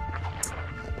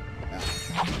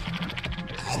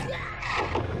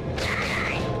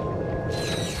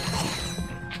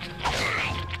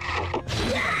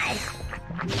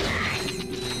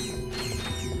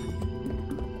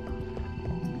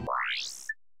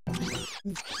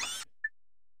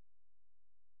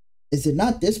 Is it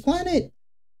not this planet?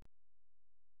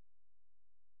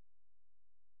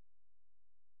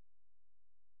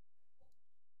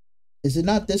 Is it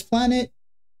not this planet?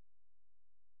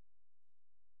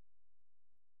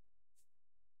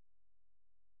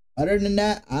 Other than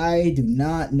that, I do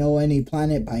not know any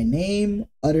planet by name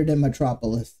other than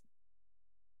Metropolis.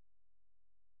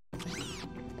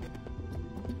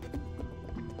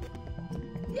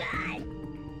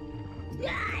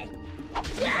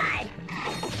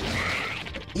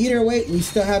 Either way, we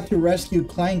still have to rescue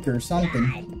Clank or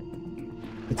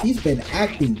something. But he's been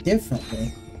acting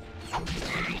differently.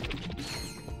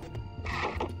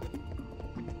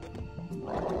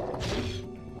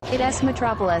 It's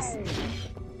Metropolis.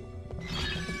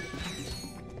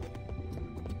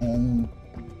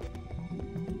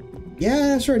 Yeah,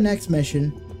 that's our next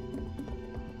mission.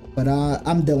 But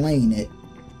I'm delaying it.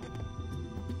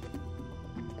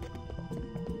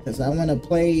 Because I want to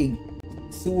play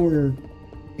Sewer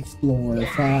Explorer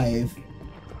 5.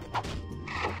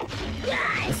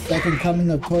 The second coming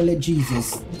of Toilet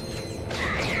Jesus.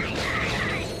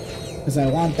 Because I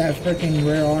want that freaking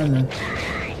rare armor.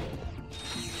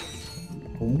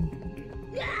 Boom.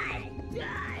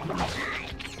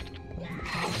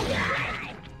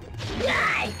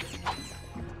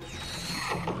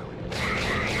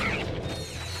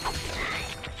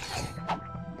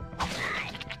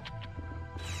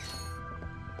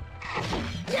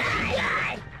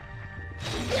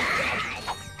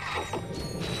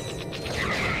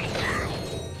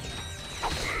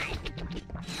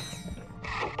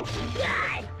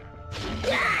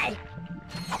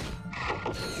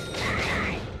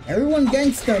 Everyone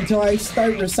gangsta until I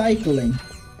start recycling.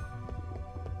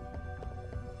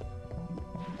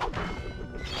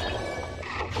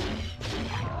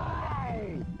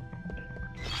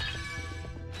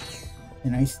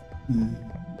 And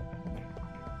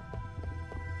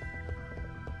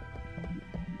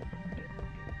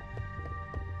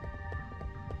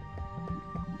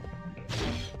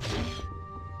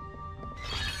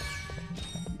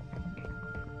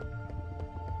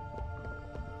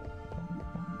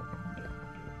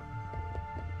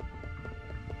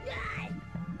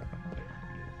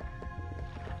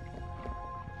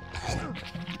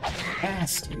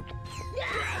bastard.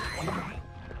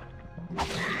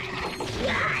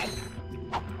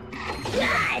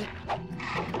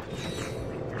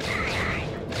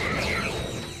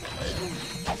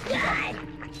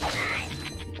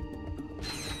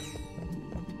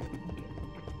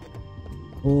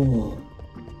 Oh.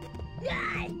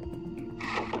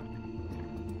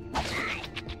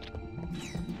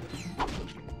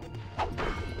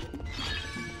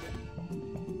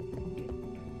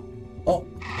 Oh.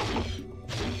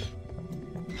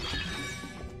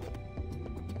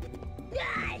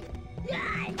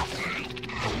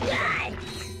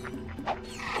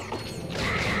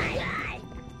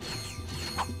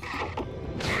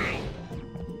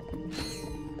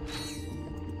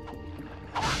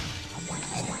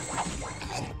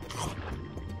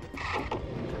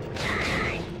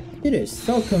 It is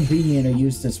so convenient to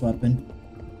use this weapon.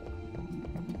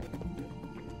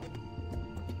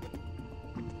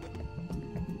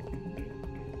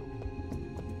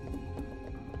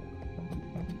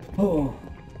 Oh.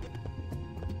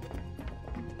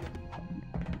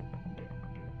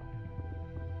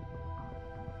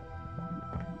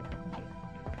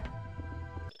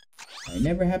 I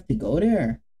never have to go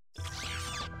there.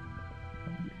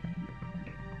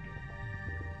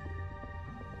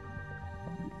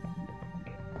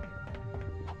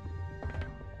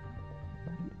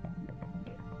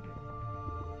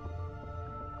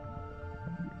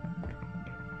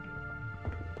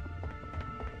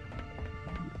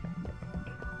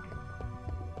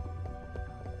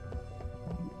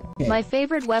 My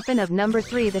favorite weapon of number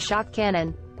 3, the shock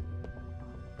cannon.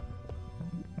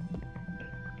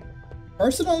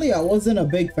 Personally, I wasn't a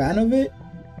big fan of it,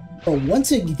 but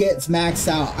once it gets maxed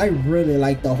out, I really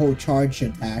like the whole charge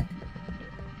attack.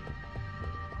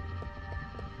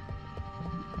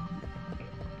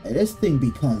 And this thing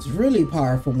becomes really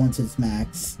powerful once it's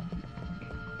maxed.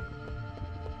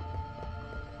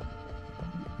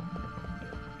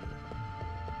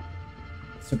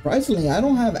 Surprisingly, I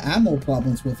don't have ammo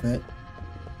problems with it.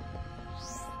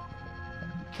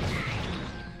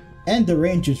 And the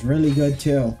range is really good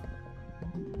too.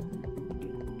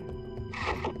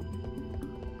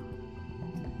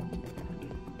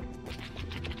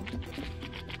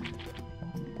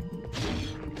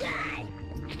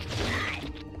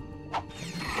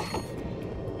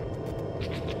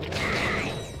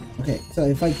 Okay, so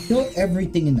if I kill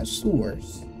everything in the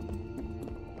sewers,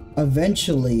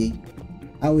 eventually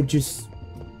I would just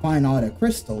find all the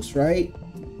crystals, right?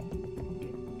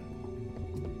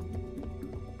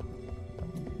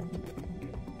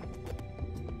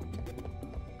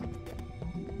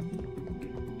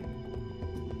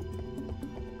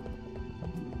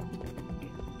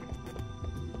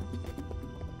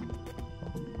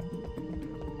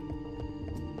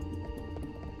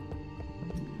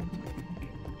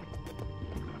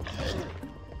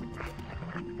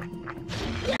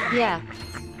 Yeah.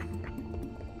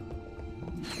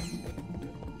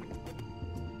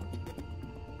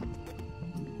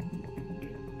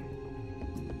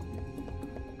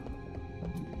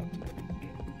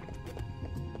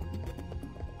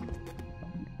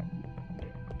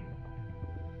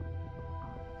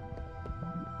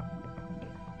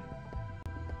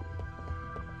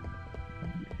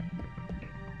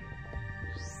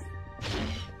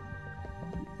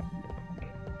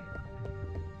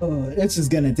 This is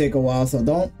gonna take a while, so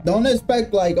don't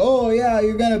expect like, oh yeah,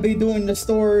 you're gonna be doing the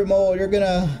story mode, you're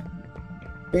gonna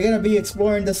be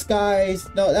exploring the skies.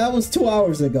 No, that was 2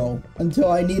 hours ago until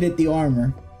I needed the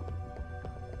armor.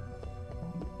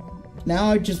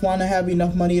 Now I just want to have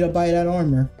enough money to buy that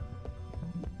armor.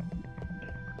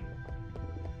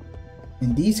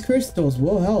 And these crystals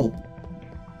will help.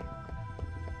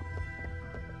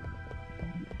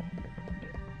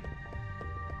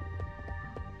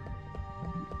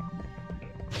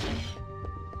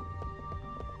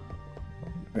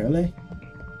 Really?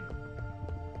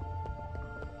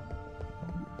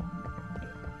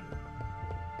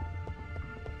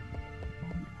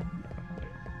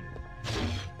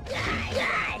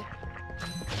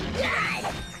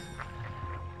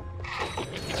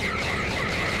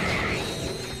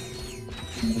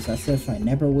 As I said, if I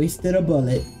never wasted a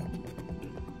bullet.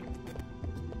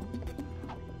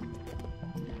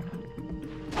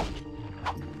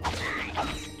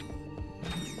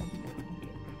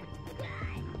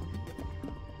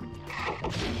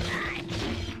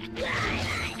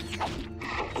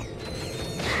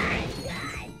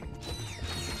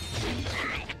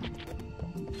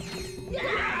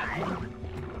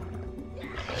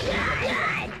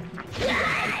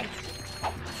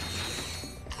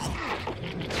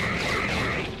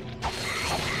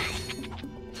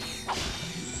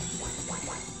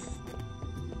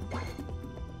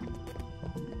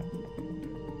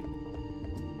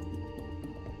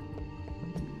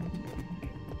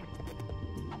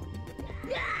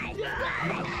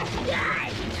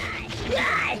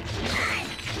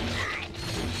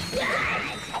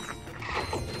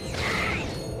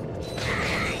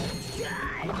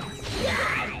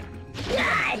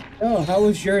 Oh, how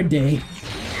was your day?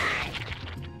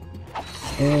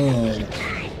 Oh,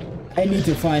 I need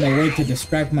to find a way to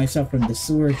distract myself from the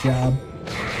sewer job.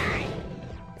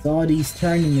 So all these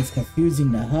turning is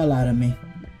confusing the hell out of me.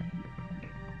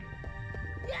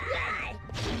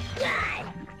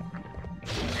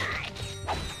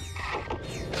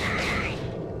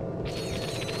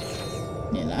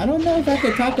 And I don't know if I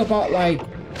could talk about, like,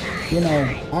 you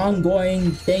know,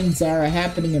 ongoing things that are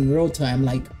happening in real time,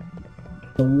 like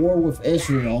the war with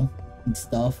Israel and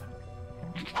stuff.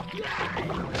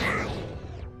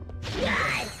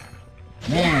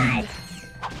 Man,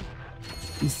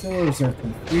 these sewers are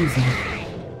confusing.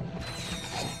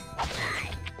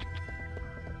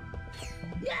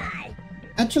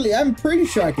 Actually, I'm pretty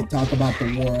sure I could talk about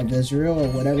the war of Israel or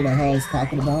whatever the hell is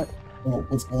talking about, or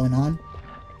what's going on.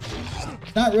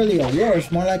 It's not really a war,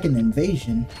 it's more like an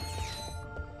invasion.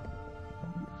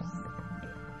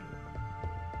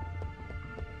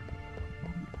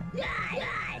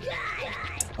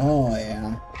 Oh,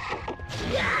 yeah.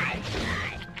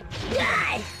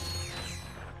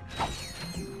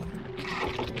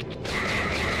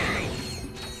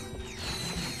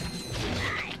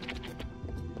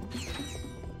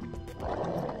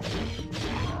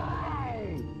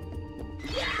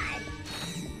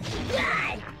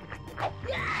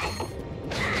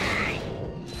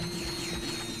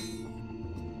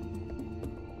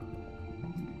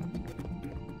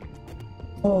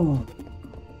 Oh.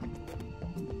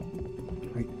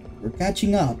 We're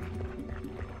catching up.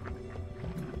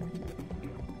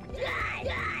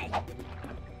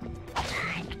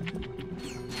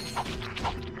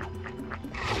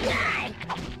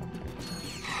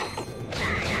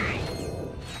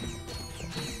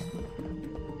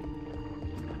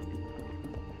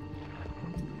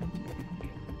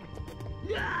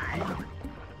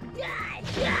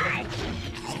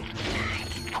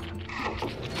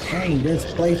 Dang, this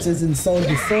place isn't so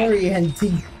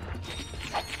disorienting.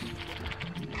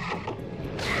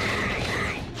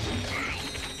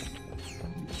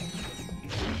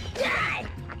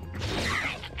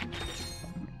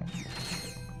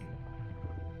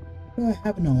 I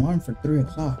have an alarm for 3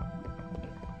 o'clock.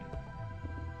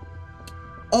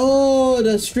 Oh,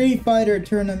 the Street Fighter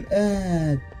tournament.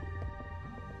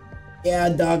 Yeah,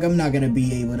 dog, I'm not gonna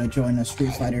be able to join a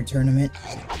Street Fighter tournament.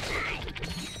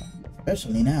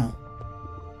 Especially now.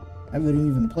 I haven't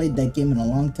even played that game in a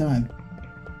long time.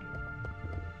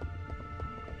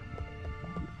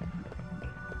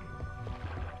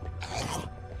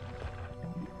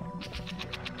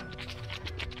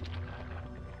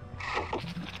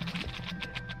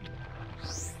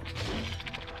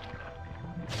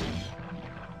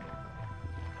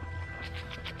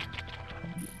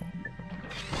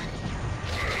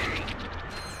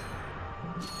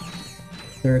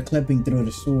 They're clipping through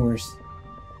the sewers.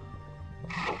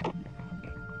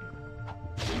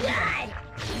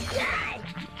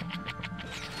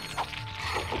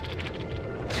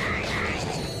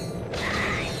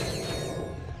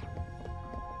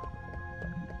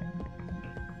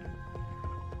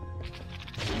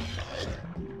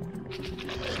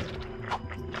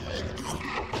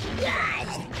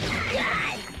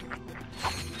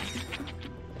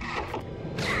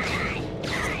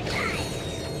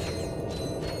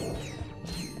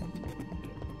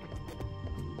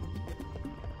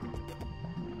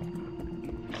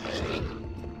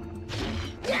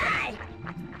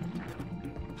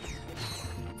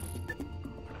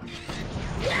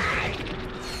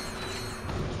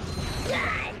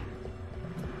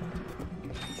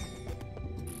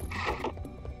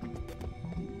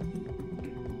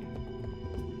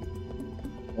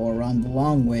 Or around the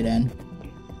long way then.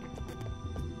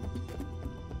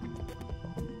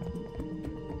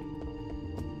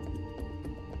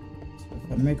 So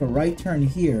if I make a right turn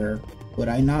here, would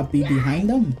I not be behind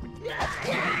them?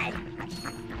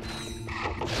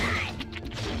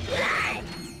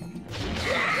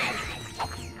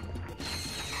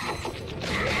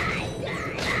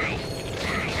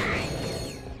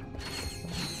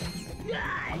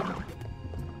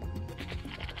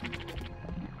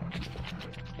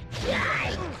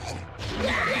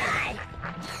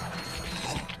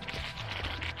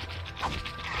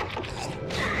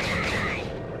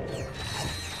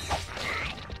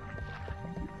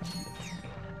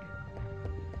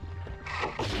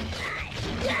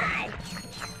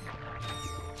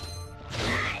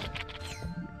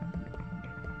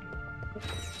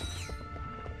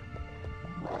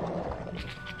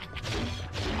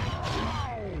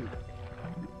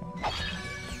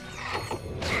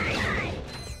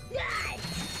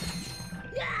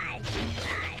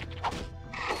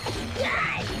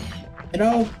 You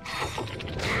know,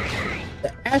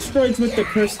 the asteroids with the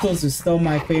crystals is still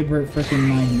my favorite freaking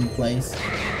mining place.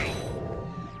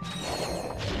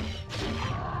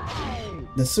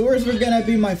 The sewers were gonna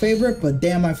be my favorite, but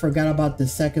damn, I forgot about the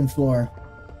second floor.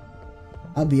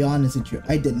 I'll be honest with you,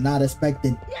 I did not expect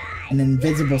it. An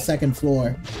invisible second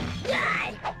floor.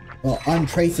 Well,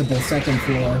 untraceable second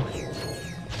floor.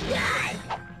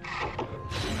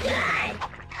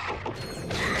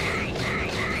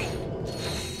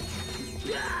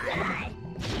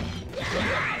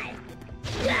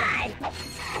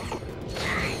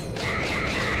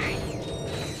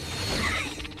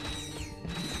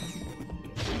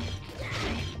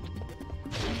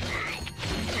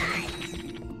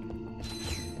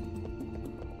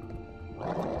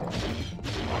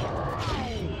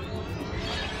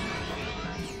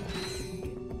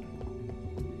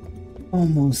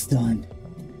 Almost done.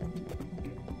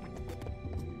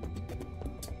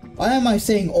 Why am I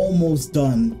saying almost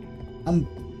done?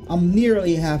 I'm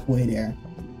nearly halfway there.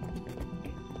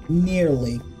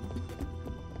 Nearly.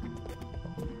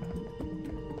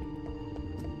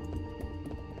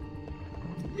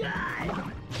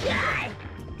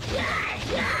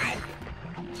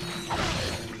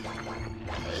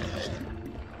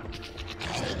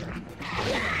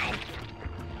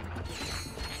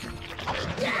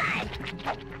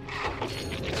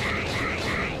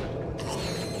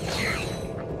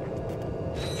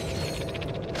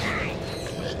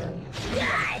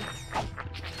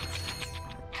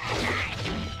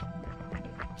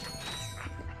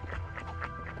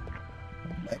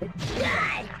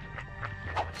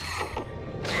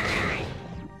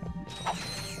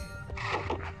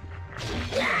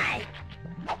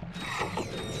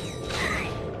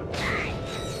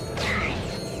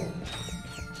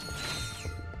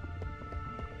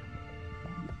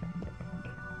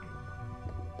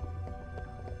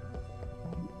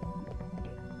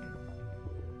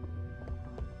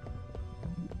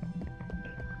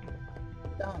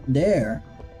 there.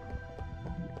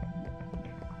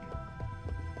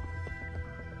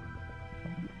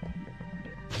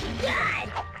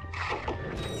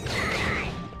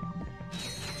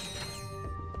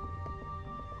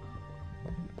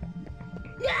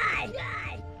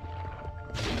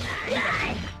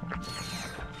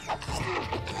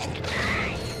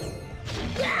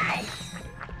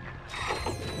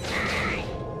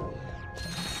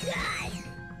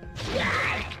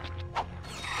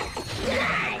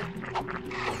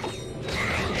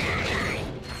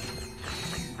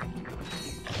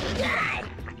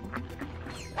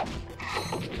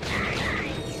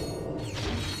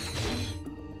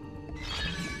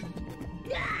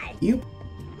 You.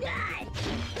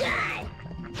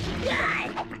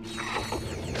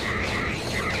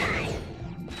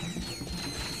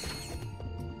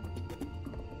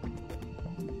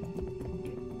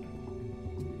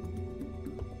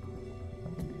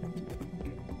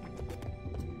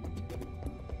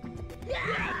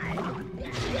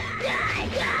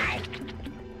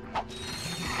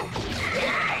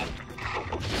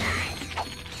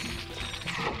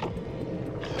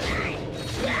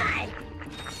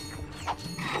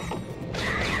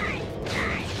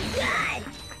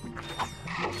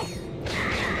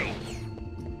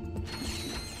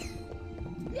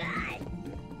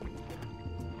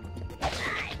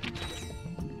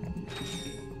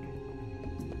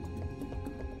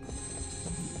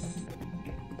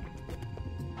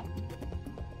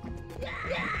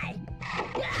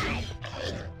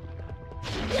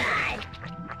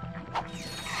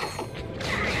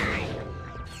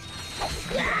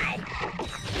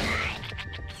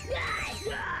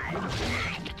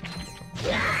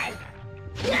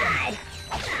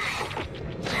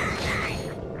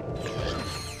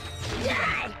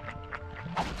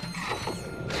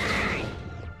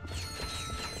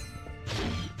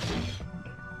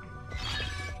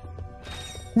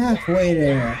 Halfway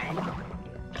there.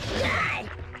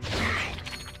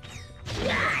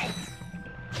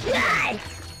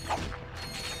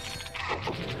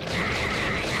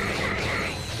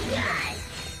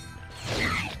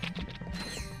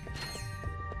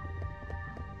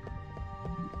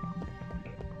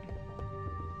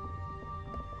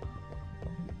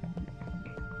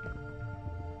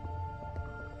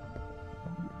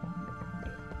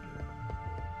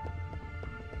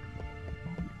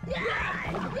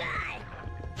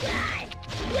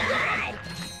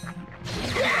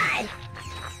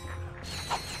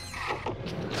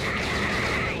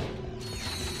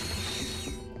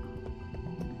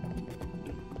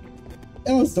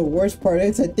 That was the worst part.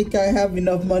 I think I have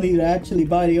enough money to actually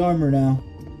buy the armor now.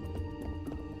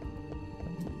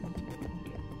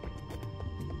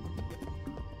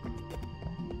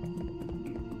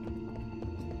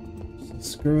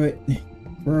 Screw it.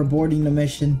 We're aborting the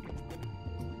mission.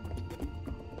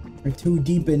 We're too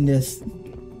deep in this.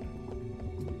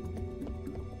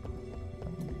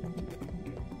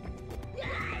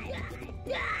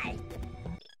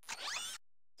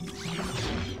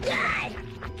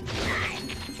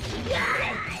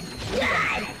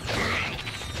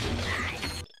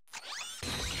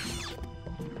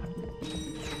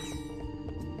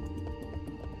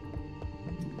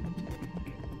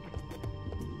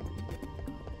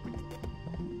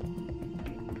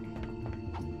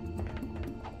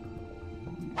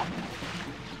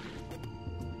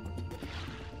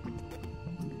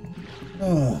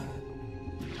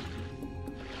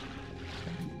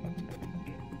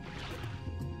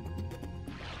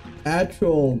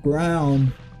 Actual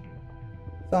ground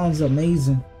sounds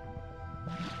amazing.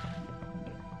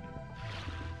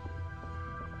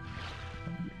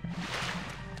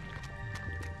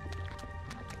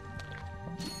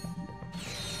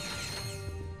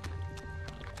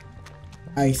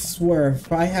 I swear,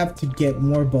 if I have to get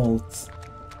more bolts,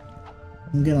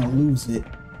 I'm gonna lose it.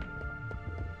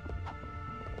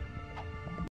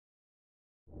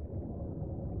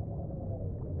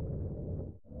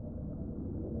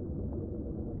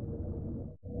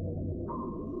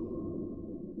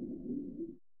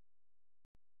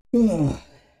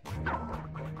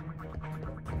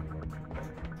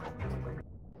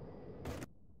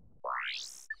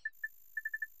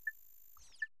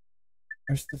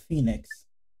 Where's the Phoenix?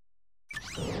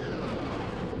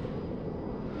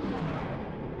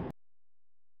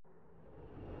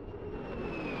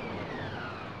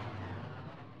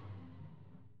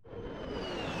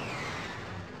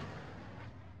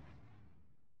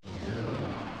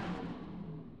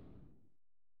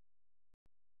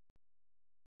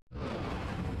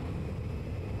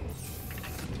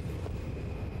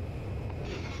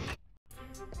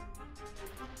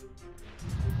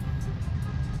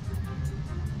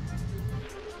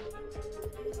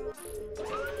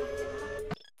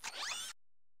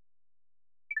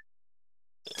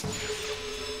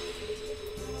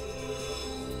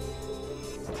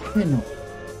 No.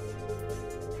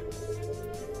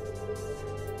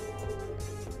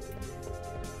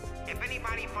 If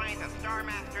anybody finds a Star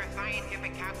Master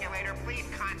scientific calculator, please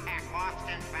contact Lost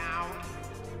and Found.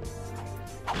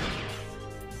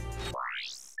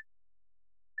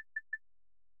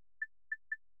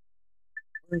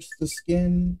 Where's the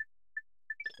skin?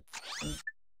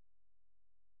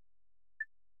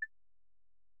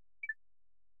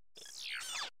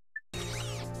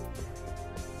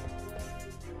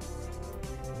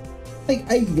 Like,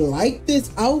 I like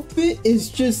this outfit. It's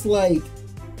just like,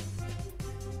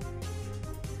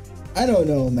 I don't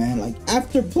know, man. Like,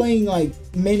 after playing like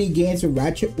many games with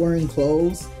Ratchet wearing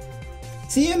clothes,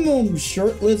 seeing him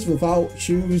shirtless without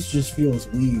shoes just feels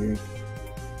weird.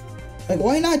 Like,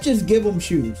 why not just give him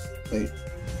shoes? Wait.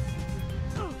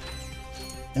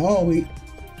 No, you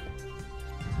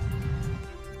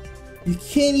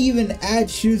can't even add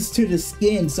shoes to the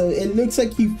skin, so it looks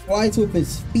like he flies with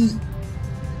his feet.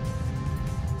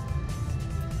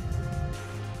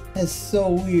 That's so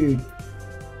weird.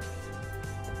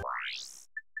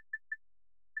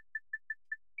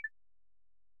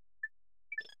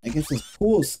 I guess it's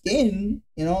cool skin,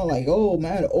 you know, like, oh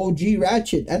man, OG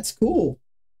Ratchet, that's cool.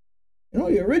 You know,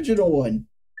 the original one.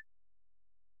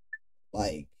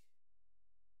 Like,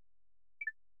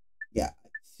 yeah,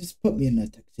 just put me in a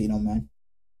tuxedo, man.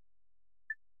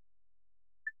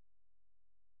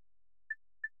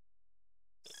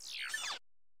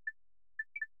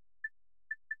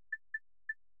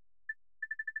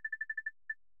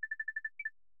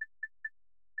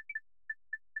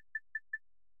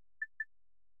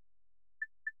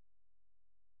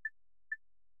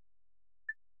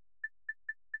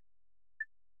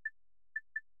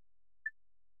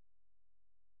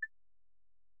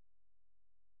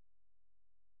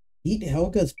 Beat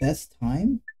Helga's best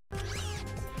time?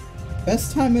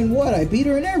 Best time in what? I beat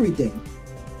her in everything.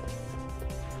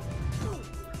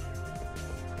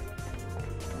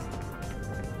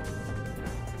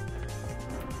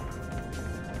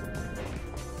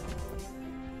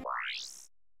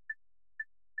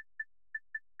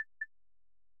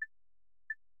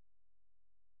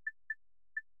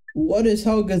 What is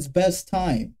Helga's best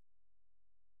time?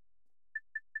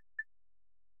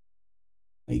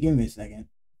 Wait, give me a second.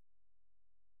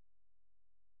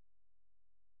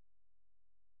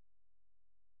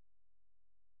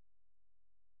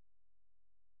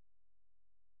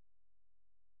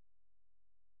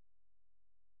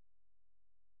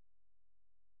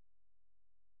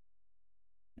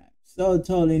 So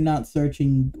totally not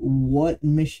searching what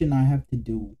mission I have to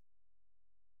do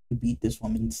to beat this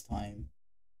woman's time.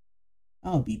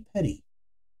 I'll be petty.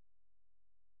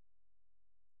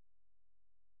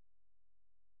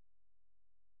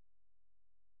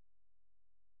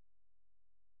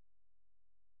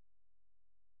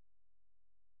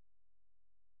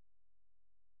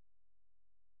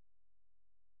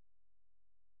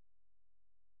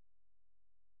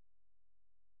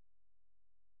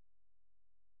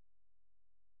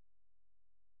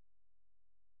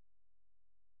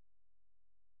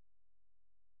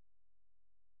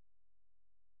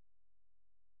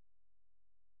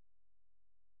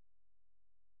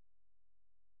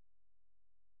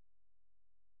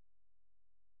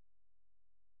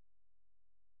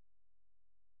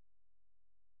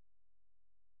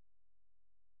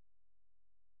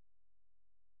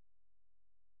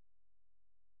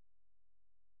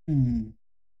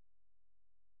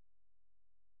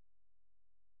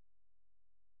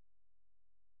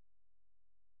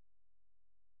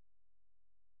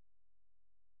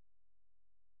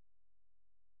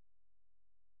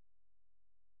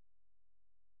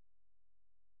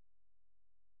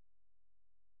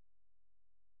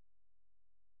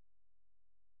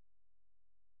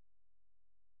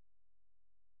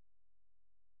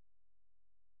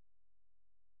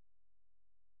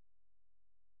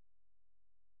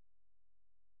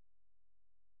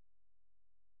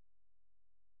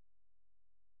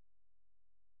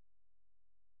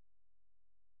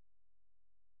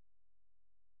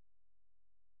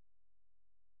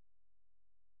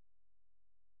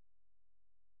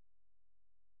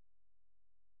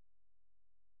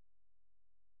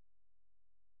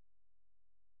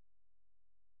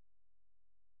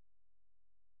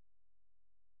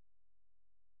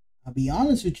 I'll be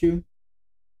honest with you.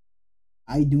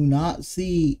 I do not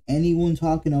see anyone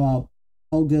talking about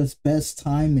Helga's best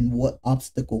time in what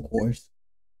obstacle course.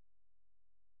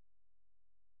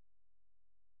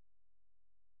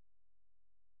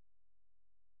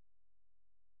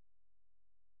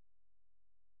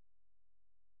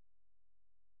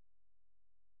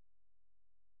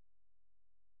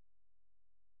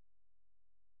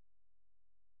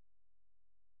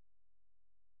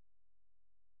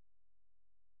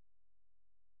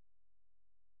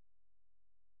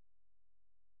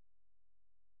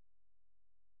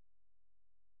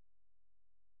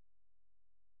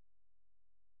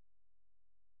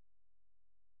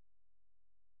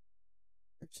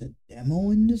 There's a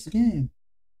demo in this game.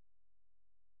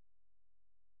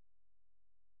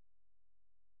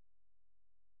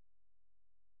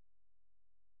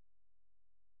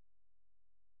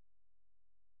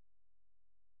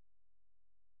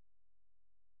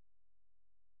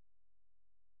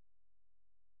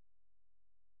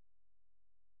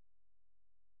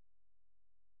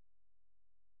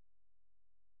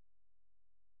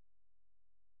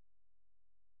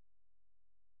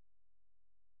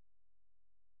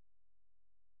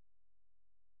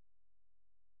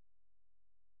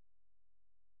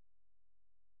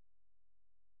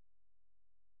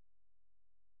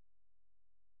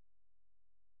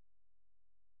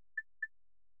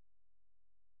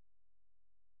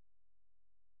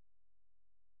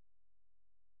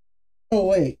 Oh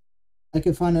wait, I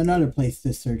can find another place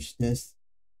to search this.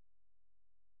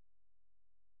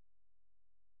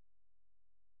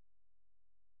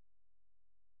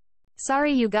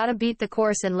 Sorry, you gotta beat the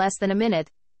course in less than a minute.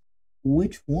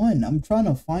 Which one? I'm trying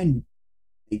to find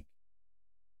like,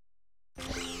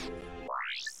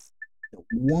 the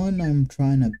one I'm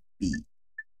trying to beat.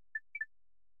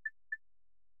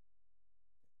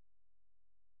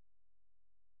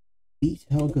 Beat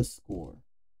Helga's score.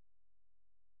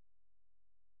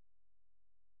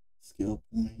 Skill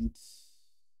points.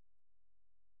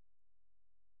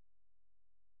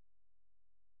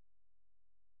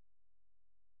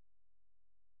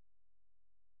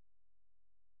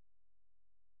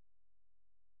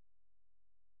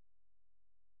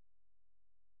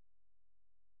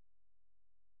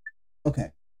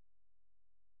 Okay.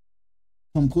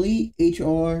 Complete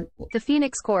HR. The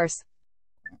Phoenix course.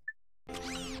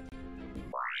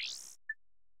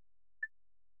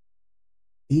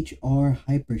 HR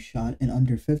Hypershot in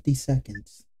under 50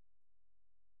 seconds.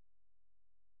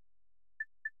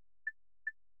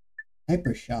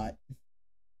 Hypershot.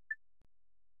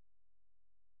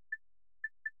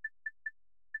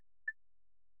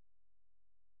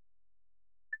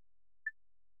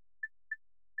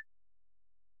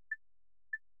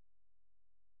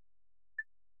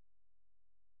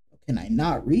 Can I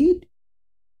not read?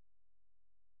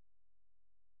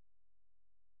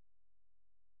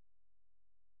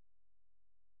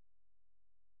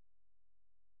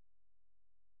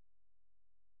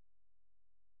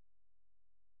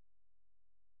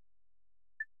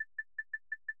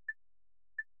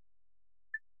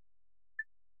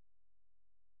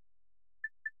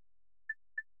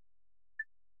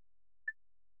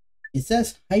 It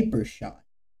says Hypershot.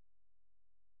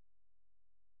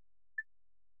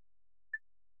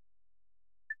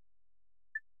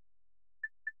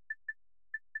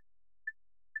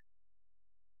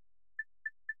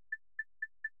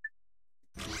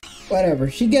 Whatever,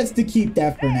 she gets to keep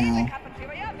that for now.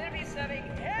 Cafeteria will be serving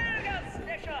Helga's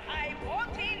special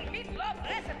high-protein meatloaf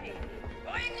recipe.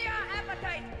 Bring your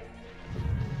appetite.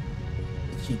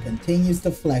 She continues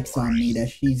to flex on me that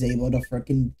she's able to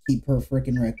frickin' keep her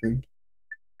frickin' record.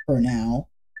 For now.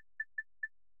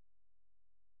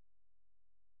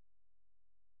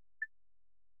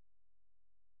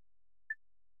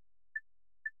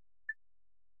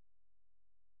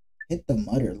 Hit the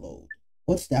mutter load.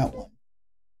 What's that one?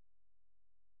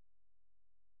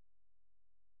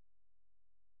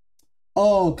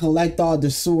 Oh, collect all the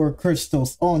sewer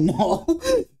crystals. Oh no.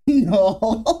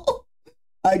 No.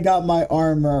 I got my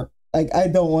armor. Like, I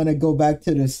don't want to go back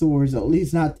to the sewers, at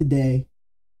least not today.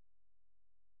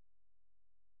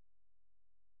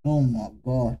 Oh my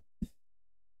god.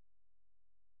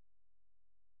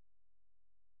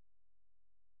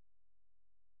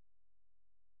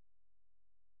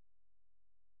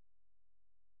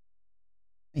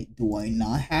 Wait, do I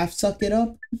not have Suck It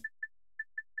Up?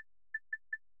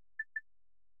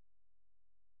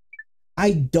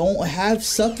 I don't have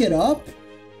Suck It Up?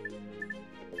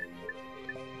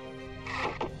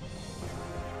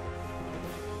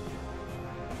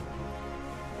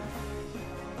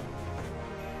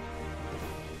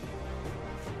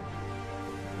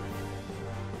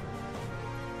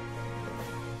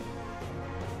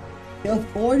 Kill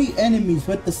 40 enemies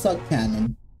with the suck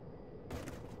cannon.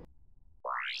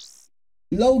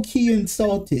 Low-key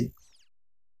insulted.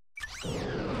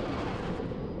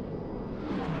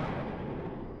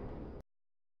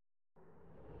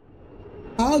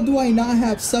 How do I not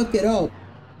have Suck It Up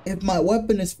if my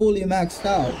weapon is fully maxed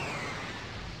out?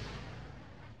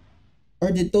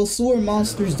 Or did those sewer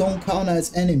monsters don't count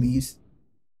as enemies?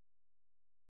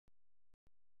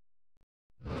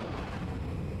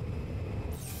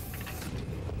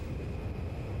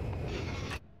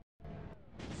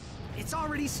 It's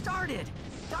already started!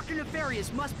 Dr.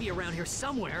 Nefarious must be around here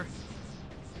somewhere.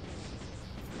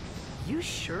 You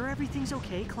sure everything's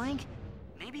okay, Clank?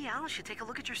 Maybe maybe Al should take a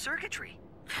look at your circuitry.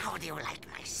 How do you like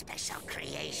my special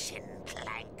creation,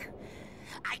 Clank?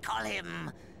 I call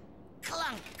him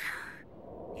Clunk.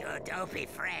 Your dopey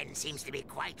friend seems to be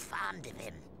quite fond of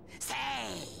him.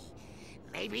 Say,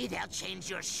 maybe they'll change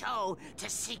your show to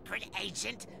Secret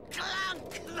Agent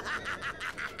Clunk.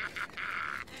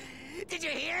 Did you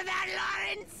hear that,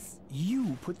 Lawrence?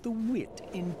 You put the wit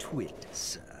in twit,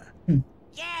 sir.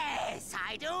 Yes,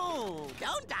 I do,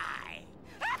 don't I?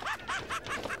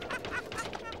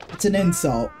 It's an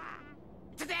insult.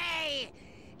 Today,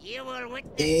 you will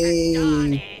witness the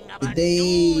dawning of a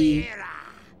new era.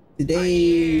 Today. For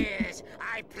years,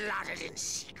 I plotted in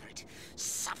secret,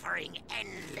 suffering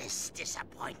endless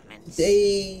disappointments.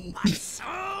 Today. But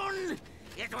soon,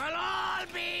 it will all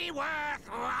be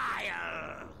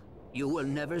worthwhile. You will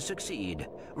never succeed.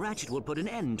 Ratchet will put an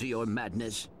end to your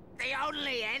madness. The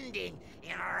only ending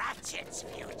in Ratchet's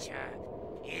future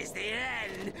is the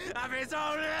end of his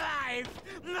own life.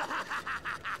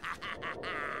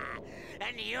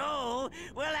 And you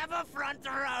will have a front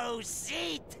row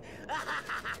seat.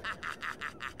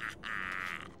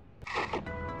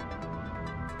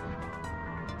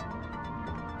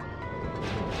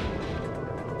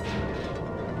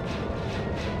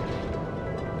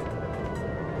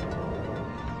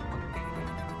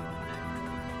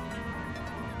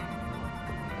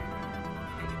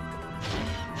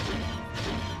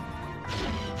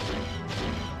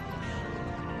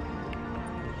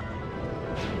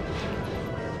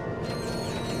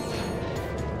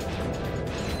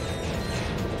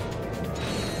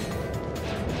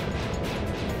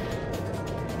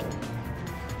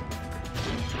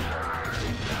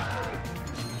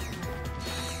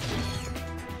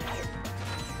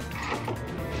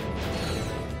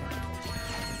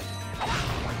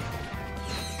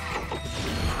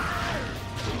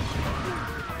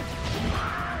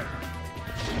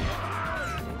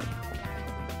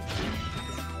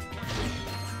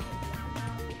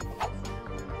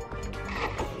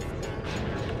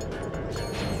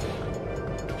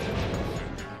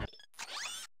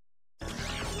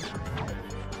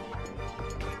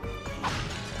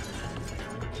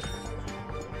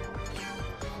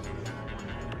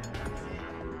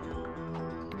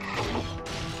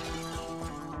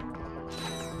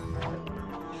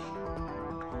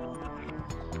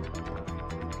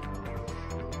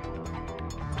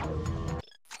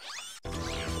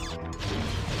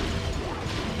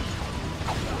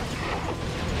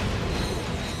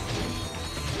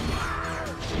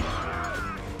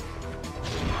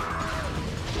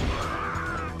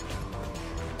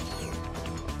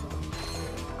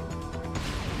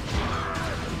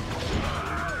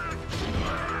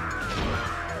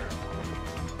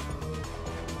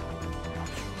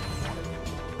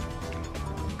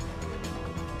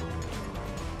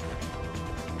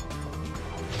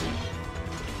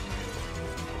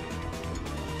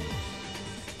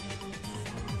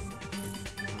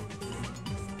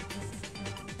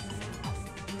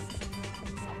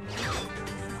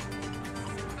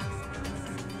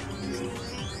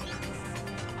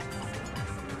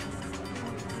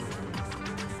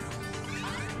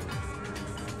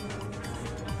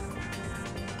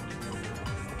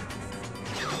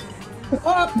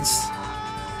 Oops!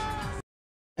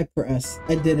 I pressed.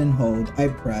 I didn't hold. I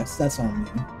pressed. That's on me.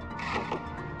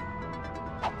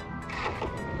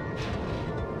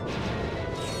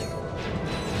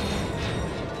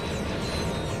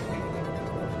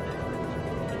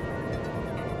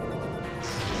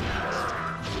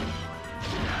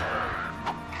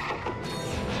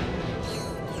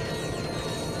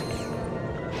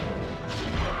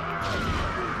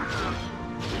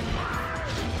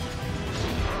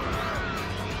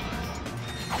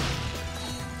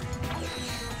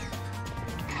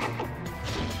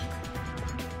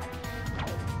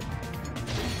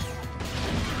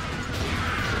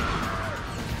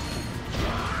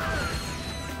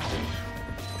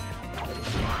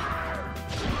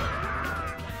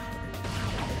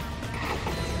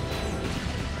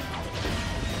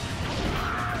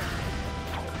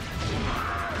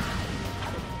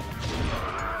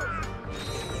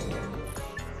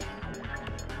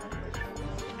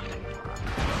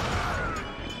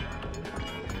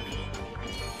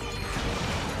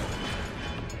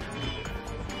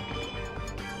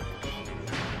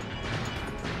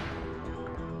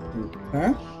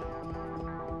 Huh?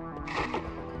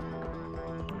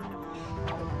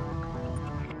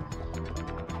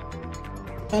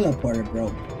 Teleporter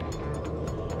broke.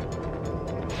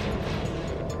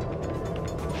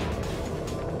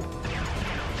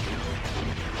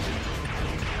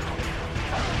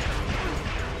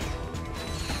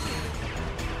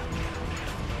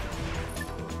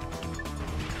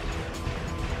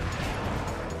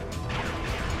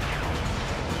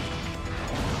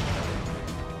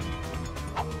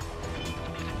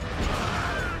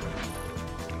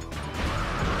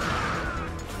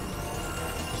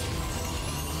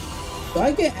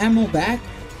 I get ammo back?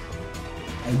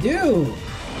 I do.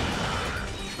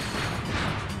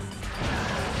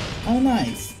 Oh,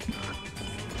 nice.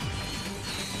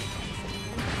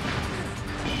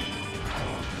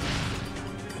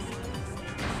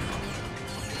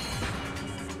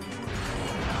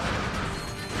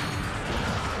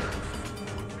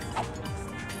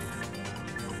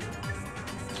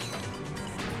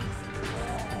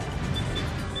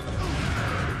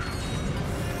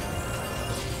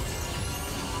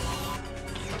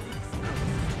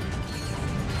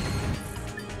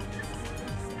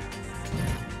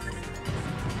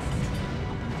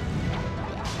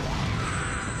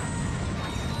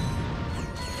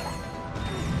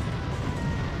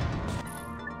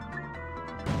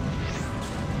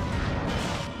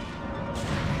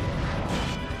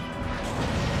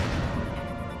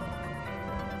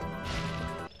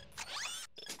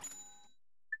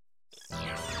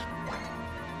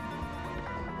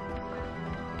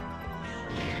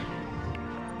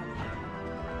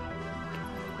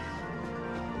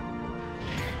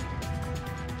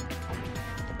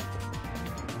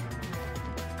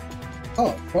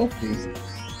 Oh, trophies.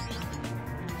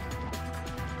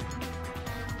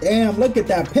 Damn, look at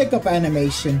that pickup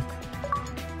animation.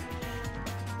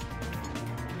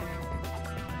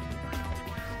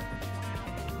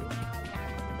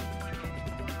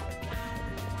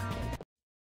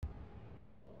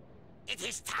 It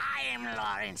is time,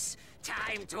 Lawrence.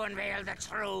 Time to unveil the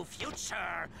true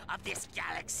future of this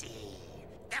galaxy.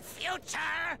 The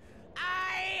future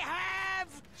I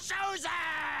have chosen!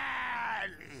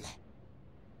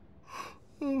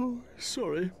 Oh,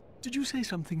 sorry. Did you say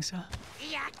something, sir?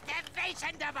 The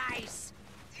activation device!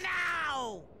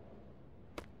 Now!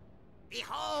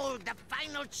 Behold the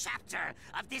final chapter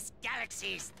of this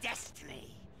galaxy's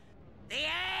destiny. The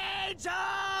Age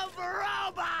of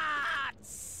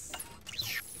Robots!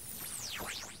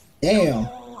 Damn.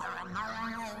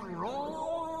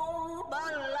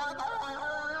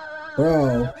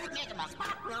 Bro.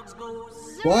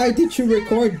 Why did you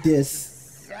record this?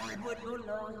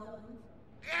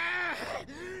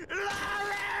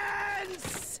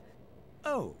 Lawrence!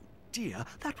 Oh, dear.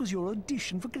 That was your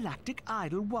audition for Galactic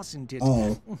Idol, wasn't it?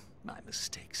 Oh. My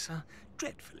mistake, sir.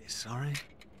 Dreadfully sorry.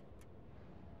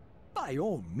 By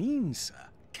all means, sir.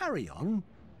 Carry on.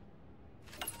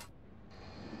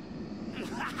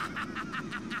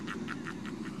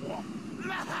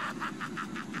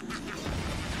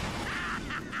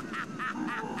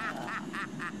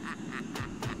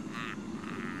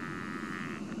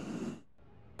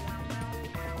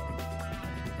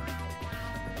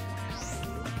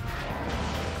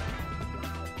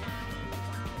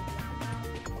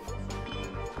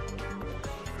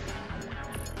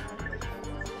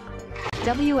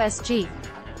 WSG.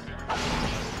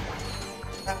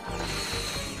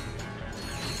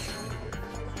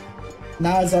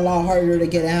 Now it's a lot harder to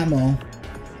get ammo.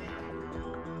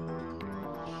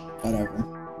 Whatever.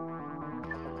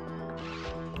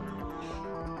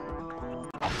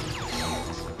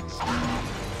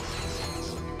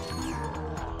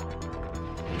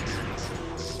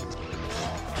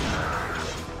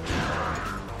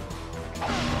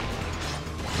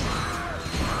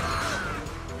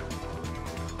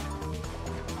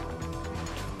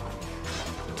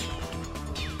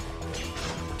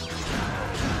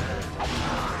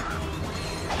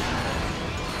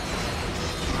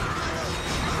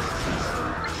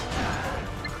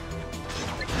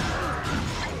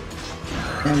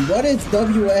 And what is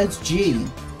WSG?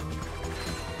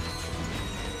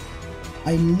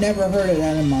 I never heard of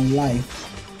that in my life.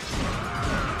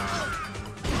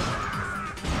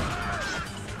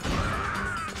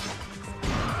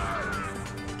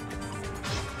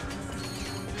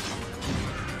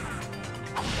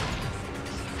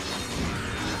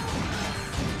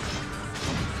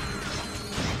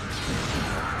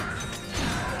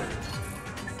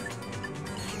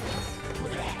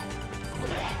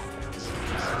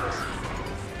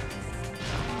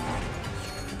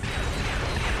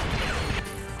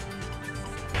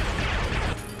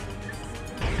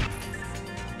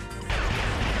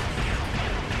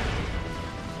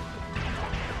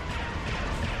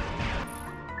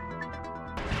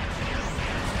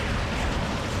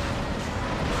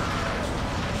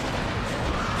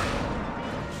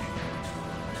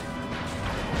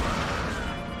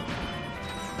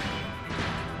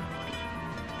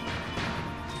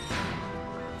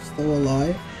 Still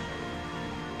alive?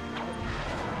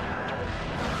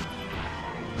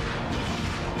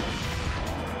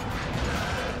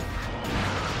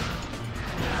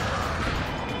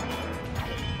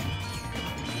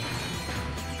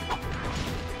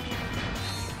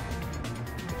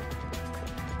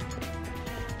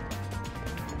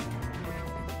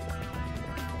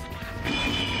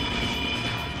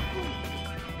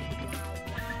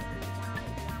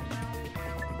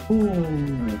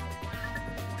 Ooh.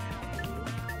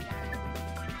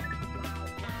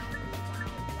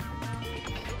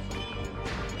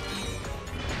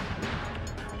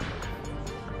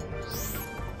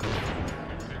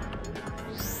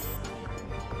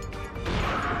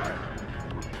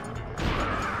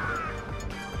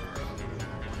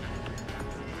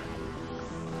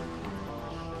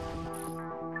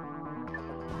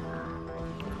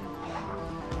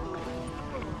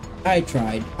 I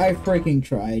tried. I freaking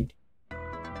tried.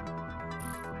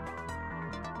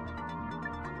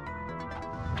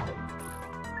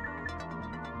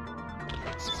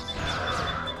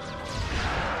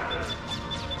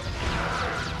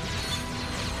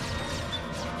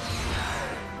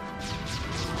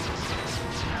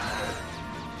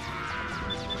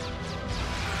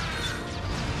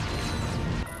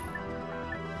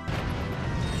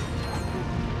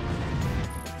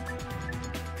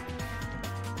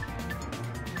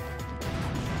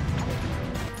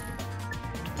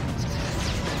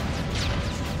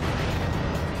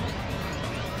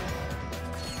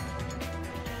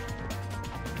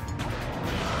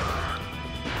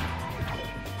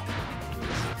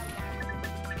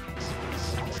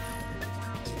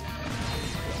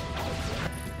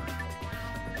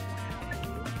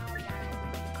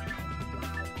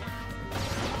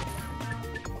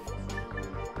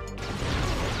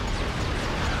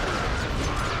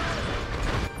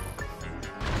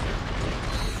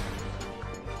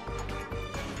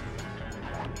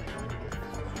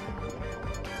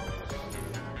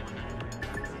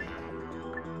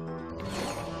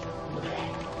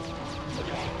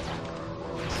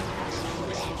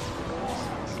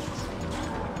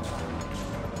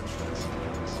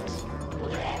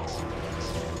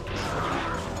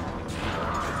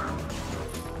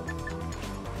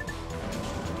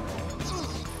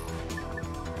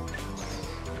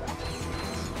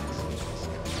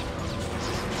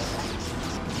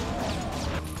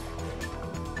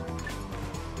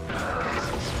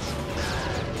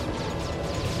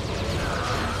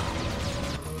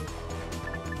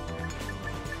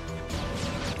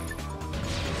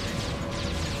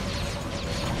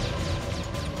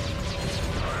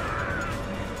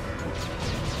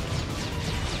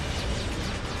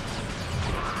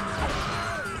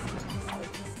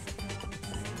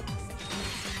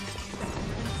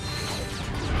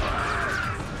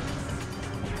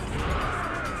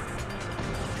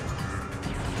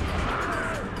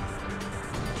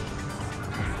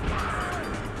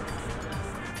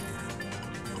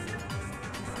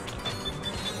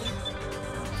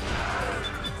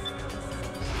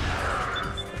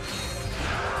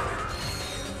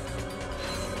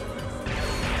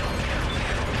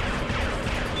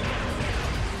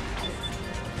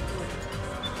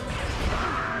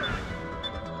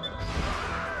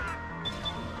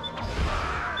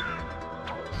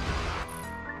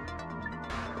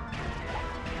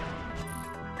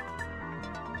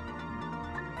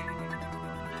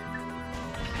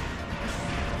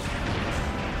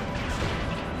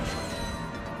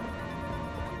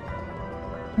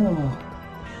 Oh.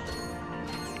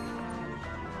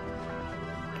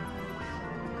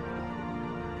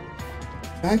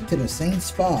 Back to the same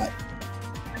spot.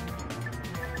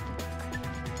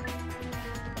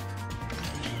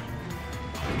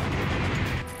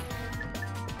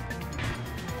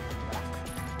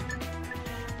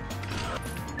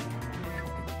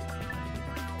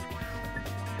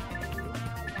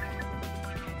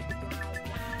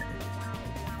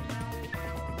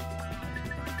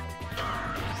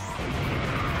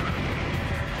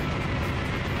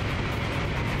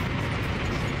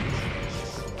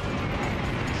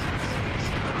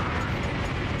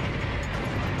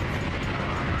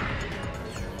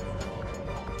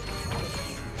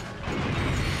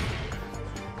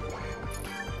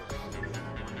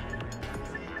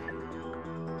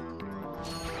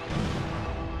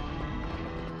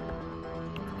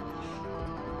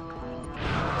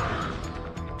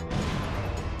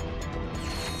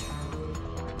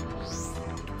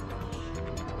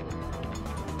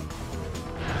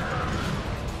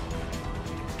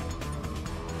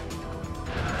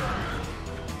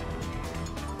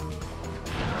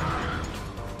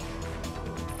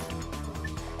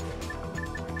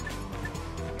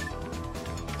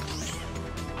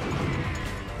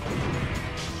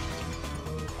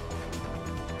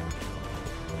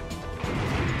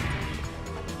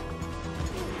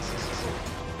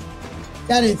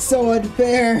 That is so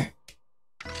unfair.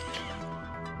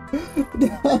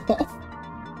 No.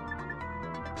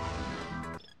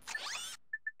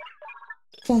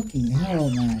 Fucking hell,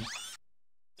 man.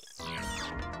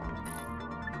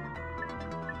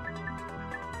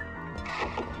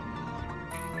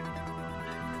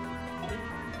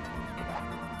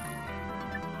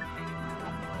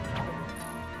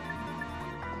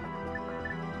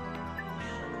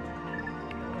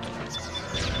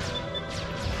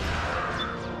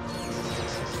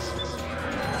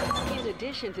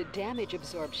 addition to damage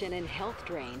absorption and health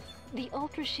drain, the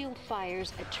Ultra Shield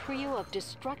fires a trio of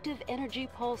destructive energy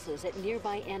pulses at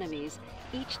nearby enemies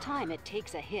each time it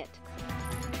takes a hit.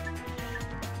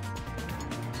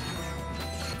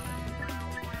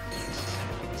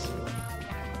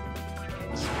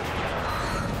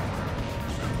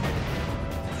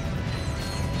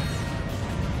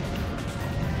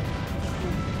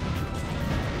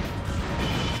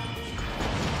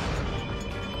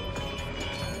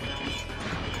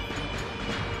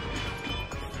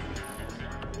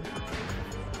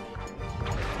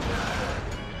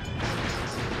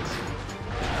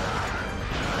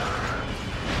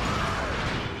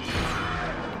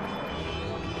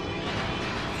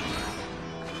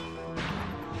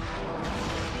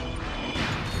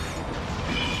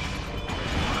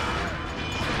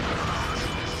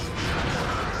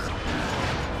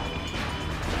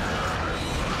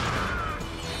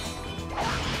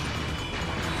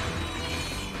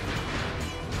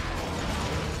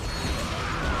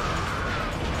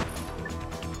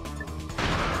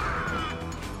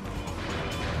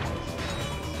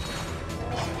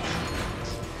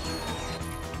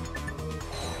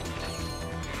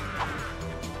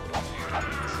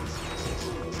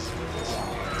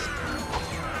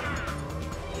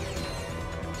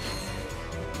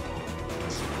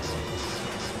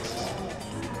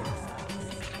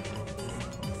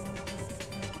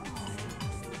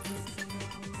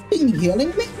 Healing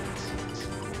me?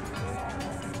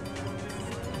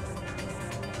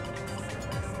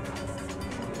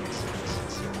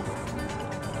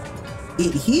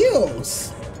 It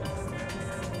heals.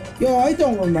 Yo, I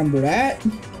don't remember that.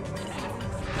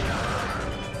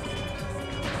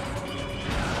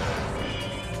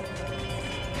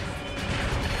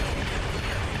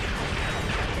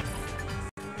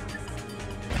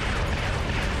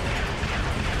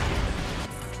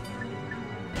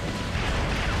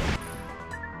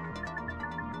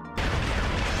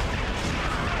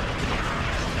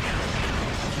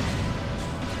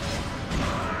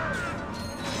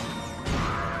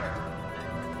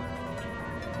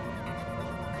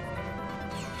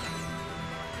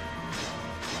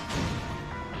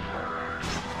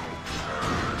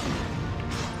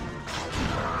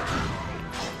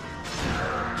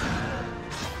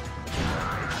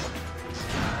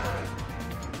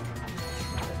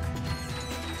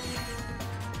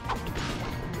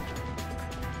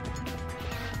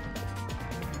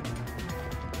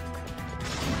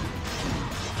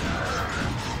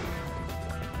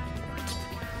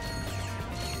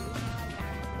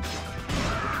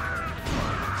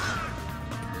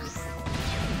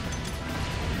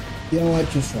 You know what?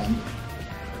 Just run.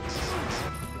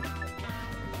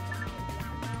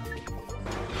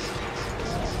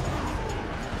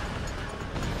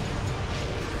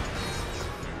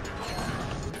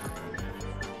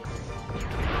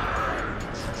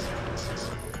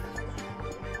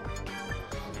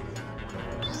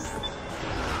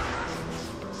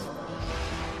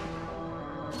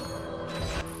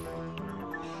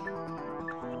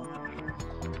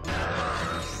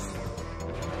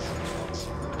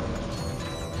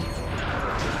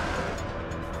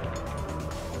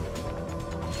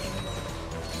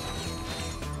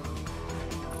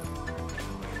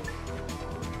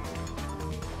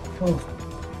 Oh.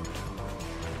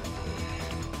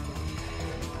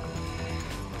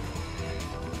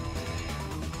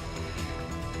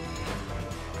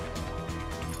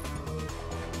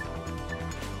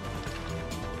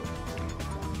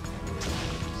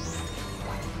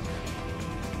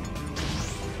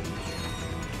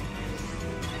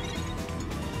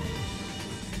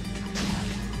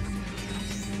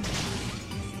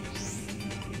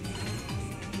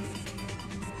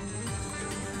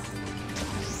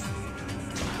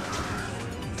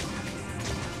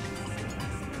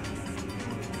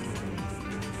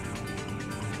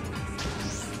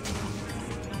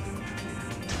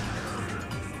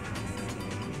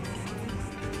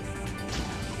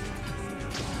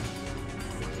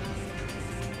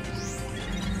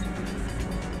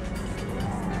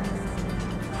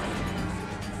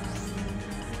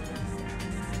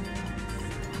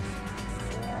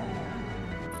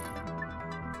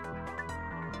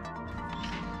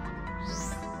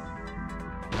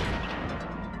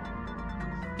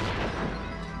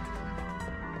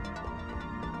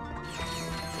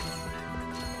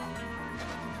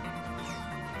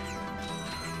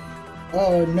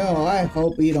 Oh no, I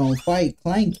hope we don't fight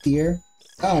Clank here.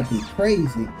 That'd be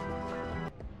crazy.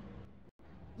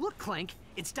 Look, Clank,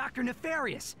 it's Dr.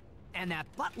 Nefarious and that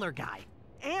butler guy.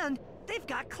 And they've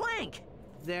got Clank.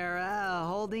 They're,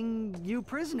 holding you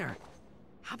prisoner.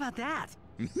 How about that?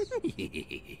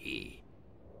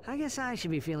 I guess I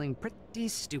should be feeling pretty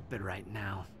stupid right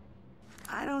now.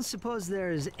 I don't suppose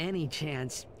there's any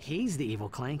chance he's the evil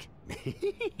Clank.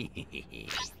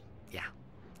 Yeah,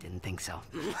 didn't think so.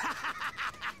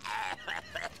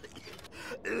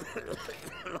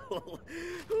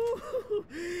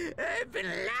 I've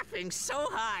been laughing so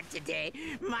hard today,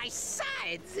 my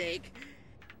sides ache.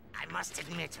 I must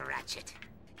admit, Ratchet,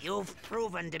 you've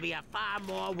proven to be a far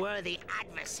more worthy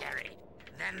adversary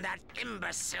than that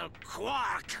imbecile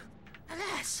Quark.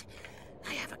 Alas,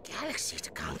 I have a galaxy to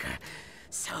conquer,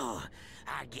 so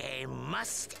our game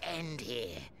must end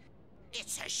here.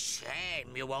 It's a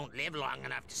shame you won't live long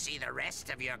enough to see the rest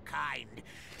of your kind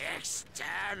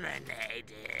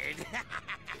exterminated.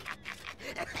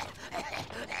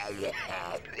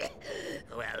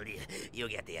 Well, you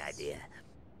get the idea.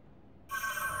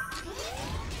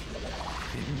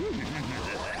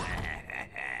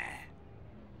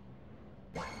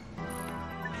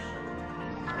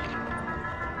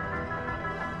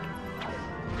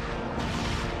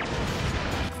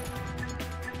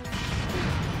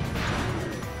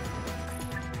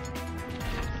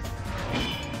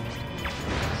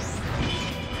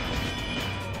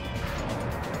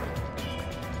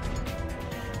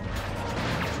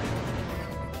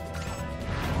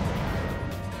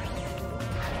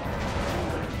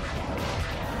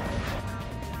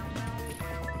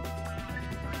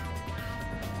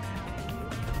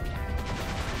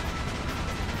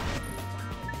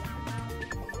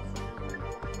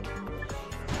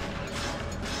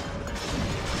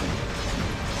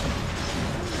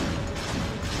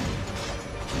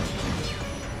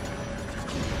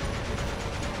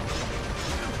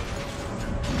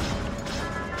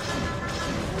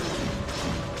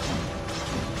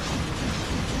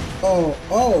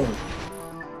 Oh.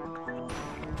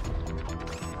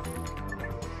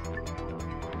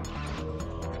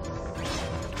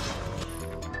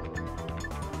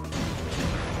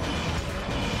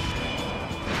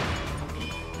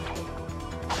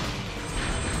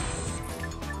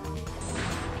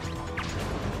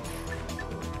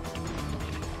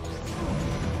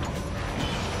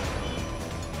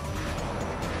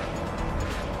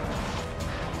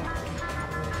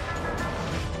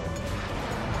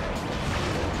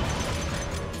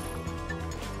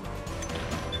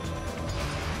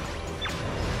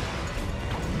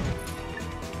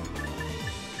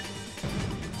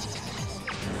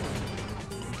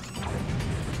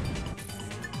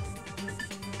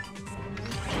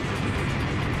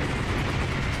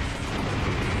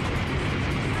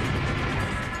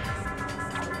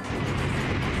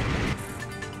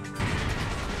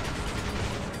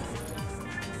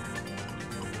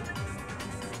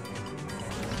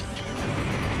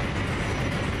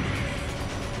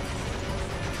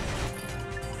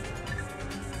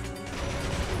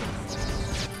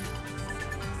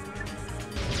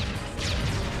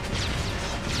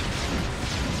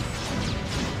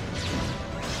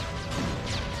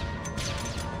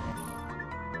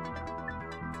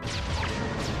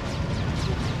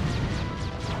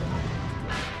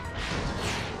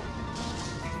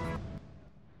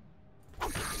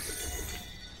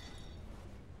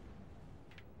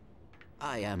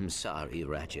 I am sorry,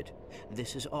 Ratchet.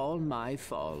 This is all my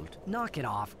fault. Knock it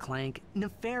off, Clank.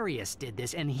 Nefarious did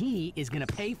this, and he is gonna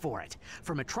pay for it.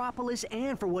 For Metropolis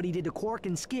and for what he did to Quark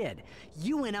and Skid.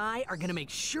 You and I are gonna make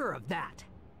sure of that.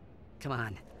 Come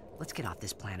on, let's get off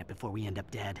this planet before we end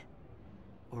up dead.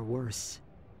 Or worse.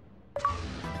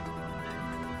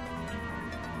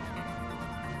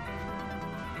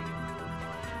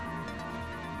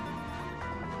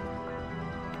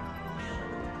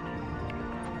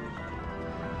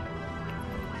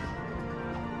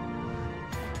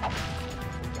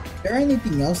 Is there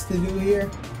anything else to do here?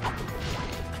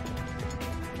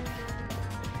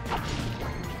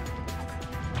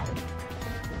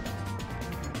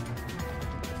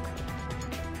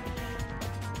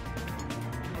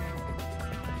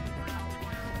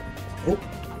 Oh.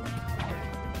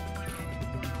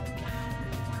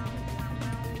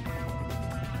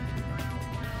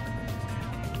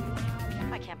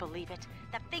 I can't believe it.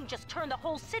 That thing just turned the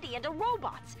whole city into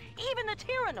robots, even the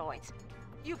Tyrannoids.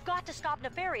 You've got to stop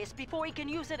Nefarious before he can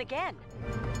use it again.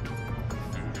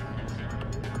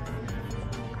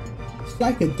 It's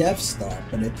like a Death Star,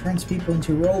 but it turns people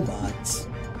into robots.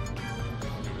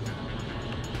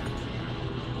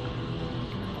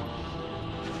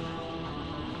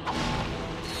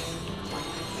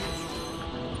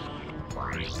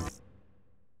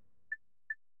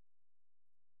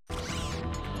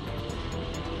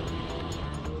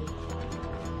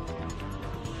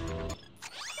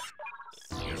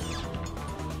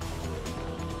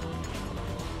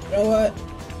 You know what?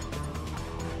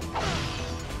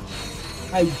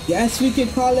 I guess we could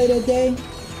call it a day.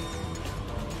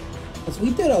 Because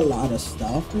we did a lot of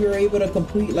stuff. We were able to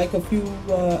complete like a few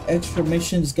extra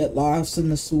missions, get lost in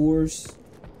the sewers.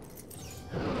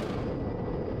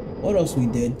 What else we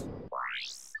did?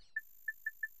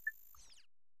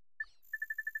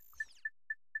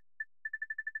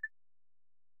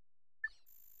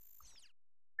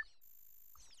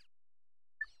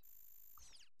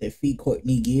 Defeat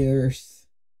Courtney Gears.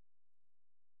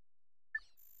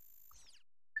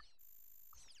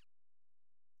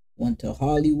 Went to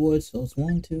Hollywood, so it's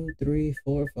 1, 2, 3,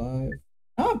 4, 5.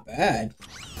 Not bad.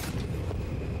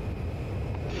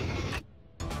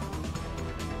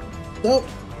 So,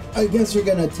 I guess we're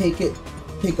gonna take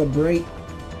a break.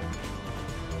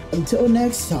 Until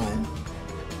next time.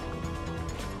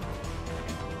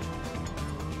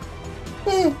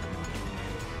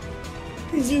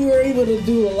 Because we were able to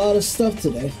do a lot of stuff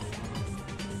today.